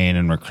brain,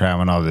 and we're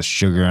cramming all this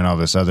sugar and all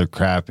this other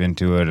crap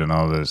into it, and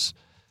all this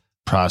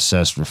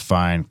processed,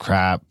 refined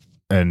crap.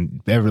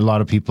 And a lot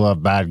of people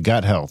have bad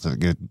gut health.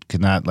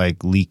 Can that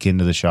leak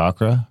into the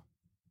chakra?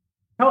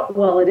 Oh,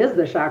 well, it is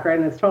the chakra,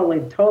 and it's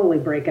totally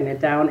breaking it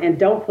down. And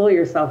don't fool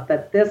yourself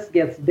that this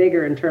gets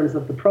bigger in terms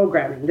of the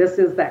programming. This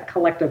is that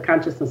collective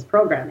consciousness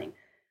programming.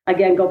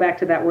 Again, go back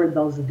to that word,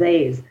 those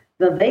theys.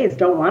 The theys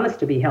don't want us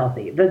to be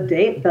healthy.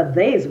 The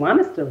theys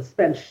want us to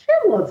spend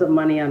shitloads of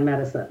money on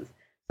medicines.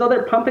 So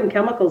they're pumping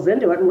chemicals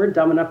into it, and we're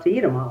dumb enough to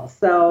eat them all.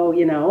 So,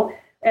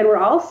 and we're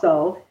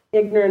also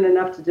ignorant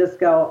enough to just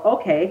go,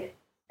 okay,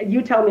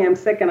 you tell me I'm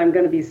sick and I'm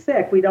going to be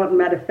sick. We don't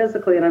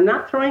metaphysically, and I'm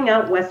not throwing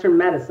out Western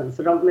medicine,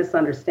 so don't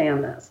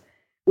misunderstand this.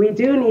 We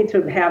do need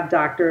to have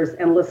doctors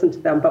and listen to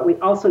them, but we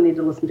also need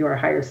to listen to our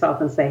higher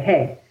self and say,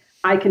 hey,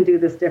 I can do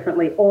this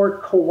differently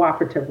or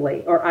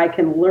cooperatively, or I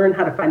can learn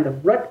how to find the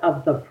root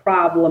of the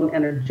problem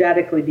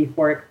energetically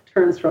before it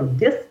turns from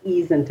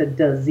dis-ease into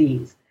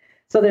disease.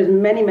 So there's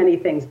many, many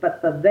things,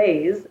 but the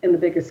theys in the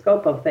bigger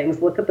scope of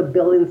things, look at the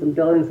billions and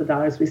billions of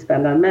dollars we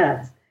spend on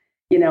meds.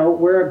 You know,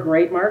 we're a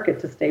great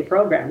market to stay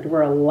programmed.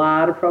 We're a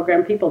lot of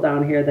programmed people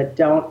down here that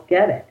don't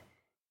get it.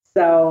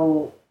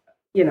 So,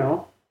 you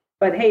know,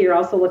 but hey, you're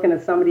also looking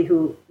at somebody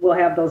who will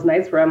have those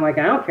nights where I'm like,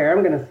 I don't care.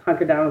 I'm going to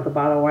hunker down with a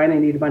bottle of wine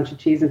and eat a bunch of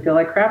cheese and feel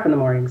like crap in the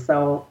morning.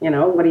 So, you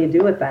know, what do you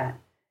do with that?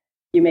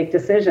 You make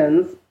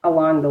decisions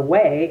along the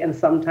way, and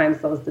sometimes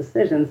those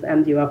decisions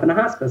end you up in a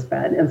hospice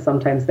bed, and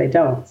sometimes they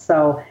don't.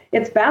 So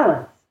it's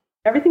balance.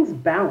 Everything's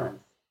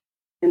balance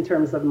in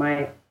terms of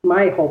my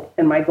hope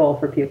and my goal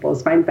for people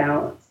is find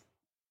balance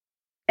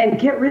and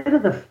get rid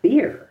of the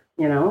fear,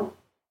 you know.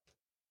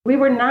 We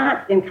were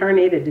not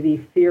incarnated to be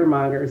fear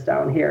mongers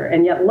down here.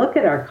 And yet look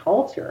at our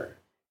culture.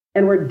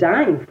 And we're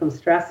dying from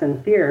stress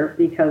and fear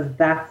because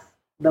that's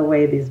the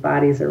way these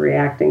bodies are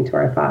reacting to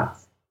our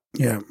thoughts.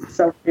 Yeah.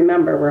 So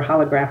remember, we're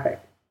holographic.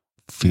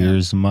 Fear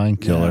is a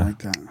mind killer. Yeah, I like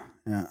that.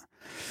 Yeah.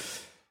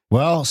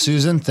 Well,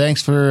 Susan,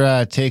 thanks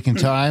for taking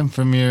time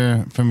from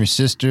your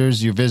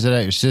sisters, your visit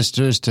at your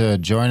sisters, to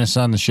join us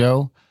on the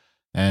show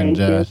and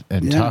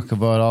talk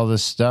about all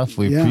this stuff.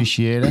 We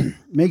appreciate it.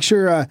 Make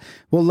sure,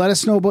 let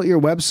us know about your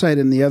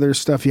website and the other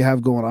stuff you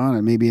have going on,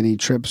 and maybe any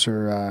trips,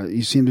 or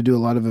you seem to do a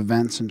lot of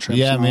events and trips.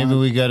 Yeah, maybe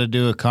we got to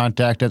do a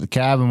contact at the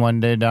cabin one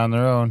day down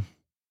the road.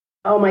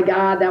 Oh my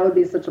God, that would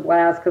be such a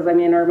blast. Because I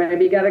mean, or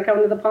maybe you got to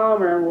come to the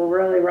Palmer and we'll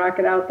really rock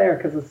it out there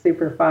because it's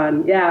super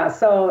fun. Yeah.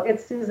 So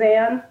it's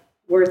Suzanne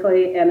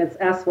Worthley and it's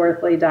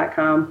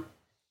sworthley.com.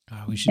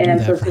 Oh, we should do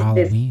that for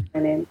Halloween. My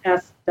name,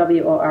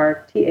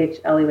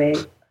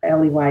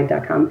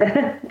 SWORTHLEY.com.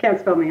 Can't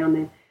spell my own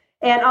name.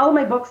 And all of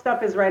my book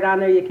stuff is right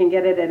on there. You can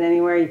get it at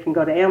anywhere. You can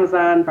go to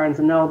Amazon, Barnes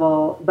 &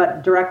 Noble,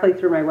 but directly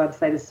through my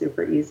website is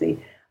super easy.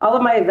 All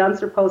of my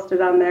events are posted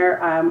on there.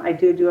 I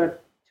do a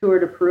tour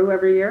to Peru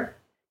every year,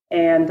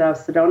 and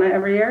Sedona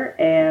every year,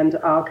 and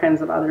all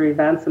kinds of other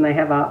events. And I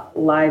have a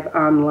live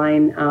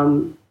online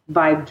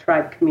Vibe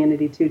Tribe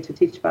community too to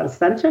teach about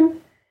Ascension.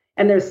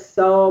 And there's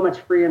so much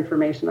free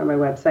information on my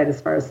website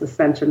as far as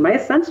Ascension. My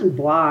Ascension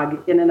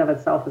blog in and of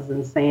itself is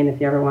insane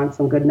if you ever want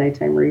some good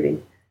nighttime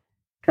reading.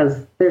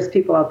 Because there's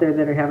people out there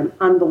that are having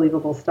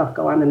unbelievable stuff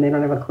go on and they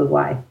don't have a clue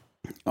why.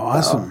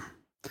 Awesome.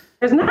 So,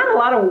 there's not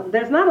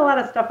a lot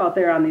of stuff out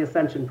there on the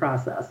Ascension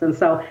process. And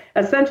so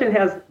Ascension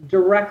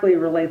directly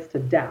relates to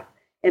death.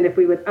 And if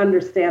we would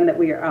understand that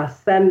we are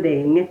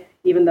ascending,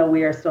 even though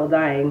we are still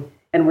dying,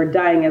 and we're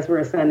dying as we're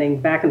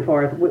ascending back and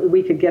forth,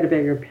 we could get a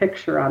bigger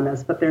picture on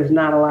this, but there's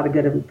not a lot of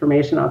good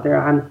information out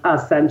there on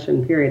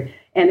ascension, period.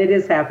 And it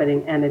is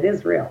happening, and it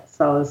is real.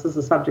 So this is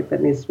a subject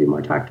that needs to be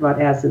more talked about,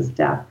 as is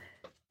death,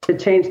 to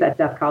change that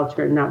death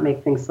culture and not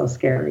make things so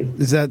scary.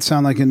 Does that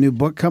sound like a new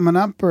book coming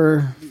up,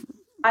 or?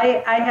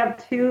 I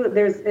have two.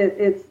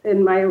 It's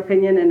in my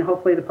opinion, and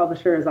hopefully the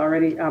publisher is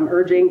already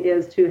urging,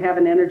 is to have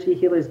an energy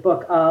healer's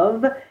book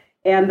of,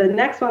 and the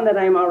next one that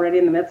I'm already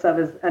in the midst of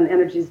is an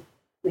energy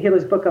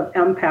healer's book of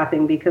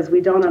empathing, because we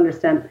don't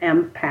understand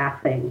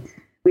empathing.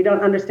 We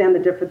don't understand the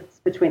difference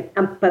between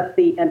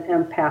empathy and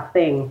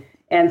empathing.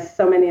 And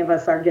so many of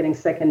us are getting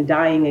sick and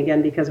dying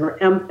again because we're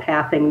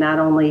empathing not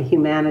only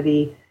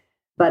humanity,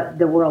 but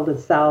the world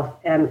itself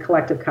and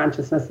collective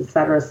consciousness, et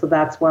cetera. So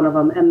that's one of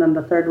them. And then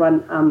the third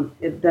one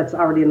that's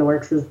already in the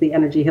works is the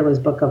Energy Healer's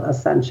Book of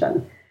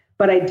Ascension.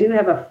 But I do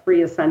have a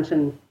free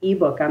Ascension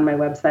ebook on my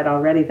website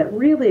already that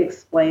really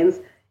explains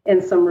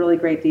in some really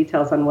great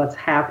details on what's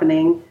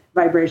happening,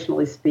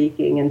 vibrationally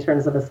speaking, in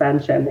terms of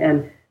ascension.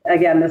 And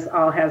again, this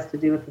all has to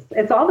do with this.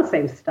 It's all the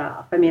same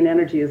stuff. I mean,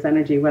 energy is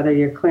energy, whether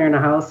you're clearing a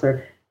house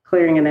or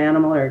clearing an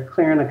animal or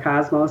clearing a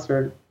cosmos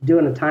or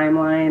doing a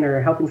timeline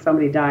or helping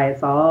somebody die.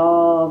 It's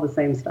all the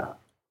same stuff.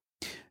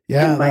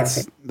 Yeah,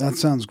 that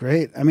sounds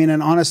great. I mean,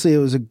 and honestly, it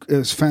was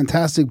a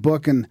fantastic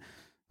book, and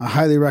I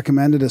highly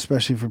recommend it,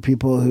 especially for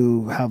people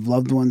who have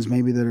loved ones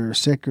maybe that are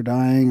sick or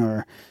dying,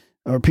 or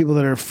people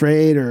that are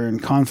afraid or in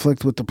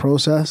conflict with the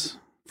process.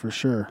 For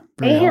sure.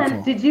 Very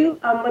helpful. Did you,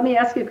 let me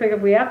ask you quick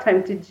if we have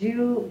time, did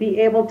you be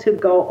able to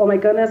go, oh my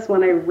goodness,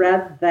 when I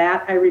read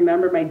that, I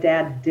remember my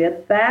dad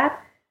did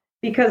that?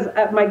 Because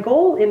my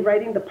goal in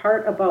writing the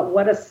part about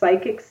what a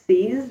psychic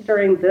sees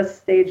during this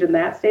stage and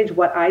that stage,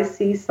 what I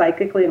see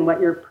psychically and what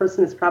your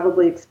person is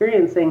probably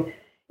experiencing,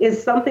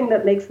 is something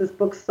that makes this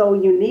book so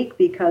unique,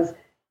 because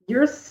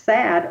you're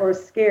sad or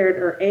scared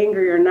or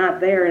angry or not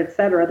there,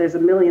 etc. There's a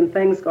million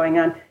things going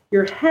on.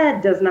 Your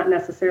head does not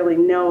necessarily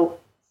know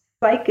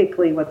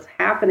psychically what's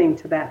happening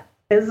to that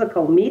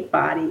physical meat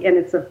body. And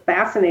it's a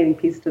fascinating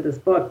piece to this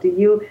book.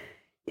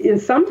 And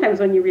sometimes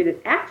when you read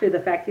it after the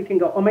fact, you can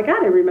go, oh my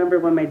God, I remember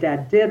when my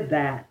dad did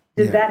that.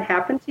 Did that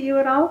happen to you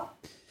at all?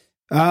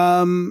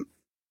 A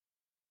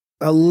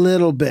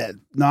little bit,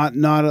 not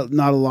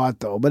a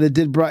lot though, but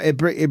it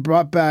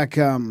brought back,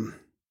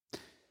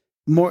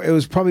 more. It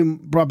was probably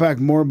brought back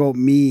more about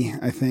me,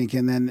 I think,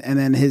 and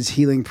then his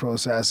healing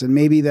process, and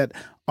maybe that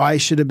I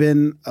should have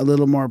been a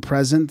little more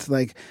present.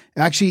 Like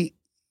actually,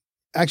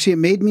 it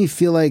made me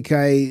feel like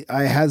I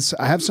have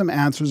some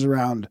answers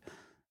around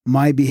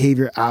my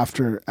behavior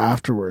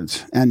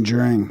afterwards and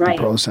during the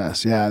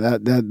process. Yeah,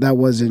 that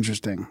was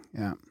interesting.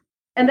 Yeah.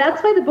 And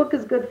that's why the book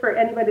is good for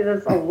anybody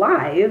that's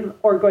alive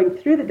or going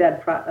through the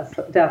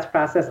death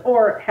process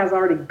or has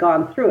already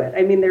gone through it.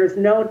 I mean, there's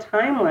no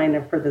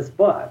timeline for this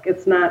book.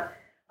 It's not,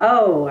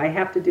 I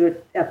have to do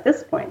it at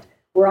this point.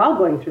 We're all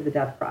going through the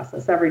death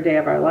process every day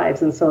of our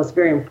lives. And so it's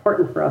very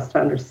important for us to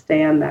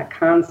understand that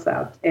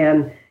concept.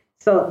 And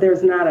so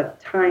there's not a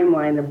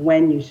timeline of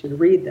when you should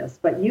read this,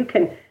 but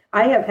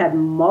I have had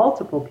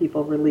multiple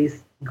people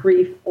release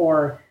grief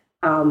or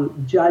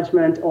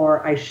judgment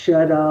or I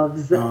should have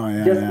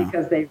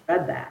because they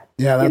read that.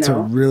 Yeah, that's a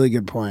really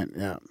good point.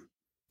 Yeah.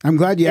 I'm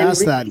glad you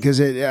asked that because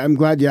it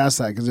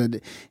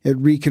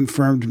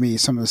reconfirmed me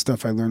some of the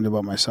stuff I learned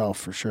about myself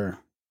for sure.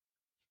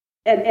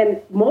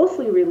 And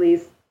mostly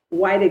release,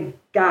 why did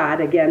God,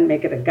 again,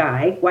 make it a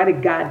guy, why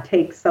did God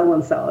take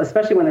so-and-so,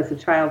 especially when it's a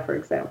child, for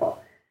example?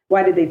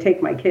 Why did they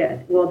take my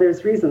kid? Well,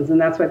 there's reasons,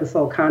 and that's why the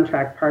soul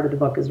contract part of the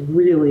book is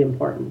really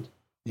important.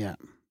 Yeah.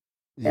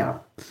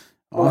 Well,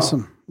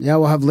 Awesome. Yeah,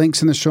 we'll have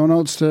links in the show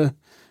notes to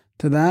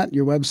that,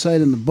 your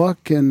website and the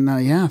book. And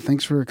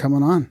thanks for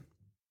coming on.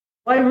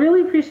 Well, I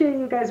really appreciate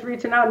you guys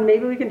reaching out, and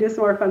maybe we can do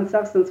some more fun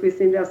stuff since we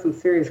seem to have some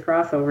serious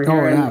crossover here.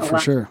 Oh, yeah, for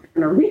sure.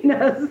 In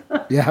arenas.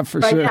 Yeah,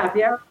 for sure.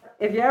 Yeah,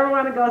 if you ever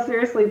want to go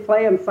seriously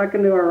play and suck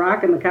into a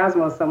rock in the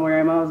cosmos somewhere,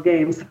 I'm always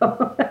game.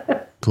 So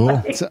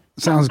Cool.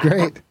 Sounds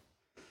great.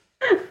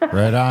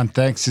 Right on.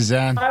 Thanks,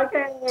 Suzanne.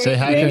 Okay. Say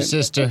hi to your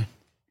sister.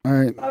 All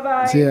right.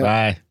 Bye-bye. See ya.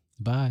 Bye.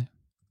 Bye.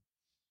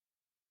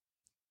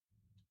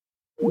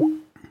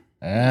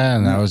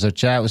 And that was our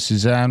chat with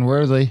Suzanne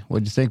Worthley.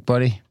 What'd you think,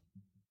 buddy?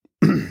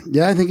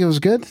 Yeah, I think it was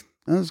good.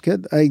 That was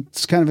good. I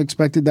just kind of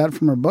expected that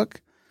from her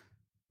book,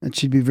 that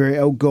she'd be very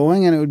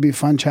outgoing and it would be a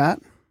fun chat.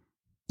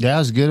 Yeah, it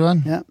was a good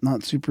one. Yeah,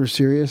 not super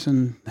serious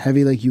and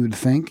heavy like you would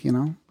think,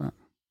 But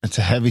It's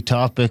a heavy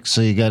topic,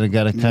 so you gotta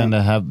kind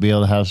of be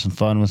able to have some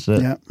fun with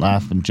it,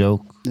 laugh and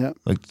joke. Yeah,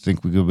 Like to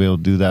think we could be able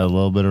to do that a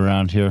little bit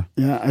around here.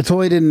 Yeah, I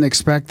totally didn't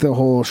expect the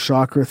whole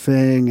chakra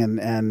thing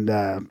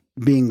and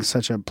playing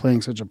such a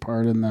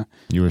part in the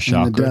You were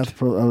shocked. I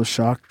was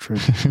shocked,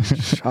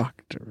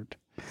 shocked.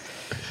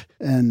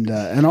 And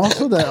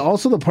also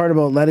the part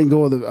about letting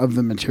go of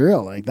the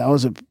material, like that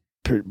was a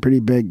pretty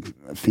big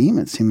theme.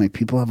 It seemed like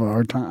people have a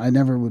hard time. I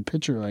never would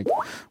picture like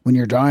when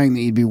you're dying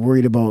that you'd be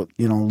worried about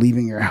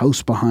leaving your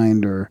house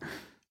behind or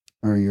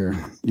your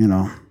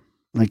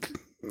like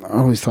I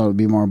always thought it would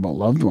be more about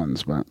loved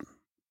ones, but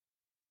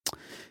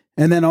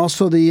and then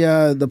also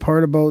the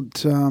part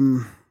about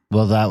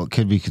well, that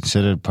could be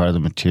considered part of the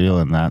material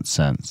in that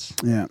sense.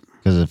 Yeah.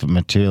 Because if a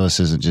materialist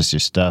isn't just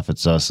your stuff,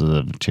 it's also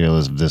the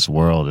materialist of this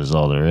world is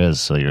all there is.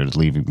 So you're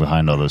leaving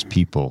behind all those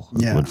people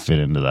who would fit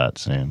into that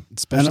same.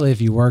 Especially if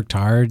you worked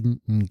hard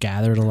and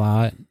gathered a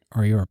lot,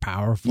 or you were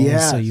powerful,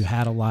 so you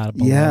had a lot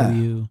below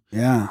you.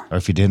 Yeah. Or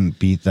if you didn't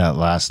beat that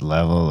last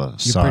level of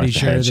Sonic the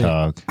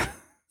Hedgehog.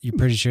 You're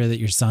pretty sure that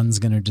your son's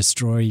going to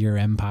destroy your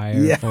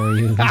empire for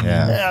you.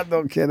 Yeah,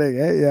 no kidding.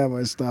 Hey, yeah,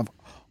 my stuff.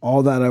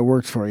 All that I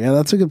worked for. Yeah,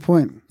 that's a good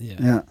point.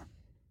 Yeah.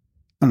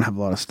 I don't have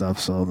a lot of stuff,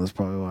 so that's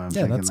probably why I'm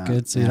thinking that. Yeah, that's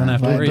good. So you don't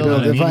have to worry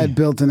about it. If I had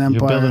built an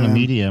empire. You're building a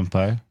media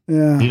empire.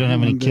 Yeah. You don't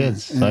have any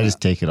kids, so I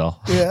just take it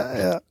all.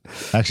 Yeah.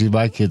 Actually,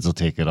 my kids will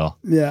take it all.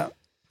 Yeah.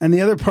 And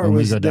the other part when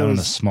was... we go down in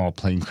a small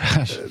plane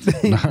crash.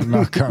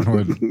 Knock on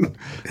wood.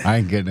 I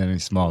ain't getting any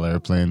small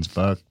airplanes.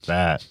 Fuck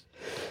that.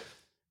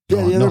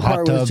 Yeah, the other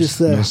part was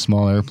just no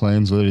small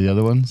airplanes. What are the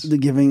other ones? The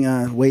giving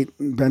weight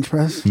bench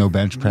press. No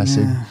bench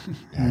pressing.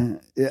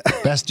 Yeah.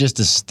 Best just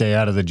to stay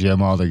out of the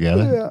gym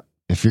altogether. Yeah.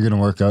 If you're going to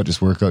work out,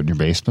 just work out in your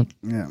basement.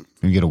 Yeah.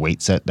 You get a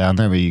weight set down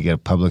there, but you get a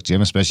public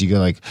gym, especially you go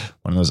like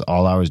one of those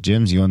all hours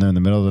gyms, you go in there in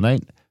the middle of the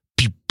night,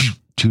 pew, pew,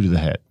 2 to the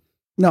head.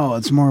 No,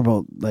 it's more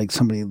about like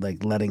somebody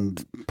like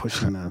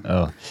pushing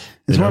a...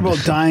 It's more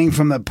about dying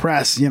from the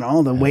press,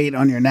 the weight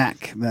on your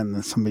neck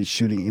than somebody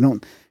shooting. You're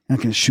not going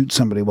to shoot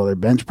somebody while they're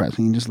bench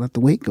pressing. You just let the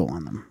weight go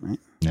on them, right?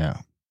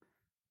 Yeah.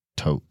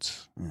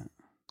 Totes. Yeah.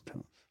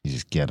 Totes. You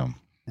just get them.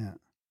 Yeah.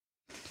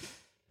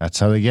 That's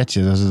how they get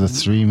you. Those are the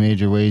 3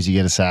 major ways you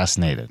get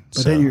assassinated.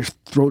 But then your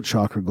throat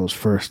chakra goes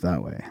first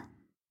that way.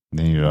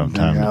 Then you don't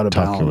have time to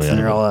tuck your way out.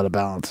 You're all out of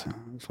balance.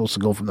 You're supposed to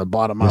go from the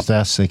bottom up. With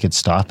us, they could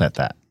stop at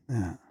that.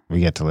 Yeah. We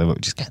get to live it.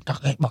 We just can't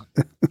talk anymore.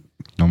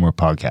 No more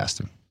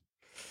podcasting.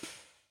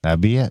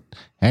 That'd be it.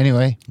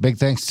 Anyway, big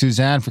thanks to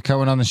Suzanne for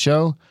coming on the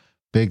show.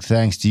 Big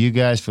thanks to you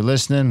guys for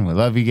listening. We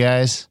love you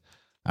guys.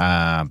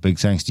 Big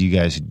thanks to you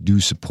guys who do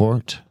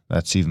support.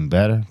 That's even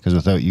better because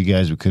without you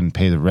guys, we couldn't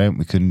pay the rent.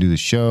 We couldn't do the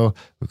show.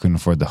 We couldn't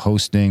afford the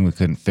hosting. We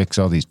couldn't fix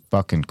all these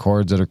fucking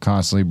cords that are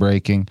constantly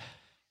breaking.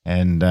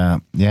 And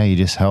you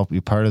just help.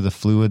 You're part of the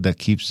fluid that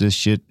keeps this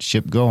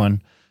ship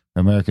going.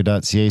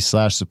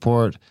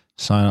 America.ca/support.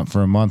 Sign up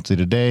for a monthly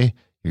today.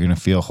 You're going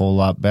to feel a whole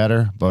lot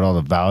better about all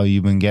the value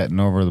you've been getting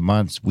over the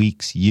months,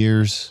 weeks,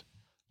 years.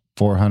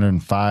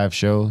 405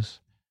 shows.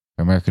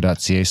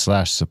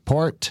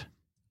 America.ca/support.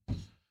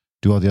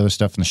 Do all the other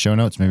stuff in the show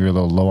notes. Maybe you're a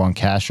little low on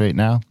cash right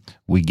now.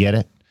 We get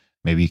it.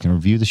 Maybe you can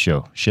review the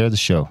show, share the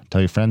show,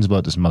 tell your friends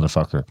about this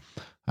motherfucker,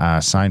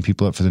 sign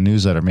people up for the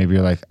newsletter. Maybe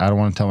you're like, I don't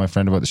want to tell my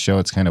friend about the show.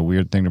 It's kind of a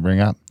weird thing to bring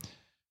up.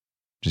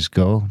 Just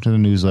go to the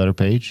newsletter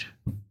page,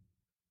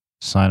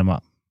 sign them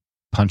up,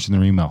 punch in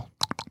their email.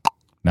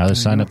 Now they're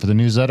signed up for the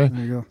newsletter.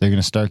 They're going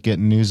to start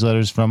getting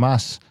newsletters from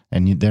us,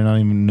 and they don't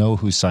even know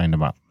who signed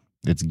them up.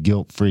 It's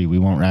guilt-free. We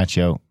won't rat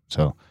you out.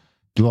 So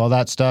do all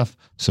that stuff.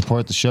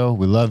 Support the show.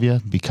 We love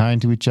you. Be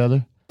kind to each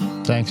other.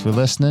 Thanks for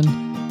listening,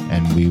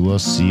 and we will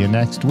see you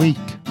next week.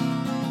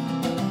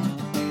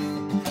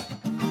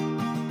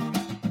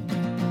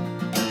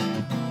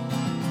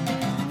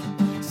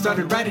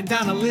 Started writing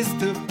down a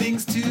list of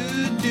things to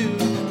do.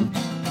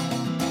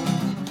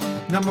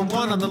 Number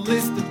 1 on the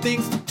list of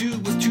things to do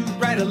was to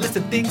write a list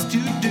of things to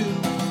do.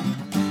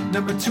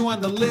 Number 2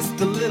 on the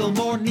list, a little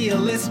more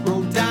nihilist,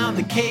 wrote down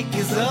the cake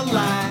is a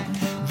lie.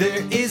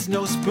 There is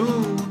no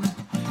spoon.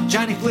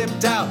 Johnny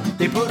flipped out,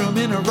 they put him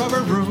in a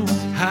rubber room.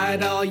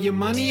 Hide all your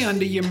money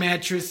under your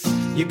mattress.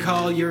 You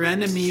call your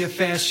enemy a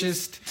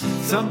fascist.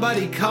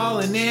 Somebody call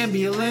an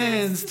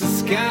ambulance, the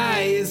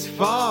sky is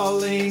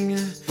falling.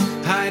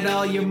 Hide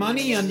all your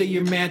money under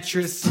your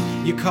mattress.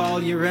 You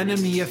call your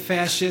enemy a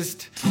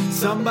fascist.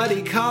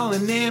 Somebody call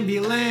an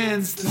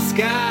ambulance, the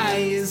sky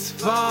is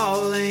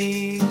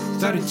falling.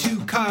 Started to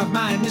carve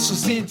my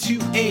initials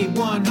into a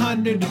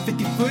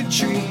 150-foot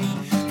tree.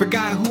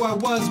 Forgot who I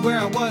was, where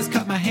I was,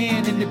 cut my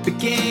hand and it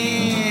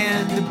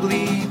began to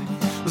bleed.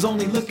 Was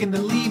only looking to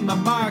leave my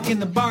mark in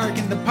the bark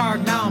in the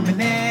park, now I'm in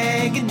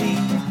agony.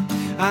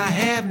 I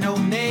have no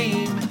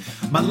name.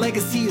 My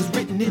legacy is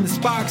written in the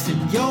sparks in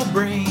your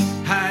brain.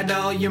 Hide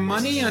all your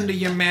money under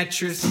your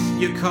mattress.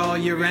 You call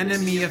your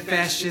enemy a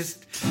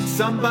fascist.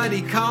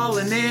 Somebody call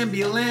an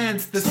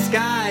ambulance, the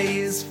sky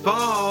is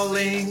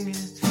falling.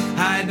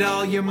 Hide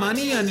all your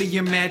money under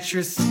your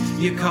mattress.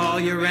 You call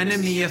your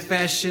enemy a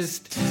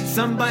fascist.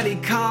 Somebody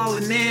call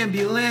an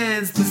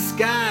ambulance, the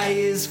sky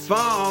is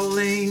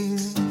falling.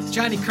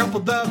 Johnny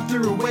crumpled up,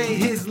 threw away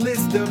his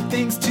list of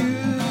things to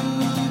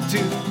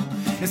do.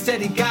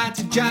 Instead he got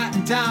to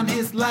jotting down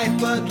his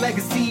lifeblood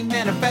legacy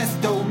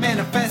manifesto.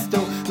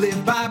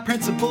 Live by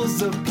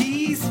principles of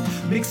peace,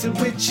 mix it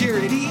with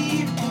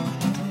charity.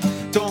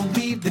 Don't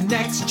leave the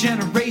next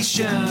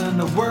generation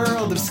a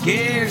world of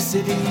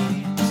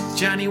scarcity.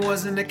 Johnny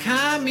wasn't a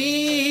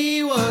commie,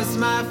 he was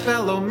my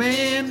fellow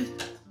man.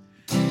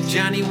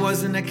 Johnny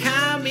wasn't a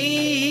commie,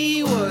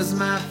 he was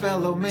my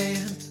fellow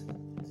man.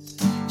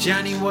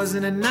 Johnny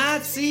wasn't a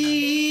Nazi,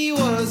 he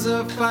was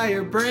a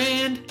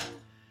firebrand.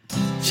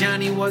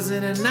 Johnny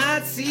wasn't a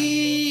Nazi,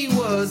 he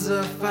was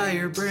a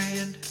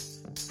firebrand.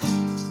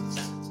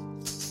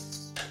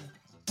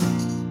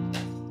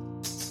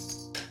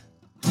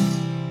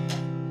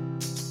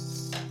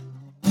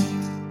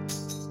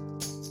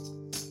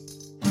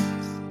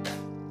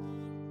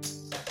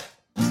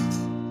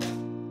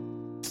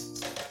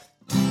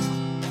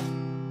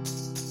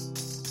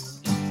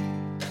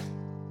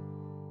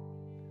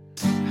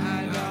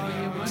 Hide all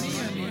your money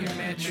under your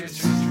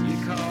mattress. You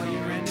call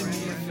your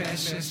enemy a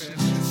fascist.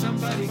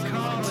 Somebody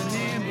call an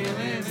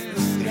ambulance,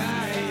 the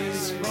sky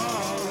is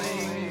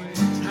falling.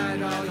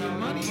 Hide all your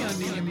money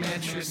under your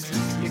mattress.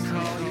 You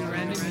call your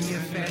enemy a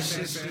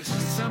fascist.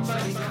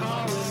 Somebody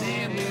call an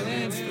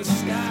ambulance, the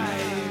sky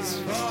is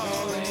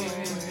falling.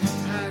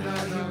 Hide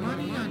all your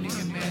money under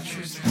your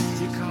mattress.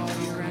 You call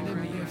your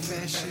enemy a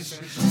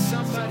fascist.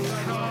 Somebody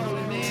call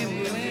an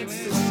ambulance,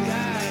 the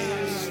sky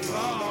is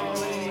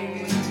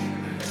falling.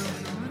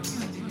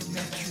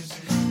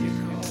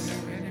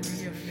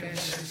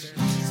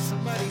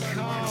 Somebody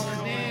call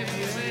an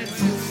ambulance,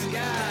 the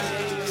sky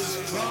is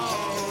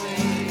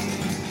falling.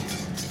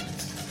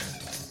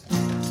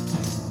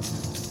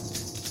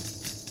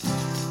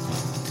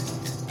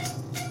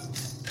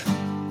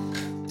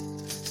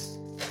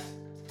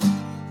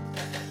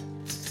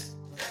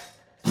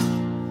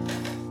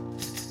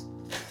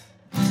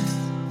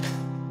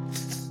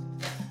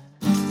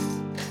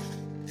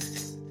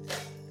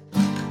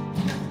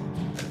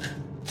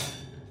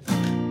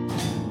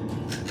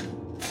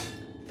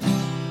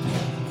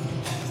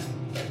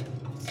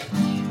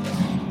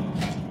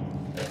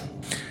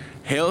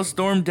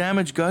 Hailstorm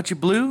damage got you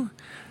blue?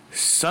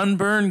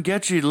 Sunburn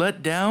get you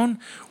let down?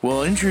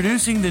 Well,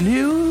 introducing the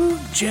new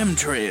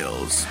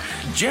Chemtrails.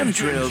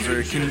 Chemtrails are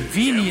a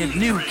convenient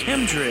new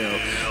chemtrail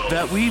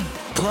that we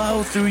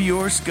plow through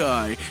your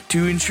sky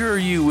to ensure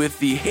you with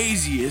the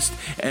haziest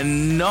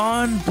and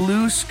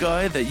non-blue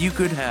sky that you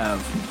could have.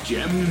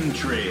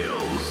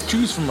 Chemtrails.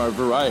 Choose from our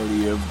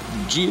variety of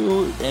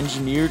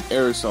geoengineered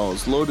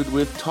aerosols loaded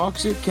with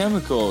toxic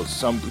chemicals.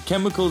 Some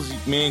chemicals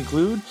may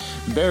include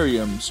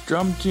barium,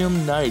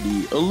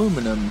 strontium-90,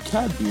 aluminum,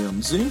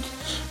 cadmium, zinc,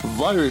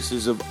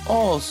 viruses of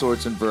all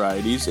sorts and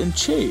varieties, and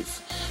chaff,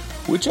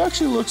 which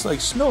actually looks like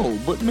snow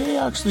but may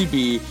actually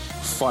be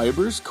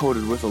fibers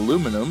coated with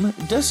aluminum,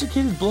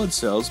 desiccated blood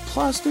cells,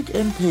 plastic,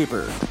 and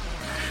paper.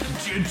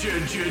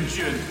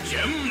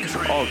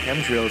 All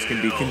chemtrails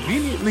can be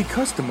conveniently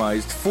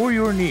customized for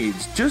your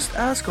needs. Just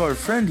ask our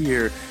friend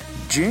here,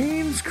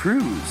 James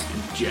Cruz.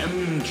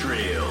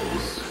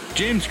 Chemtrails.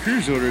 James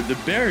Cruz ordered the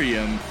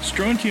barium,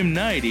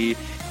 strontium-90,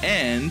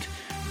 and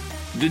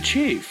the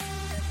chafe.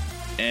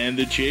 And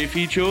the chafe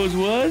he chose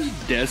was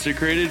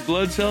desecrated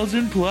blood cells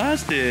in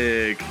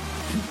plastic.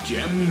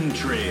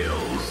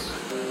 Chemtrails.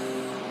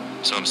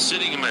 So I'm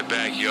sitting in my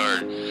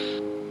backyard,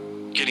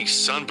 getting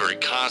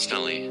sunburned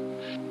constantly,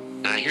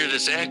 and I hear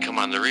this ad come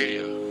on the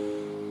radio.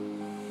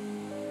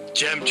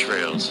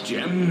 Chemtrails.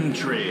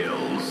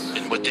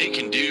 And what they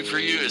can do for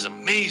you is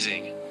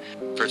amazing.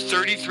 For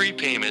 33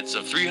 payments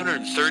of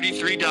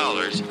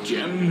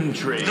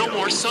 $333, no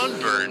more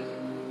sunburn.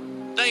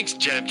 Thanks,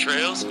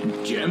 Chemtrails.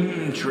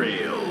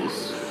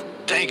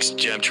 Thanks,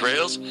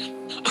 Chemtrails.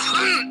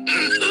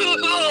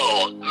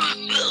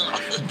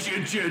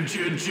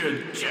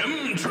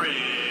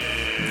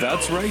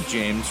 That's right,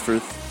 James. For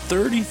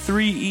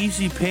 33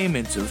 easy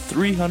payments of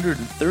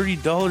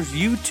 $330,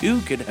 you too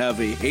can have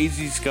a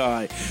hazy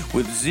sky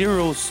with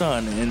zero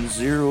sun and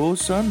zero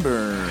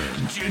sunburn.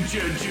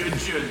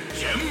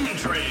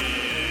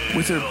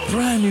 With our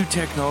brand new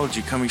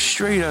technology coming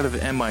straight out of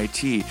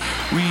MIT,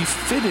 we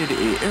fitted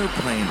an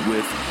airplane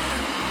with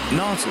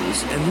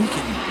nozzles, and we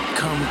can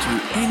come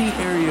to any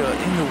area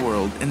in the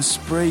world and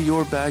spray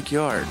your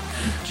backyard.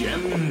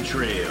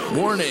 Chemtrails.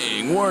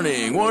 Warning,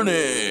 warning,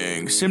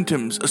 warning!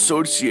 Symptoms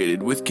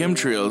associated with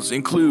chemtrails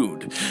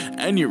include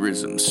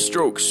aneurysms,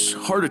 strokes,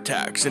 heart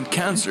attacks, and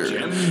cancer.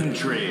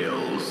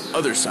 Chemtrails.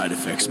 Other side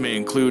effects may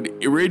include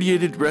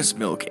irradiated breast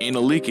milk,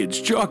 anal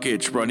leakage, jock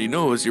itch, runny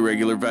nose,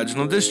 irregular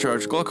vaginal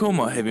discharge,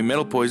 glaucoma, heavy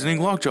metal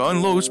poisoning, lockjaw,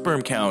 and low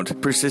sperm count,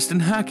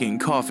 persistent hacking,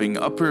 coughing,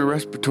 upper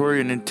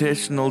respiratory and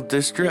intestinal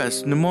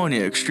distress,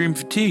 pneumonia, extreme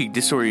fatigue,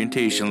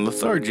 disorientation,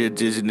 lethargia,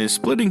 dizziness,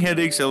 splitting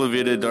headaches,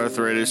 elevated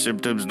arthritis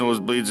symptoms,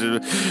 nosebleeds,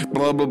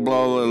 blah blah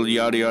blah,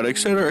 yada yada,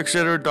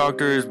 etc.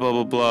 Doctors,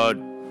 blah blah blah,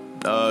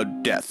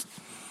 death.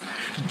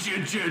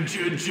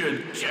 Chemtrails.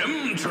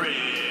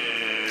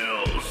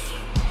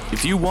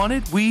 If you want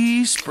it,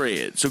 we spray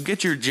it. So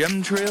get your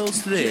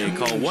chemtrails today.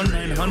 Call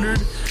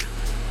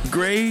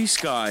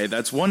 1-900-GRAY-SKY.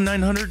 That's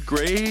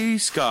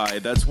 1-900-GRAY-SKY.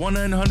 That's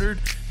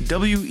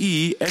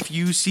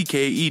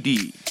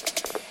 1-900-WEFUCKED.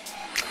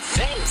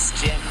 Thanks,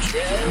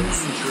 Chemtrails.